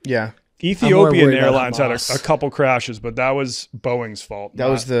 Yeah. Ethiopian Airlines had a couple crashes, but that was Boeing's fault. That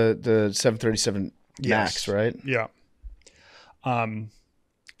was the 737 Max, right? Yeah.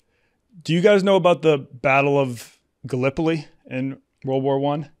 Do you guys know about the Battle of Gallipoli in World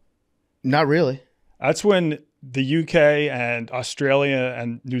War I? Not really. That's when the UK and Australia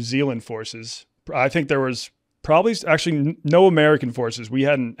and New Zealand forces, I think there was probably actually no American forces. We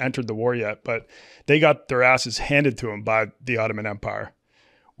hadn't entered the war yet, but they got their asses handed to them by the Ottoman Empire.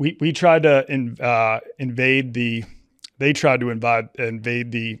 We tried to invade the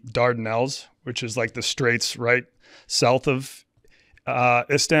Dardanelles, which is like the straits right south of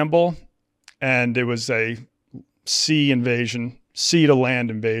Istanbul, and it was a sea to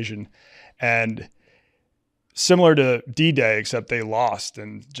land invasion, and similar to D-Day, except they lost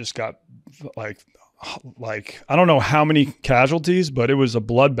and just got like I don't know how many casualties, but it was a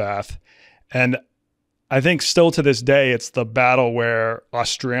bloodbath. And I think still to this day, it's the battle where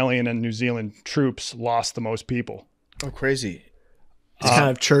Australian and New Zealand troops lost the most people. Oh, crazy. It's kind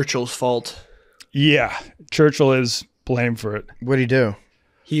of Churchill's fault. Yeah, Churchill is blamed for it. What did he do?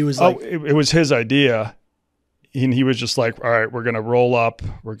 He was like, it was his idea. And he was just like, all right, we're going to roll up.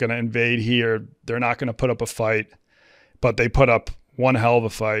 We're going to invade here. They're not going to put up a fight. But they put up one hell of a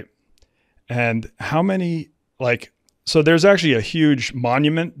fight. And how many, so there's actually a huge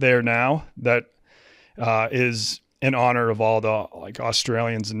monument there now that is in honor of all the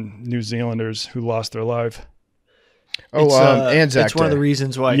Australians and New Zealanders who lost their life. Oh, Anzac it's one of Day. the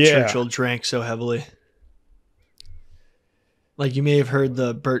reasons why Yeah. Churchill drank so heavily. Like, you may have heard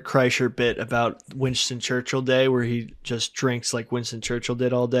the Bert Kreischer bit about Winston Churchill Day, where he just drinks like Winston Churchill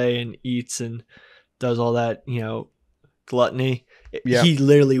did all day and eats and does all that, gluttony. Yeah. He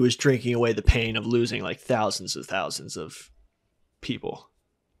literally was drinking away the pain of losing like thousands of people.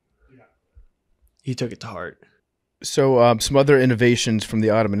 Yeah. He took it to heart. So some other innovations from the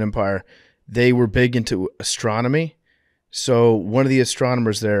Ottoman Empire, they were big into astronomy. So one of the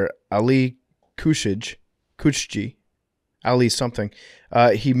astronomers there, Ali Kuchji, Ali something,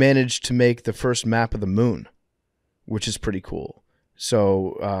 he managed to make the first map of the moon, which is pretty cool.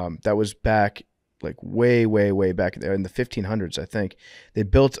 So that was back way, way, way back there in the 1500s, I think. They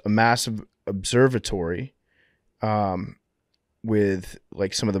built a massive observatory with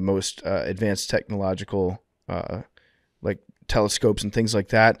some of the most advanced technological telescopes and things like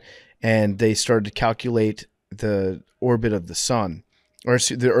that. And they started to calculate the orbit of the sun, or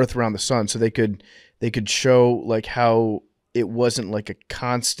the Earth around the sun, so they could show how it wasn't a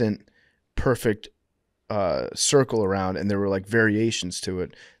constant perfect circle around, and there were variations to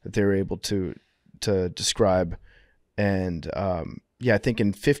it that they were able to describe. And I think in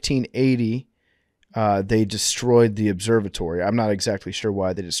 1580 they destroyed the observatory. I'm not exactly sure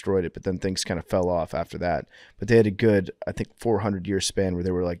why they destroyed it, but then things kind of fell off after that. But they had a good, I think, 400-year span where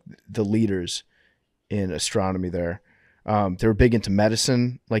they were the leaders in astronomy there. They were big into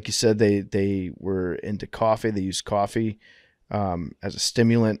medicine. Like you said, they were into coffee. They used coffee as a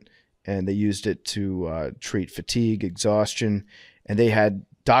stimulant, and they used it to treat fatigue, exhaustion, and they had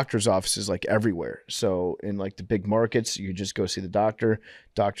doctor's offices everywhere. So in the big markets, you could just go see the doctor.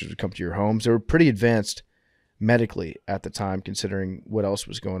 Doctors would come to your homes. They were pretty advanced medically at the time, considering what else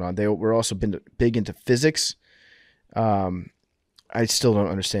was going on. They were also big into physics. I still don't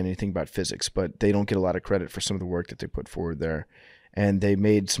understand anything about physics, but they don't get a lot of credit for some of the work that they put forward there. And they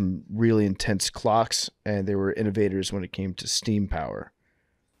made some really intense clocks, and they were innovators when it came to steam power.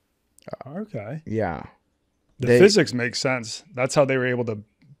 Okay. Yeah. The physics makes sense. That's how they were able to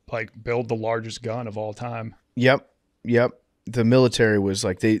build the largest gun of all time. Yep. The military was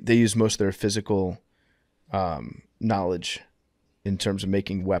they used most of their physical knowledge in terms of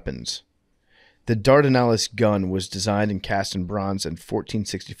making weapons. The Dardanelles gun was designed and cast in bronze in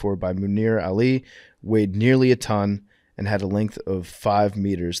 1464 by Munir Ali, weighed nearly a ton, and had a length of 5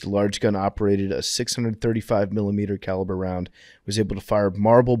 meters. The large gun operated a 635 millimeter caliber round, was able to fire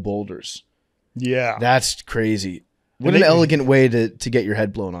marble boulders. Yeah. That's crazy. What an elegant way to get your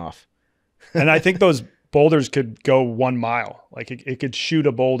head blown off. And I think those boulders could go 1 mile. It could shoot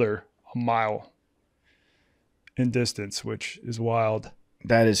a boulder a mile in distance, which is wild.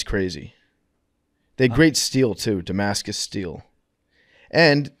 That is crazy. They had great steel too, Damascus steel.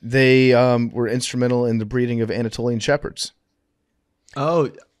 And they were instrumental in the breeding of Anatolian Shepherds. Oh,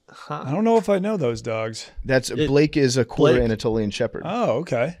 I don't know if I know those dogs. Blake is a quarter Blake. Anatolian Shepherd. Oh,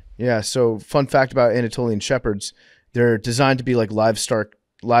 okay. Yeah, so fun fact about Anatolian Shepherds, they're designed to be livestock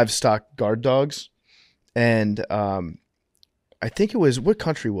guard dogs. And I think it was, what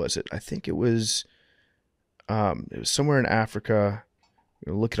country was it? I think it was somewhere in Africa.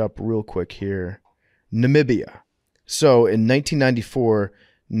 I'm gonna look it up real quick here. Namibia. So in 1994,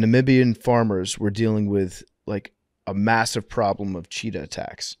 Namibian farmers were dealing with a massive problem of cheetah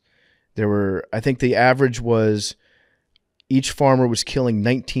attacks. I think the average was each farmer was killing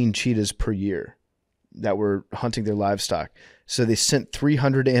 19 cheetahs per year that were hunting their livestock. So they sent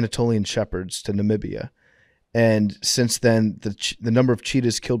 300 Anatolian Shepherds to Namibia. And since then, the number of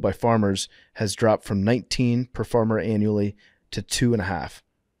cheetahs killed by farmers has dropped from 19 per farmer annually to 2.5,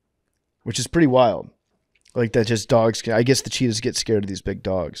 which is pretty wild. That just dogs, I guess the cheetahs get scared of these big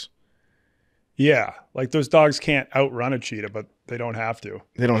dogs. Yeah. Those dogs can't outrun a cheetah, but they don't have to.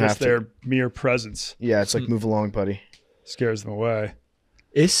 They don't have to. Their mere presence. Yeah, it's move along, buddy. scares them away.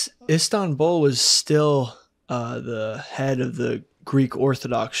 Istanbul was still the head of the Greek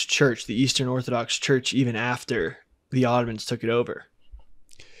Orthodox Church, the Eastern Orthodox Church, even after the Ottomans took it over.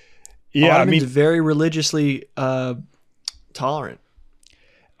 Yeah, Ottomans very religiously tolerant.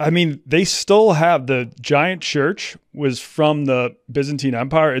 I mean, they still have the giant church was from the Byzantine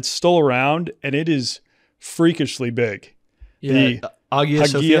Empire. It's still around, and it is freakishly big. Yeah, the Hagia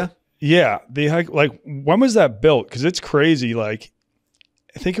Sophia. Yeah, like when was that built? Because it's crazy. Like,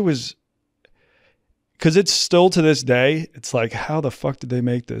 I think it was because it's still to this day. It's like, how the fuck did they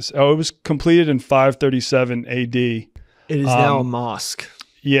make this? Oh, it was completed in 537 AD. It is now a mosque.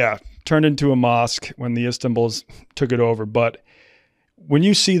 Yeah, turned into a mosque when the Istanbuls took it over, but. When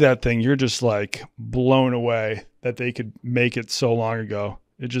you see that thing, you're just like blown away that they could make it so long ago.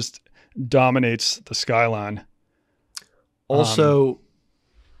 It just dominates the skyline. Also,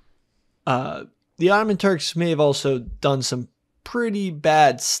 the Ottoman Turks may have also done some pretty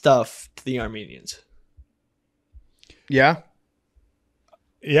bad stuff to the Armenians. Yeah?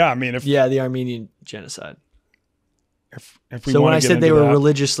 Yeah, I mean, the Armenian genocide. If we so when I said they were that,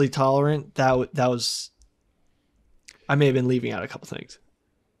 religiously tolerant, that was... I may have been leaving out a couple things.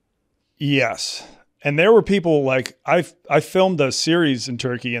 Yes. And there were people like, I filmed a series in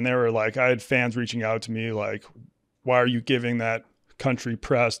Turkey, and they were like, I had fans reaching out to me like, why are you giving that country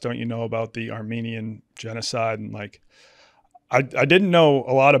press? Don't you know about the Armenian genocide? And like, I didn't know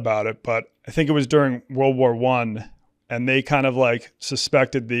a lot about it, but I think it was during World War I, and they kind of like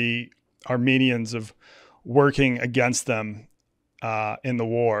suspected the Armenians of working against them in the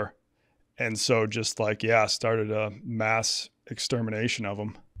war. And so just like, started a mass extermination of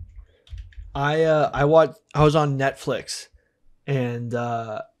them. I was on Netflix, and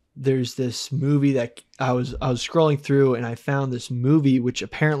there's this movie that I was scrolling through, and I found this movie which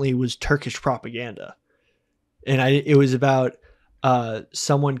apparently was Turkish propaganda. And it was about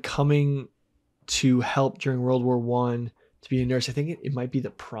someone coming to help during World War I to be a nurse. I think it might be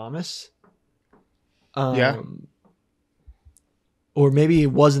The Promise. Or maybe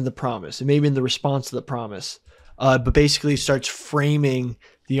it wasn't The Promise. It may have been the response to The Promise. But basically starts framing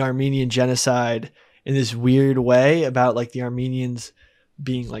the Armenian genocide in this weird way about like the Armenians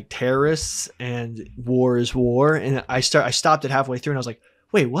being like terrorists and war is war. And I stopped it halfway through and I was like,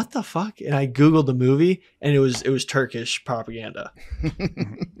 wait, what the fuck? And I Googled the movie, and it was Turkish propaganda.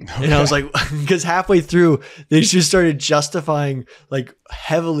 And I was like, because halfway through they just started justifying like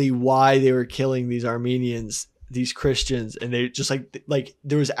heavily why they were killing these Armenians, these Christians, and they just like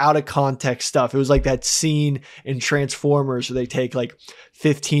there was out of context stuff. It was like that scene in Transformers where they take like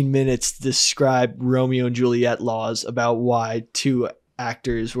 15 minutes to describe Romeo and Juliet laws about why two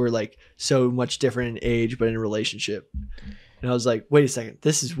actors were like so much different in age but in a relationship. And I was like, wait a second,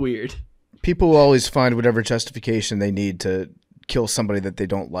 this is weird. People will always find whatever justification they need to kill somebody that they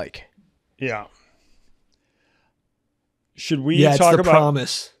don't like. Yeah. Should we talk talk about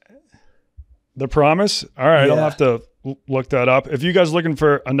Promise? The Promise? All right, Yeah. I'll have to look that up. If you guys looking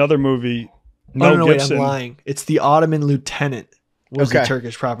for another movie, No, Gibson. wait, I'm lying. It's The Ottoman Lieutenant was the Okay.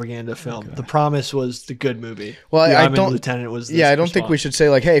 Turkish propaganda film. The Promise was the good movie. Well, the I Ottoman don't. Lieutenant was. The Yeah, I don't think we response. should say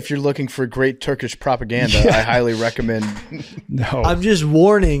like, hey, if you're looking for great Turkish propaganda, I highly recommend. No. I'm just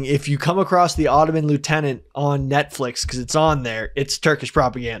warning, if you come across The Ottoman Lieutenant on Netflix, because it's on there, it's Turkish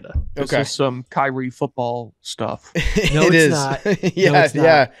propaganda. This Okay. is some Kyrie football stuff. No, It it's is. not. Yeah, No, it's not.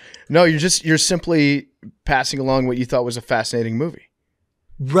 yeah. No, you're simply passing along what you thought was a fascinating movie.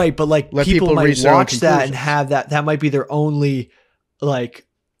 Right, but like Let people people might reach their own watch that and conclusions. have that might be their only like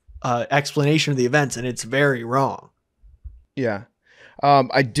explanation of the events, and it's very wrong. Yeah.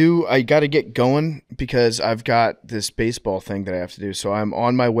 I got to get going because I've got this baseball thing that I have to do. So I'm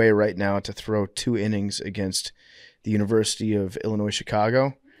on my way right now to throw 2 innings against the University of Illinois,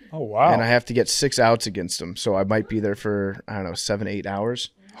 Chicago. Oh, wow. And I have to get 6 outs against them. So I might be there for, 7-8 hours.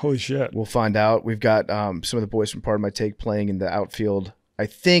 Holy shit. We'll find out. We've got some of the boys from Part of My Take playing in the outfield. I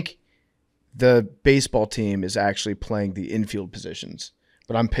think the baseball team is actually playing the infield positions.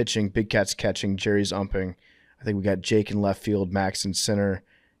 But I'm pitching, Big Cat's catching, Jerry's umping. I think we got Jake in left field, Max in center,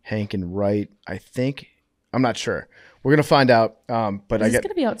 Hank in right. I think. I'm not sure. We're going to find out. But Is this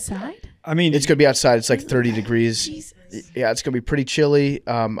gonna be outside? I mean, it's going to be outside. It's like 30 degrees. Jesus. Yeah, it's going to be pretty chilly.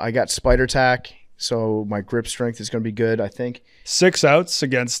 I got spider tack, so my grip strength is going to be good, I think. 6 outs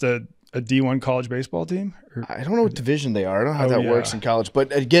against a D1 college baseball team? Or- I don't know what division they are. I don't know how Oh, that yeah. works in college,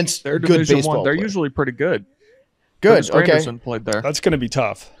 but against They're good Division baseball One. They're players. usually pretty good. Good. Curtis Okay. Granderson played there. That's going to be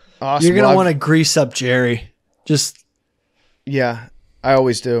tough. Awesome. You're gonna Well, want to grease up Jerry. Just Yeah, I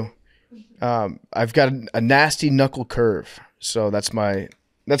always do. I've got a nasty knuckle curve, so that's my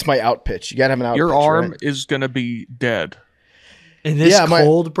That's my out pitch. You got to have an out Your pitch, arm right? is going to be dead. In this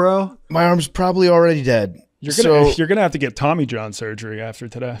cold, bro? My arm's probably already dead. You're gonna have to get Tommy John surgery after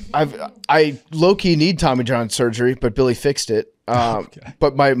today. I low key need Tommy John surgery, but Billy fixed it. Okay.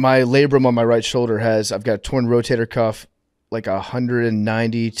 But my labrum on my right shoulder I've got a torn rotator cuff, like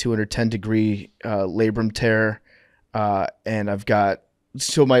 190, 210 degree labrum tear, and I've got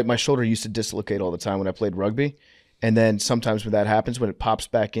my shoulder used to dislocate all the time when I played rugby, and then sometimes when that happens, when it pops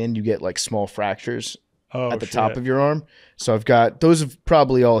back in, you get like small fractures at the top of your arm. So I've got those have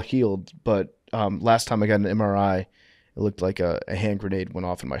probably all healed, but last time I got an MRI, it looked like a hand grenade went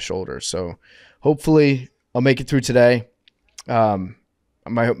off in my shoulder. So hopefully I'll make it through today.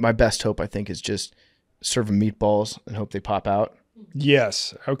 My best hope, I think, is just serving meatballs and hope they pop out.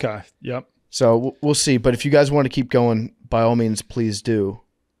 Yes. Okay. Yep. So we'll see. But if you guys want to keep going, by all means, please do.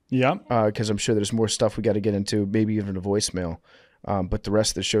 Yeah. Because I'm sure there's more stuff we got to get into, maybe even a voicemail. But the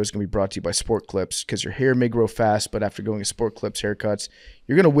rest of the show is going to be brought to you by Sport Clips, because your hair may grow fast, but after going to Sport Clips haircuts,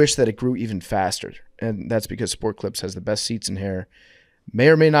 you're going to wish that it grew even faster. And that's because Sport Clips has the best seats and hair. May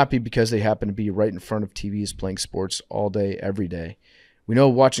or may not be because they happen to be right in front of TVs playing sports all day, every day. We know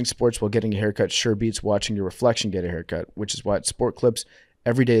watching sports while getting a haircut sure beats watching your reflection get a haircut, which is why at Sport Clips,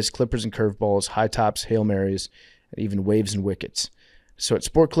 every day is clippers and curveballs, high tops, Hail Marys, and even waves and wickets. So at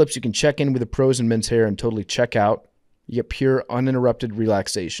Sport Clips, you can check in with the pros in men's hair and totally check out. You get pure, uninterrupted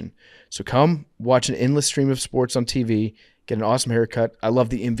relaxation. So come, watch an endless stream of sports on TV, get an awesome haircut. I love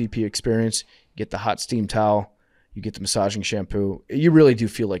the MVP experience. You get the hot steam towel. You get the massaging shampoo. You really do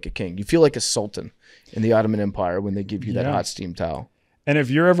feel like a king. You feel like a sultan in the Ottoman Empire when they give you that hot steam towel. And if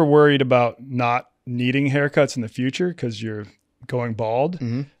you're ever worried about not needing haircuts in the future because you're going bald,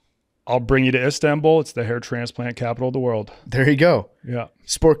 I'll bring you to Istanbul. It's the hair transplant capital of the world. There you go. Yeah.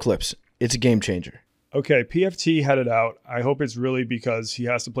 Sport Clips. It's a game changer. Okay, PFT headed out. I hope it's really because he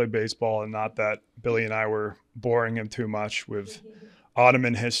has to play baseball and not that Billy and I were boring him too much with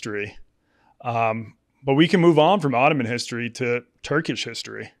Ottoman history. But we can move on from Ottoman history to Turkish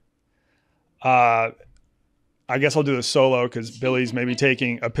history. I guess I'll do this solo because Billy's maybe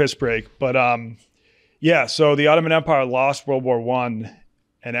taking a piss break. But so the Ottoman Empire lost World War I.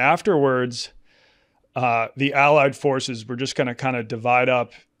 And afterwards, the Allied forces were just going to kind of divide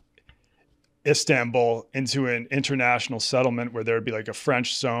up Istanbul into an international settlement where there would be like a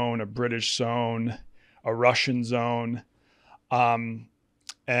French zone, a British zone, a Russian zone. I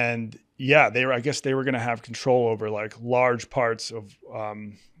guess they were going to have control over like large parts of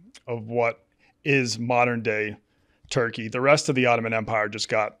what is modern day Turkey. The rest of the Ottoman Empire just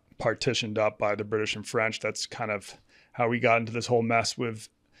got partitioned up by the British and French. That's kind of how we got into this whole mess with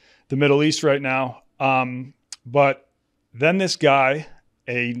the Middle East right now. But then this guy,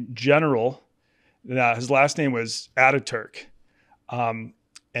 a general, his last name was Ataturk.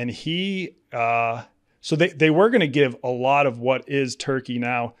 And he, so they were going to give a lot of what is Turkey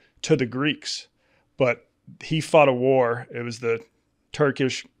now to the Greeks, but he fought a war. It was the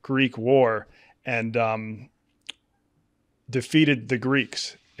Turkish-Greek War, and defeated the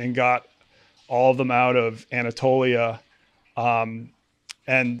Greeks and got all of them out of Anatolia.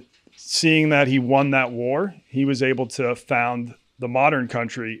 And seeing that he won that war, he was able to found the modern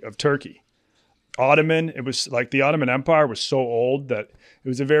country of Turkey. It was like the Ottoman Empire was so old that it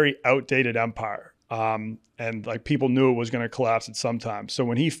was a very outdated empire. And like people knew it was going to collapse at some time. So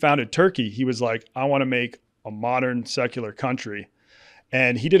when he founded Turkey, he was like, I want to make a modern secular country.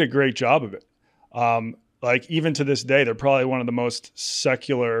 And he did a great job of it. Like even to this day, they're probably one of the most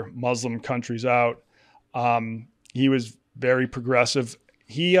secular Muslim countries out. He was very progressive.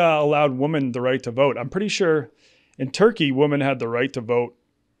 He allowed women the right to vote. I'm pretty sure in Turkey, women had the right to vote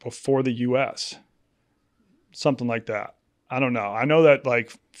before the U.S. Something like that. I don't know. I know that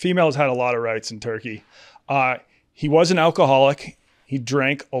like females had a lot of rights in Turkey. He was an alcoholic. He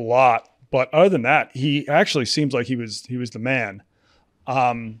drank a lot, but other than that, he actually seems like he was the man.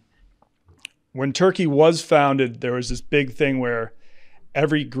 When Turkey was founded, there was this big thing where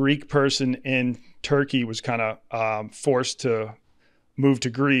every Greek person in Turkey was kind of forced to move to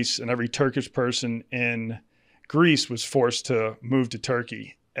Greece, and every Turkish person in Greece was forced to move to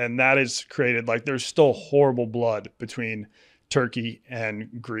Turkey. And that has created, like, there's still horrible blood between Turkey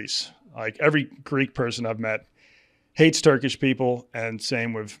and Greece. Like, every Greek person I've met hates Turkish people, and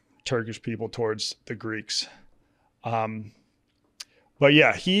same with Turkish people towards the Greeks. But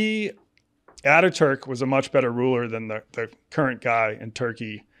yeah, Ataturk was a much better ruler than the current guy in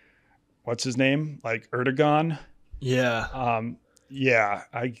Turkey. What's his name? Like Erdogan? Yeah. Yeah,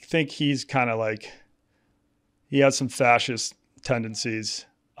 I think he's kind of like, he has some fascist tendencies.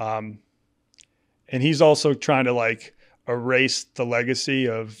 And he's also trying to like erase the legacy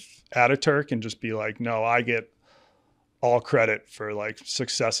of Ataturk and just be like, no, I get all credit for like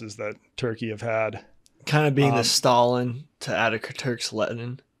successes that Turkey have had. Kind of being the Stalin to Ataturk's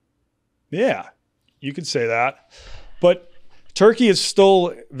Lenin. Yeah, you could say that. But Turkey is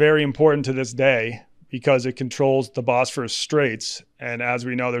still very important to this day because it controls the Bosphorus Straits. And as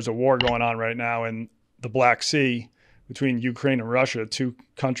we know, there's a war going on right now in the Black Sea between Ukraine and Russia, two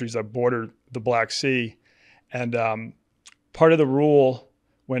countries that border the Black Sea. And part of the rule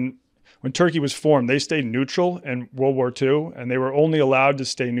when Turkey was formed, they stayed neutral in World War II, and they were only allowed to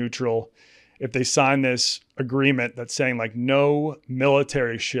stay neutral if they signed this agreement that's saying like no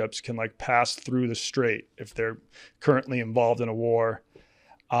military ships can like pass through the strait if they're currently involved in a war.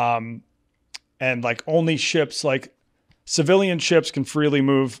 And like only ships, like civilian ships can freely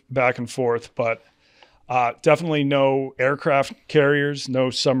move back and forth, but definitely no aircraft carriers, no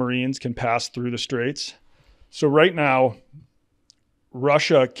submarines can pass through the straits. So right now,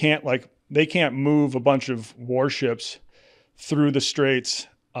 Russia can't they can't move a bunch of warships through the straits,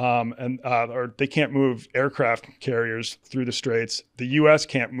 or they can't move aircraft carriers through the straits. The U.S.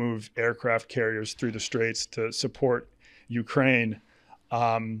 can't move aircraft carriers through the straits to support Ukraine.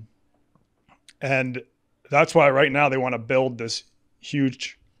 And that's why right now they want to build this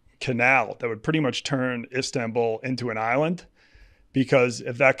huge canal that would pretty much turn Istanbul into an island, because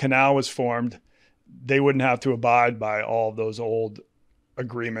if that canal was formed, they wouldn't have to abide by all of those old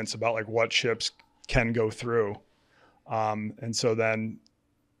agreements about like what ships can go through. And so then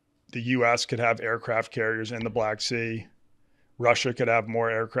the U.S. could have aircraft carriers in the Black Sea. Russia could have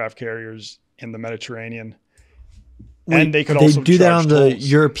more aircraft carriers in the Mediterranean. Wait, and they could also do that on the tolls.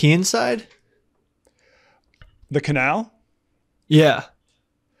 European side? The canal? Yeah.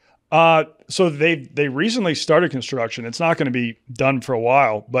 So they recently started construction. It's not going to be done for a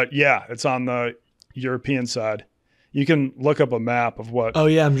while, but yeah, it's on the European side. You can look up a map of what. Oh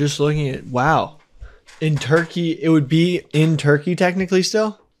yeah, I'm just looking at. Wow, in Turkey, it would be in Turkey technically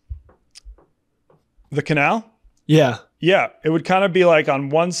still. The canal? Yeah. Yeah, it would kind of be like on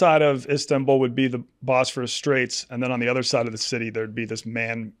one side of Istanbul would be the Bosphorus Straits, and then on the other side of the city there'd be this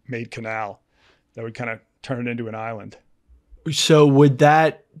man-made canal that would kind of turn it into an island. So would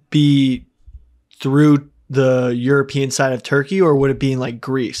that be through the European side of Turkey, or would it be in like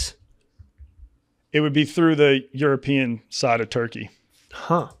Greece? It would be through the European side of Turkey.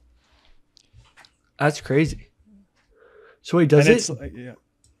 Huh. That's crazy. So wait, does it? Yeah.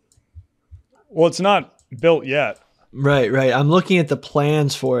 Well, it's not built yet. Right. I'm looking at the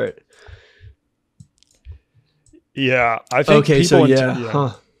plans for it. Yeah, I think okay, people so yeah.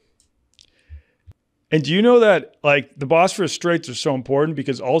 Huh. And do you know that like the Bosphorus Straits are so important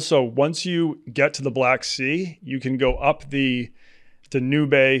because also once you get to the Black Sea, you can go up the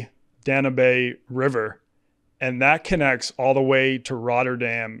Danube River, and that connects all the way to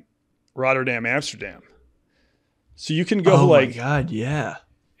Rotterdam, Amsterdam. So you can go oh like, my God, yeah.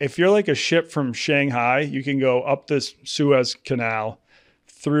 If you're like a ship from Shanghai, you can go up this Suez Canal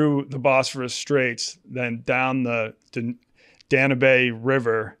through the Bosphorus Straits, then down the Danube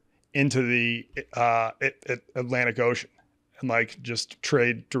River into the Atlantic Ocean, and like just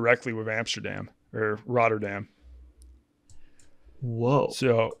trade directly with Amsterdam or Rotterdam. Whoa.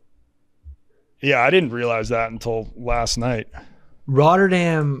 So yeah, I didn't realize that until last night.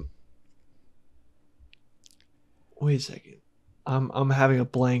 Rotterdam. Wait a second. I'm having a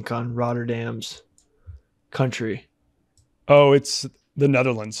blank on Rotterdam's country. Oh, it's the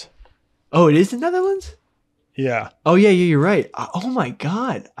Netherlands. Oh, it is the Netherlands? Yeah. Oh, yeah, you're right. Oh, my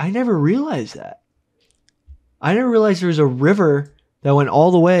God. I never realized that. I never realized there was a river that went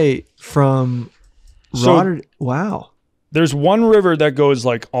all the way from Rotterdam. Wow. There's one river that goes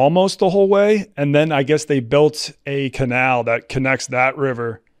like almost the whole way, and then I guess they built a canal that connects that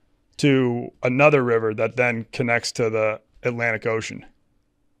river to another river that then connects to the Atlantic Ocean.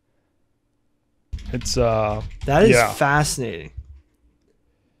 It's that is fascinating.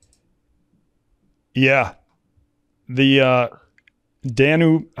 Yeah. The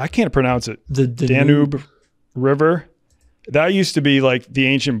Danube, I can't pronounce it. The Danube River. That used to be like the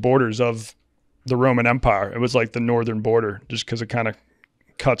ancient borders of the Roman Empire. It was like the northern border just because it kind of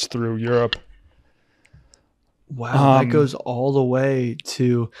cuts through Europe. Wow, that goes all the way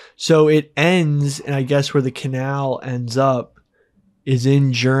to... So it ends, and I guess where the canal ends up is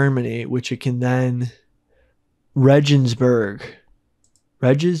in Germany, which it can then... Regensburg,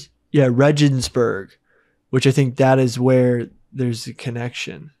 which I think that is where there's a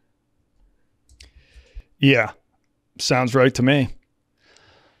connection. Yeah, sounds right to me.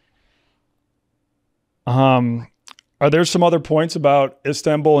 Are there some other points about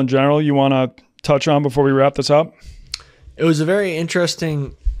Istanbul in general you want to touch on before we wrap this up? It was a very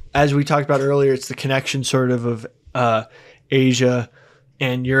interesting, as we talked about earlier, it's the connection sort of Asia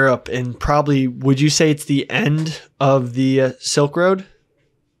and Europe. And probably, would you say it's the end of the Silk Road?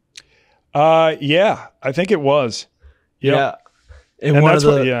 Yeah, I think it was. Yep. Yeah. And one that's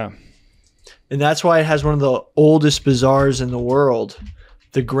of the, yeah. And that's why it has one of the oldest bazaars in the world,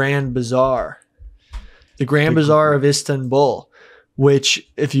 the Grand Bazaar. The Grand Bazaar of Istanbul, which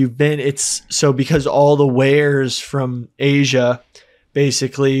if you've been, it's so because all the wares from Asia,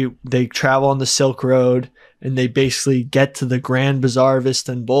 basically they travel on the Silk Road and they basically get to the Grand Bazaar of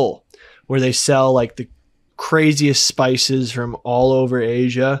Istanbul, where they sell like the craziest spices from all over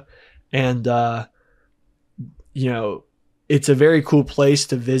Asia. And, it's a very cool place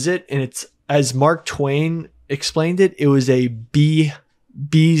to visit. And it's, as Mark Twain explained it, it was a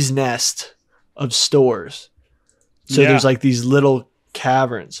bee's nest of stores. So there's like these little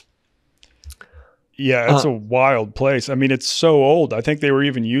caverns. Yeah, it's a wild place. I mean, it's so old. I think they were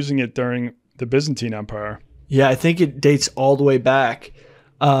even using it during the Byzantine Empire. Yeah, I think it dates all the way back.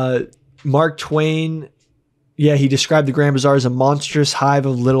 Mark Twain, he described the Grand Bazaar as a monstrous hive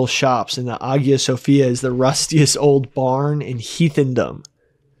of little shops, and the Hagia Sophia is the rustiest old barn in heathendom.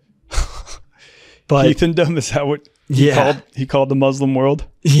 But heathendom, is that what he called the Muslim world?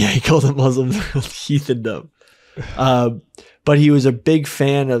 Yeah, he called the Muslim world heathendom. But he was a big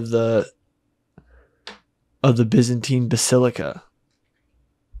fan of the Byzantine Basilica,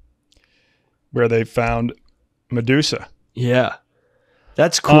 where they found Medusa. Yeah,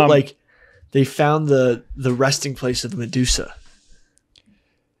 that's cool. Like they found the resting place of Medusa.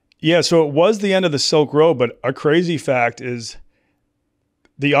 Yeah, so it was the end of the Silk Road, but a crazy fact is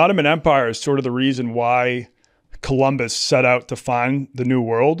the Ottoman Empire is sort of the reason why Columbus set out to find the New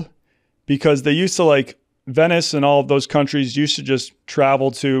World, because they used to, like, Venice and all of those countries used to just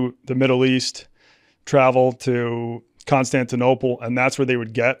travel to the Middle East, travel to Constantinople, and that's where they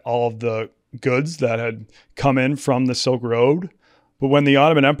would get all of the goods that had come in from the Silk Road. But when the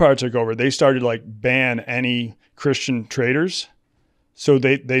Ottoman Empire took over, they started to like ban any Christian traders. So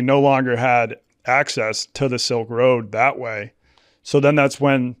they no longer had access to the Silk Road that way. So then that's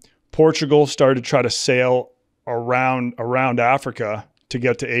when Portugal started to try to sail around Africa to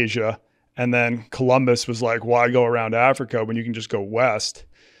get to Asia. And then Columbus was like, why go around Africa when you can just go west?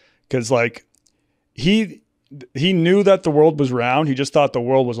 Because like he knew that the world was round. He just thought the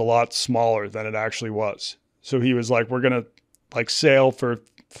world was a lot smaller than it actually was. So he was like, we're going to like sail for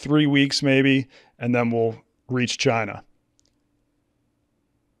 3 weeks maybe, and then we'll reach China.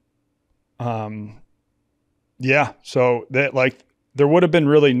 So that like there would have been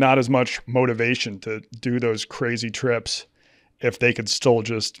really not as much motivation to do those crazy trips if they could still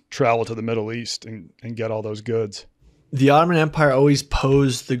just travel to the Middle East and get all those goods. The Ottoman Empire always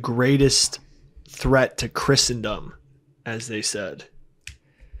posed the greatest threat to Christendom, as they said.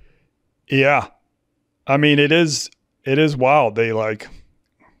 Yeah. I mean, it is wild. They like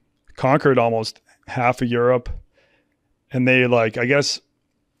conquered almost half of Europe, and they like, I guess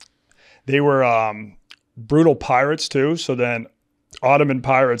they were brutal pirates too. So then Ottoman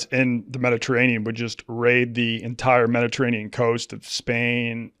pirates in the Mediterranean would just raid the entire Mediterranean coast of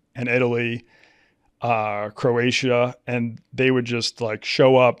Spain and Italy, Croatia, and they would just like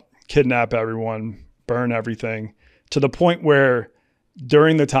show up, kidnap everyone, burn everything, to the point where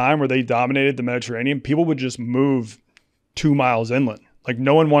during the time where they dominated the Mediterranean, people would just move 2 miles inland. Like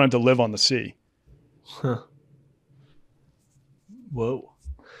no one wanted to live on the sea. Huh. Whoa.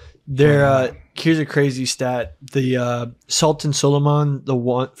 Here's a crazy stat. The Sultan Suleiman,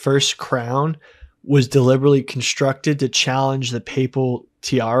 first crown, was deliberately constructed to challenge the papal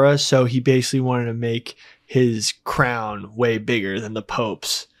tiara. So he basically wanted to make his crown way bigger than the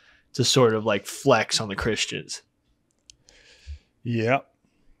Pope's to sort of like flex on the Christians. Yeah.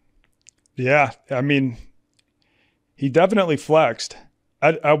 Yeah. I mean, he definitely flexed.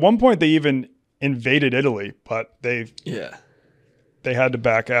 At one point, they even invaded Italy, but they had to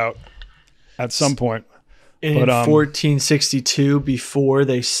back out at some point. And in 1462, before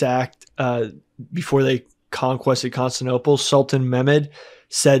they conquested Constantinople, Sultan Mehmed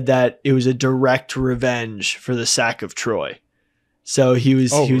said that it was a direct revenge for the sack of Troy. So he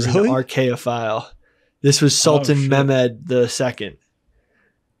was an archaeophile. This was Sultan Mehmed II.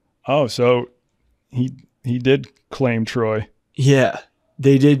 Oh, so he did claim Troy. Yeah,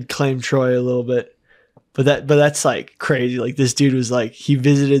 they did claim Troy a little bit. But that's like crazy. Like this dude was like, he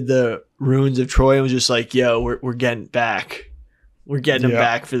visited the ruins of Troy and was just like, yo, we're getting back. We're getting them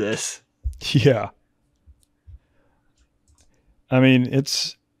back for this. Yeah. I mean,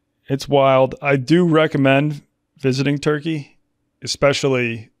 it's wild. I do recommend visiting Turkey,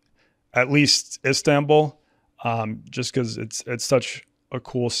 especially at least Istanbul. just because it's such a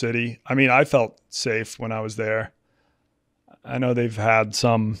cool city. I mean, I felt safe when I was there. I know they've had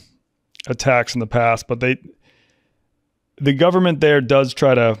some attacks in the past, but the government there does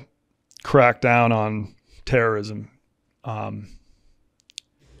try to crack down on terrorism.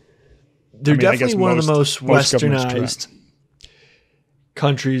 They're definitely one of the most westernized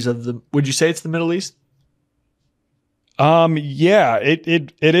countries of the. Would you say it's the Middle East? Yeah,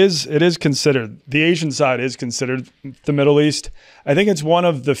 it is considered. The Asian side is considered the Middle East. I think it's one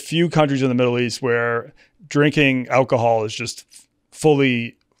of the few countries in the Middle East where drinking alcohol is just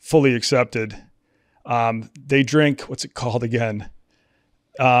fully accepted. They drink, what's it called again?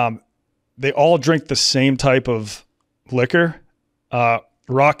 They all drink the same type of liquor.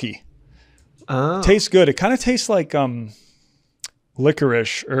 Rocky. Oh. Tastes good. It kind of tastes like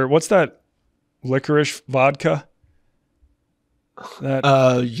licorice, or what's that licorice vodka? That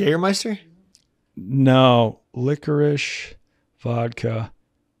Jägermeister? No, licorice vodka.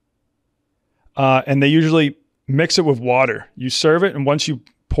 And they usually mix it with water. You serve it, and once you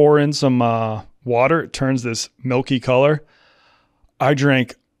pour in some water, it turns this milky color. I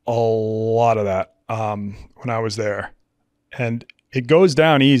drank a lot of that when I was there, and it goes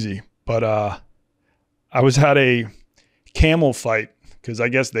down easy. But I was at a camel fight, because I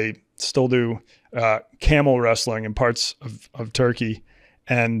guess they still do camel wrestling in parts of Turkey.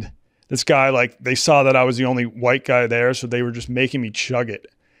 And this guy, like, they saw that I was the only white guy there, so they were just making me chug it.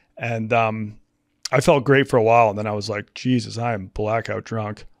 And I felt great for a while, and then I was like, Jesus, I am blackout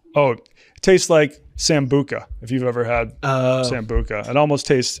drunk. Oh, it tastes like Sambuca, if you've ever had Sambuca. It almost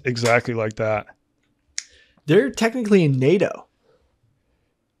tastes exactly like that. They're technically in NATO.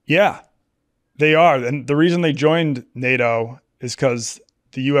 Yeah, they are. And the reason they joined NATO is because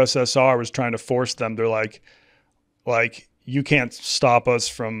the USSR was trying to force them. They're like, you can't stop us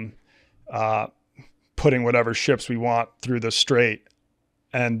from putting whatever ships we want through the strait.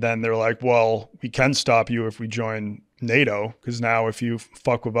 And then they're like, well, we can stop you if we join NATO, because now if you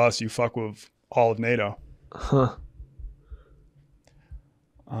fuck with us, you fuck with all of NATO. Huh.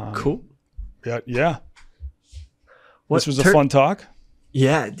 Cool. Yeah. This was a fun talk.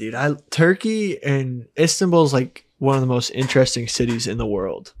 Yeah, dude. Turkey and Istanbul is like one of the most interesting cities in the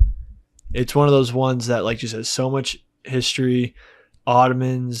world. It's one of those ones that, like, just has so much history.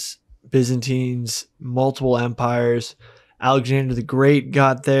 Ottomans, Byzantines, multiple empires. Alexander the Great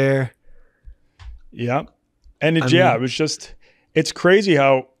got there. Yeah. And it was just, it's crazy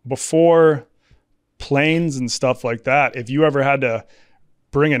how before planes and stuff like that, if you ever had to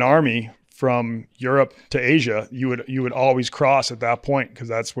bring an army from Europe to Asia, you would always cross at that point, because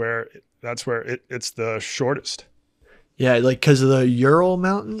that's where it's the shortest. Yeah, like because of the Ural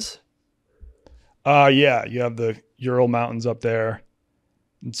Mountains. Yeah, you have the Ural Mountains up there,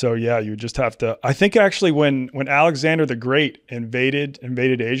 and so yeah, you just have to. I think actually when Alexander the Great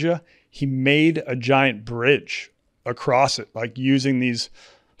invaded Asia, he made a giant bridge across it, like using these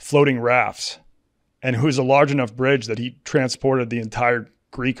floating rafts, and it was a large enough bridge that he transported the entire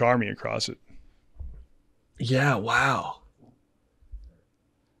Greek army across it. Yeah, wow.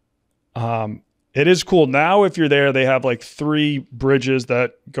 It is cool. Now, if you're there, they have like 3 bridges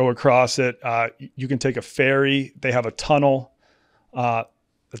that go across it. You can take a ferry. They have a tunnel.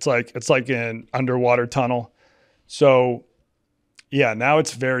 It's like an underwater tunnel. So yeah, now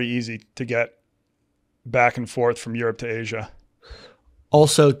it's very easy to get back and forth from Europe to Asia.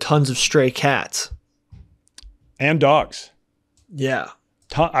 Also, tons of stray cats. And dogs. Yeah.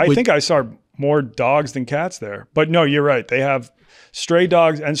 I think I saw more dogs than cats there. But no, you're right. They have stray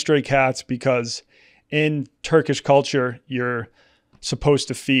dogs and stray cats, because in Turkish culture, you're supposed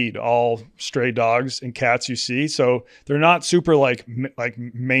to feed all stray dogs and cats you see. So they're not super like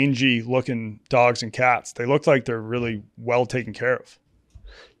mangy looking dogs and cats. They look like they're really well taken care of.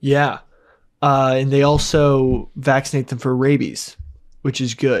 Yeah. And they also vaccinate them for rabies, which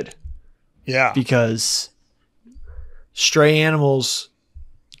is good. Yeah. Because stray animals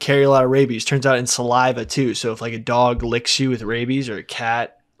carry a lot of rabies. Turns out in saliva too. So if like a dog licks you with rabies, or a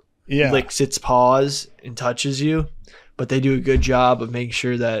cat licks its paws and touches you, but they do a good job of making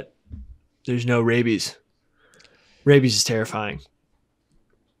sure that there's no rabies. Rabies is terrifying.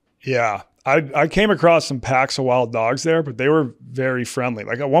 Yeah. I came across some packs of wild dogs there, but they were very friendly.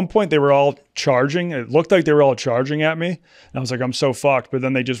 Like at one point they were all charging. It looked like they were all charging at me. And I was like, I'm so fucked. But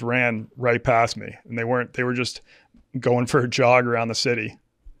then they just ran right past me, and they were just going for a jog around the city.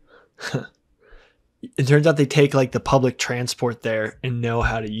 It turns out they take like the public transport there and know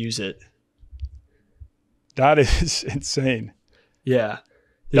how to use it. That is insane. Yeah.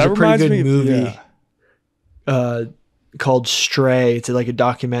 There's a pretty good movie called Stray. It's like a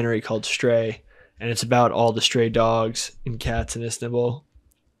documentary called Stray. and it's about all the stray dogs and cats in Istanbul.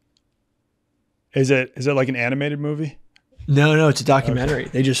 Is it like an animated movie? No, it's a documentary.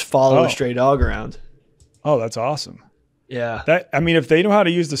 They just follow a stray dog around. Oh, that's awesome. Yeah. If they know how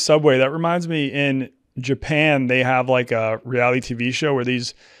to use the subway, that reminds me, in Japan, they have like a reality TV show where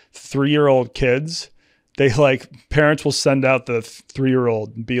these 3-year-old kids, parents will send out the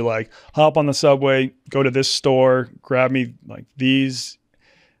 3-year-old and be like, hop on the subway, go to this store, grab me like these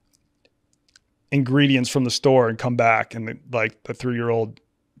ingredients from the store and come back. And the 3-year-old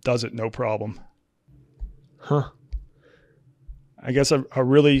does it no problem. Huh. I guess a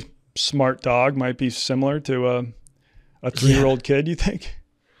really smart dog might be similar to a 3-year-old kid, you think?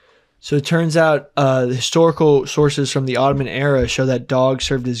 So it turns out the historical sources from the Ottoman era show that dogs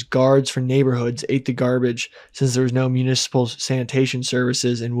served as guards for neighborhoods, ate the garbage since there was no municipal sanitation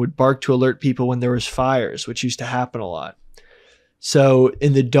services, and would bark to alert people when there was fires, which used to happen a lot. So,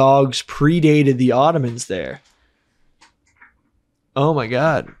 the dogs predated the Ottomans there. Oh my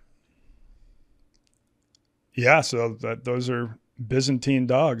God. Yeah, so those are Byzantine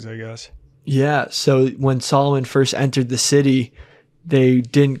dogs, I guess. Yeah, so when Solomon first entered the city, they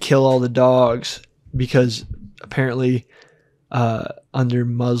didn't kill all the dogs because apparently under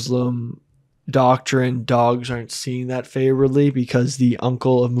Muslim doctrine, dogs aren't seen that favorably because the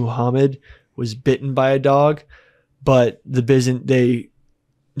uncle of Muhammad was bitten by a dog, but they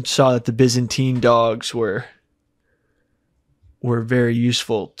saw that the Byzantine dogs were very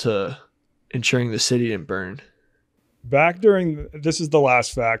useful to ensuring the city didn't burn. This is the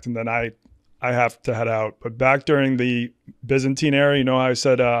last fact, and then I have to head out. But back during the Byzantine era, you know how I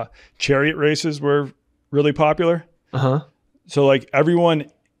said chariot races were really popular? Uh-huh. So like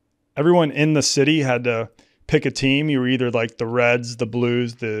everyone in the city had to pick a team. You were either like the reds, the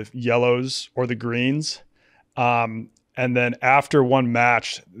blues, the yellows, or the greens. And then after one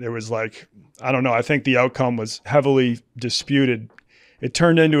match, there was I think the outcome was heavily disputed. It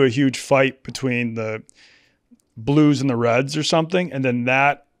turned into a huge fight between the blues and the reds or something. And then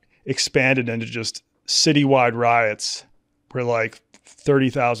that expanded into just citywide riots where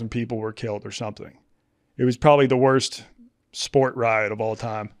 30,000 people were killed or something. It was probably the worst sport riot of all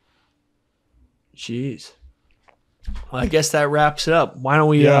time. Jeez. Well, I guess that wraps it up. Why don't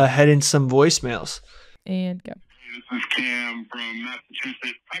we head in some voicemails? And go. This is Cam from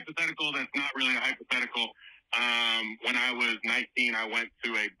Massachusetts. Hypothetical that's not really a hypothetical. When I was 19, I went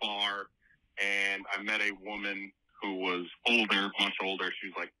to a bar and I met a woman who was older, much older. She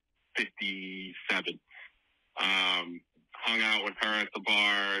was 57. Hung out with her at the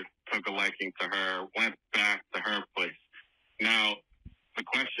bar, took a liking to her, went back to her place. Now, the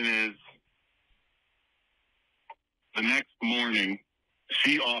question is, the next morning,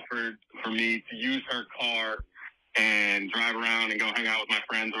 she offered for me to use her car and drive around and go hang out with my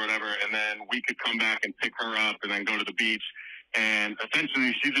friends or whatever, and then we could come back and pick her up and then go to the beach. And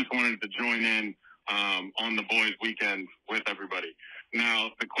essentially, she just wanted to join in on the boys' weekend with everybody. Now,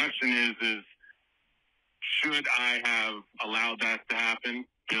 the question is should I have allowed that to happen,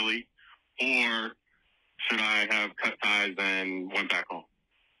 Billy, or should I have cut ties and went back home?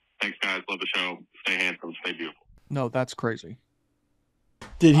 Thanks, guys. Love the show. Stay handsome. Stay beautiful. No, that's crazy.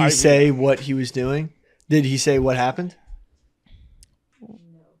 Did he say what he was doing? Did he say what happened?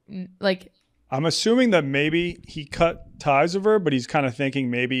 I'm assuming that maybe he cut ties with her, but he's kind of thinking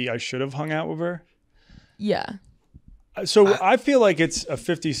maybe I should have hung out with her. Yeah. So I feel like it's a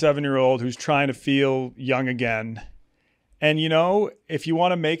 57-year-old who's trying to feel young again. And, if you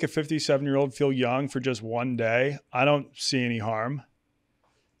want to make a 57-year-old feel young for just one day, I don't see any harm.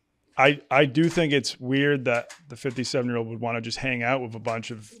 I do think it's weird that the 57-year-old would want to just hang out with a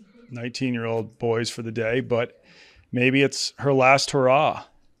bunch of 19-year-old boys for the day, but maybe it's her last hurrah.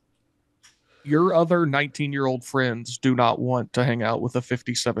 Your other 19-year-old friends do not want to hang out with a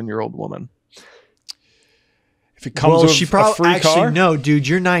 57-year-old woman. If it comes with a free car? No, dude,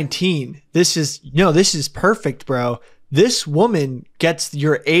 you're 19. This is perfect, bro. This woman gets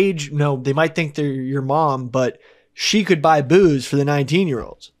your age. No, they might think they're your mom, but she could buy booze for the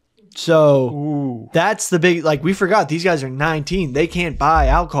 19-year-olds. So that's the big, we forgot these guys are 19. They can't buy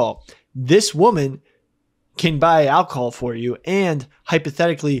alcohol. This woman can buy alcohol for you and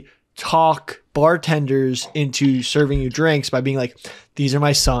hypothetically talk bartenders into serving you drinks by being like, these are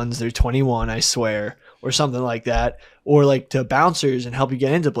my sons. They're 21, I swear, or something like that. Or to bouncers and help you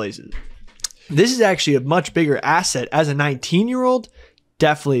get into places. This is actually a much bigger asset as a 19-year-old,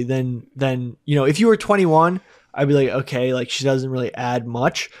 definitely than if you were 21, I'd be like, okay, she doesn't really add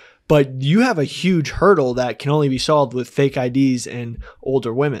much. But you have a huge hurdle that can only be solved with fake IDs and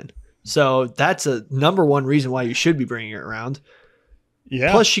older women. So that's a number one reason why you should be bringing her around.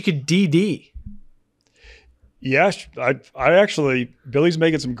 Yeah. Plus, she could DD. Yeah, I actually, Billy's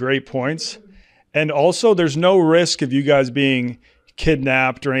making some great points. And also, there's no risk of you guys being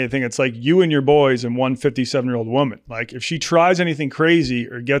kidnapped or anything. It's like you and your boys and one 57-year-old woman. Like, if she tries anything crazy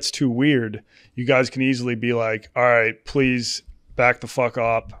or gets too weird, you guys can easily be like, all right, please back the fuck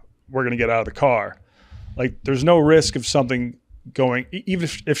up. We're going to get out of the car. Like, there's no risk of something going, even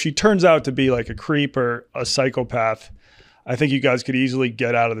if she turns out to be like a creep or a psychopath, I think you guys could easily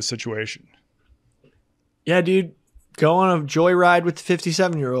get out of the situation. Yeah, dude. Go on a joyride with the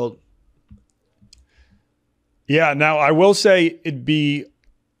 57-year-old. Yeah, now I will say it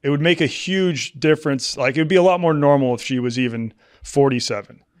would make a huge difference. Like, it would be a lot more normal if she was even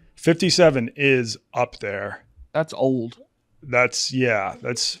 47. 57 is up there. That's old. That's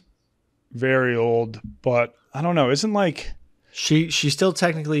very old. But I don't know. Isn't like she's still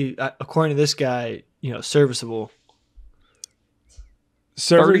technically, according to this guy, serviceable.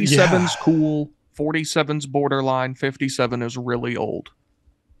 37's cool. 47's borderline. 57 is really old.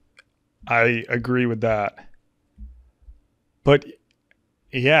 I agree with that. But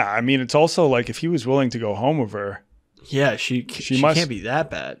yeah, I mean, it's also like if he was willing to go home with her. Yeah, she can't be that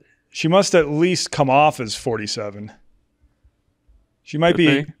bad. She must at least come off as 47. She might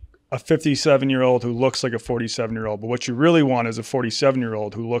be a 57-year-old who looks like a 47-year-old, but what you really want is a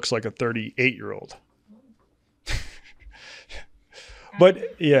 47-year-old who looks like a 38-year-old.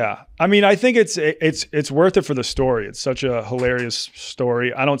 But yeah, I mean, I think it's worth it for the story. It's such a hilarious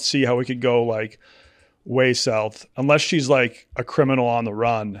story. I don't see how we could go like way south unless she's like a criminal on the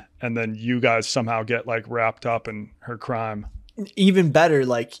run and then you guys somehow get like wrapped up in her crime. Even better,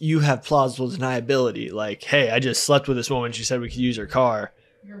 like you have plausible deniability. Like, hey, I just slept with this woman. She said we could use her car.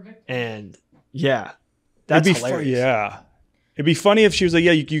 And yeah, that's hilarious. Yeah. It'd be funny if she was like,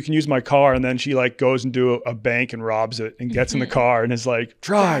 yeah, you can use my car. And then she like goes into a bank and robs it and gets in the car and is like,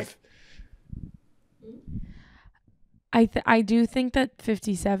 drive. I do think that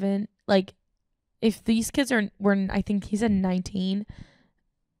 57, like, if these kids I think he said 19.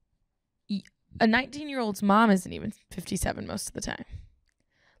 A 19-year-old's mom isn't even 57 most of the time.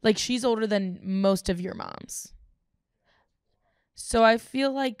 Like, she's older than most of your moms. So I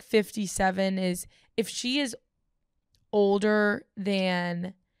feel like 57 is, if she is older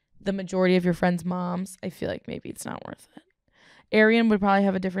than the majority of your friends' moms, I feel like maybe it's not worth it. Arian would probably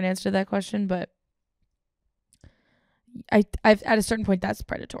have a different answer to that question, but I've at a certain point, that's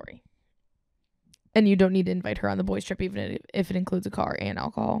predatory. And you don't need to invite her on the boys' trip, even if it includes a car and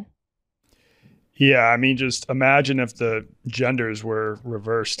alcohol. Yeah, I mean, just imagine if the genders were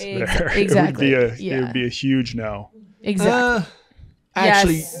reversed there. Exactly. It would be a huge no. Exactly.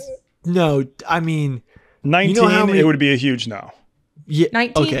 Actually, yes. No. I mean, 19, it would be a huge no. Yeah.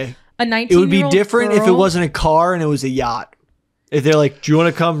 19. Okay. A 19. It would be different if it wasn't a car and it was a yacht. If they're like, "Do you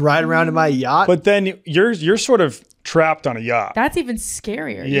want to come ride around in my yacht?" But then you're sort of trapped on a yacht. That's even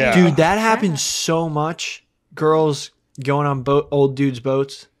scarier. Yeah, dude, that happens so much. Girls going on old dudes'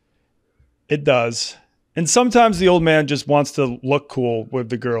 boats. It does. And sometimes the old man just wants to look cool with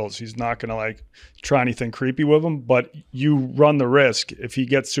the girls. He's not going to like try anything creepy with them, but you run the risk. If he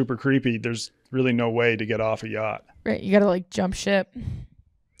gets super creepy, there's really no way to get off a yacht. Right. You got to like jump ship.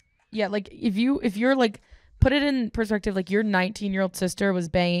 Yeah. Like if you're like, put it in perspective, like your 19-year-old sister was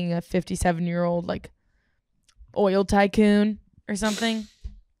banging a 57-year-old like oil tycoon or something.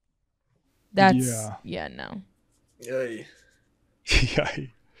 That's, no. Yay.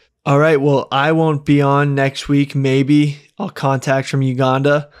 Yay. All right. Well, I won't be on next week. Maybe I'll contact from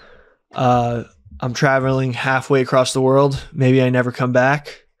Uganda. I'm traveling halfway across the world. Maybe I never come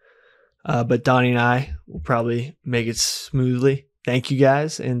back. But Donnie and I will probably make it smoothly. Thank you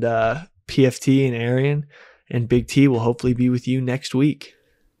guys. And PFT and Arian and Big T will hopefully be with you next week.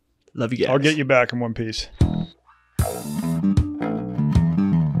 Love you guys. I'll get you back in one piece.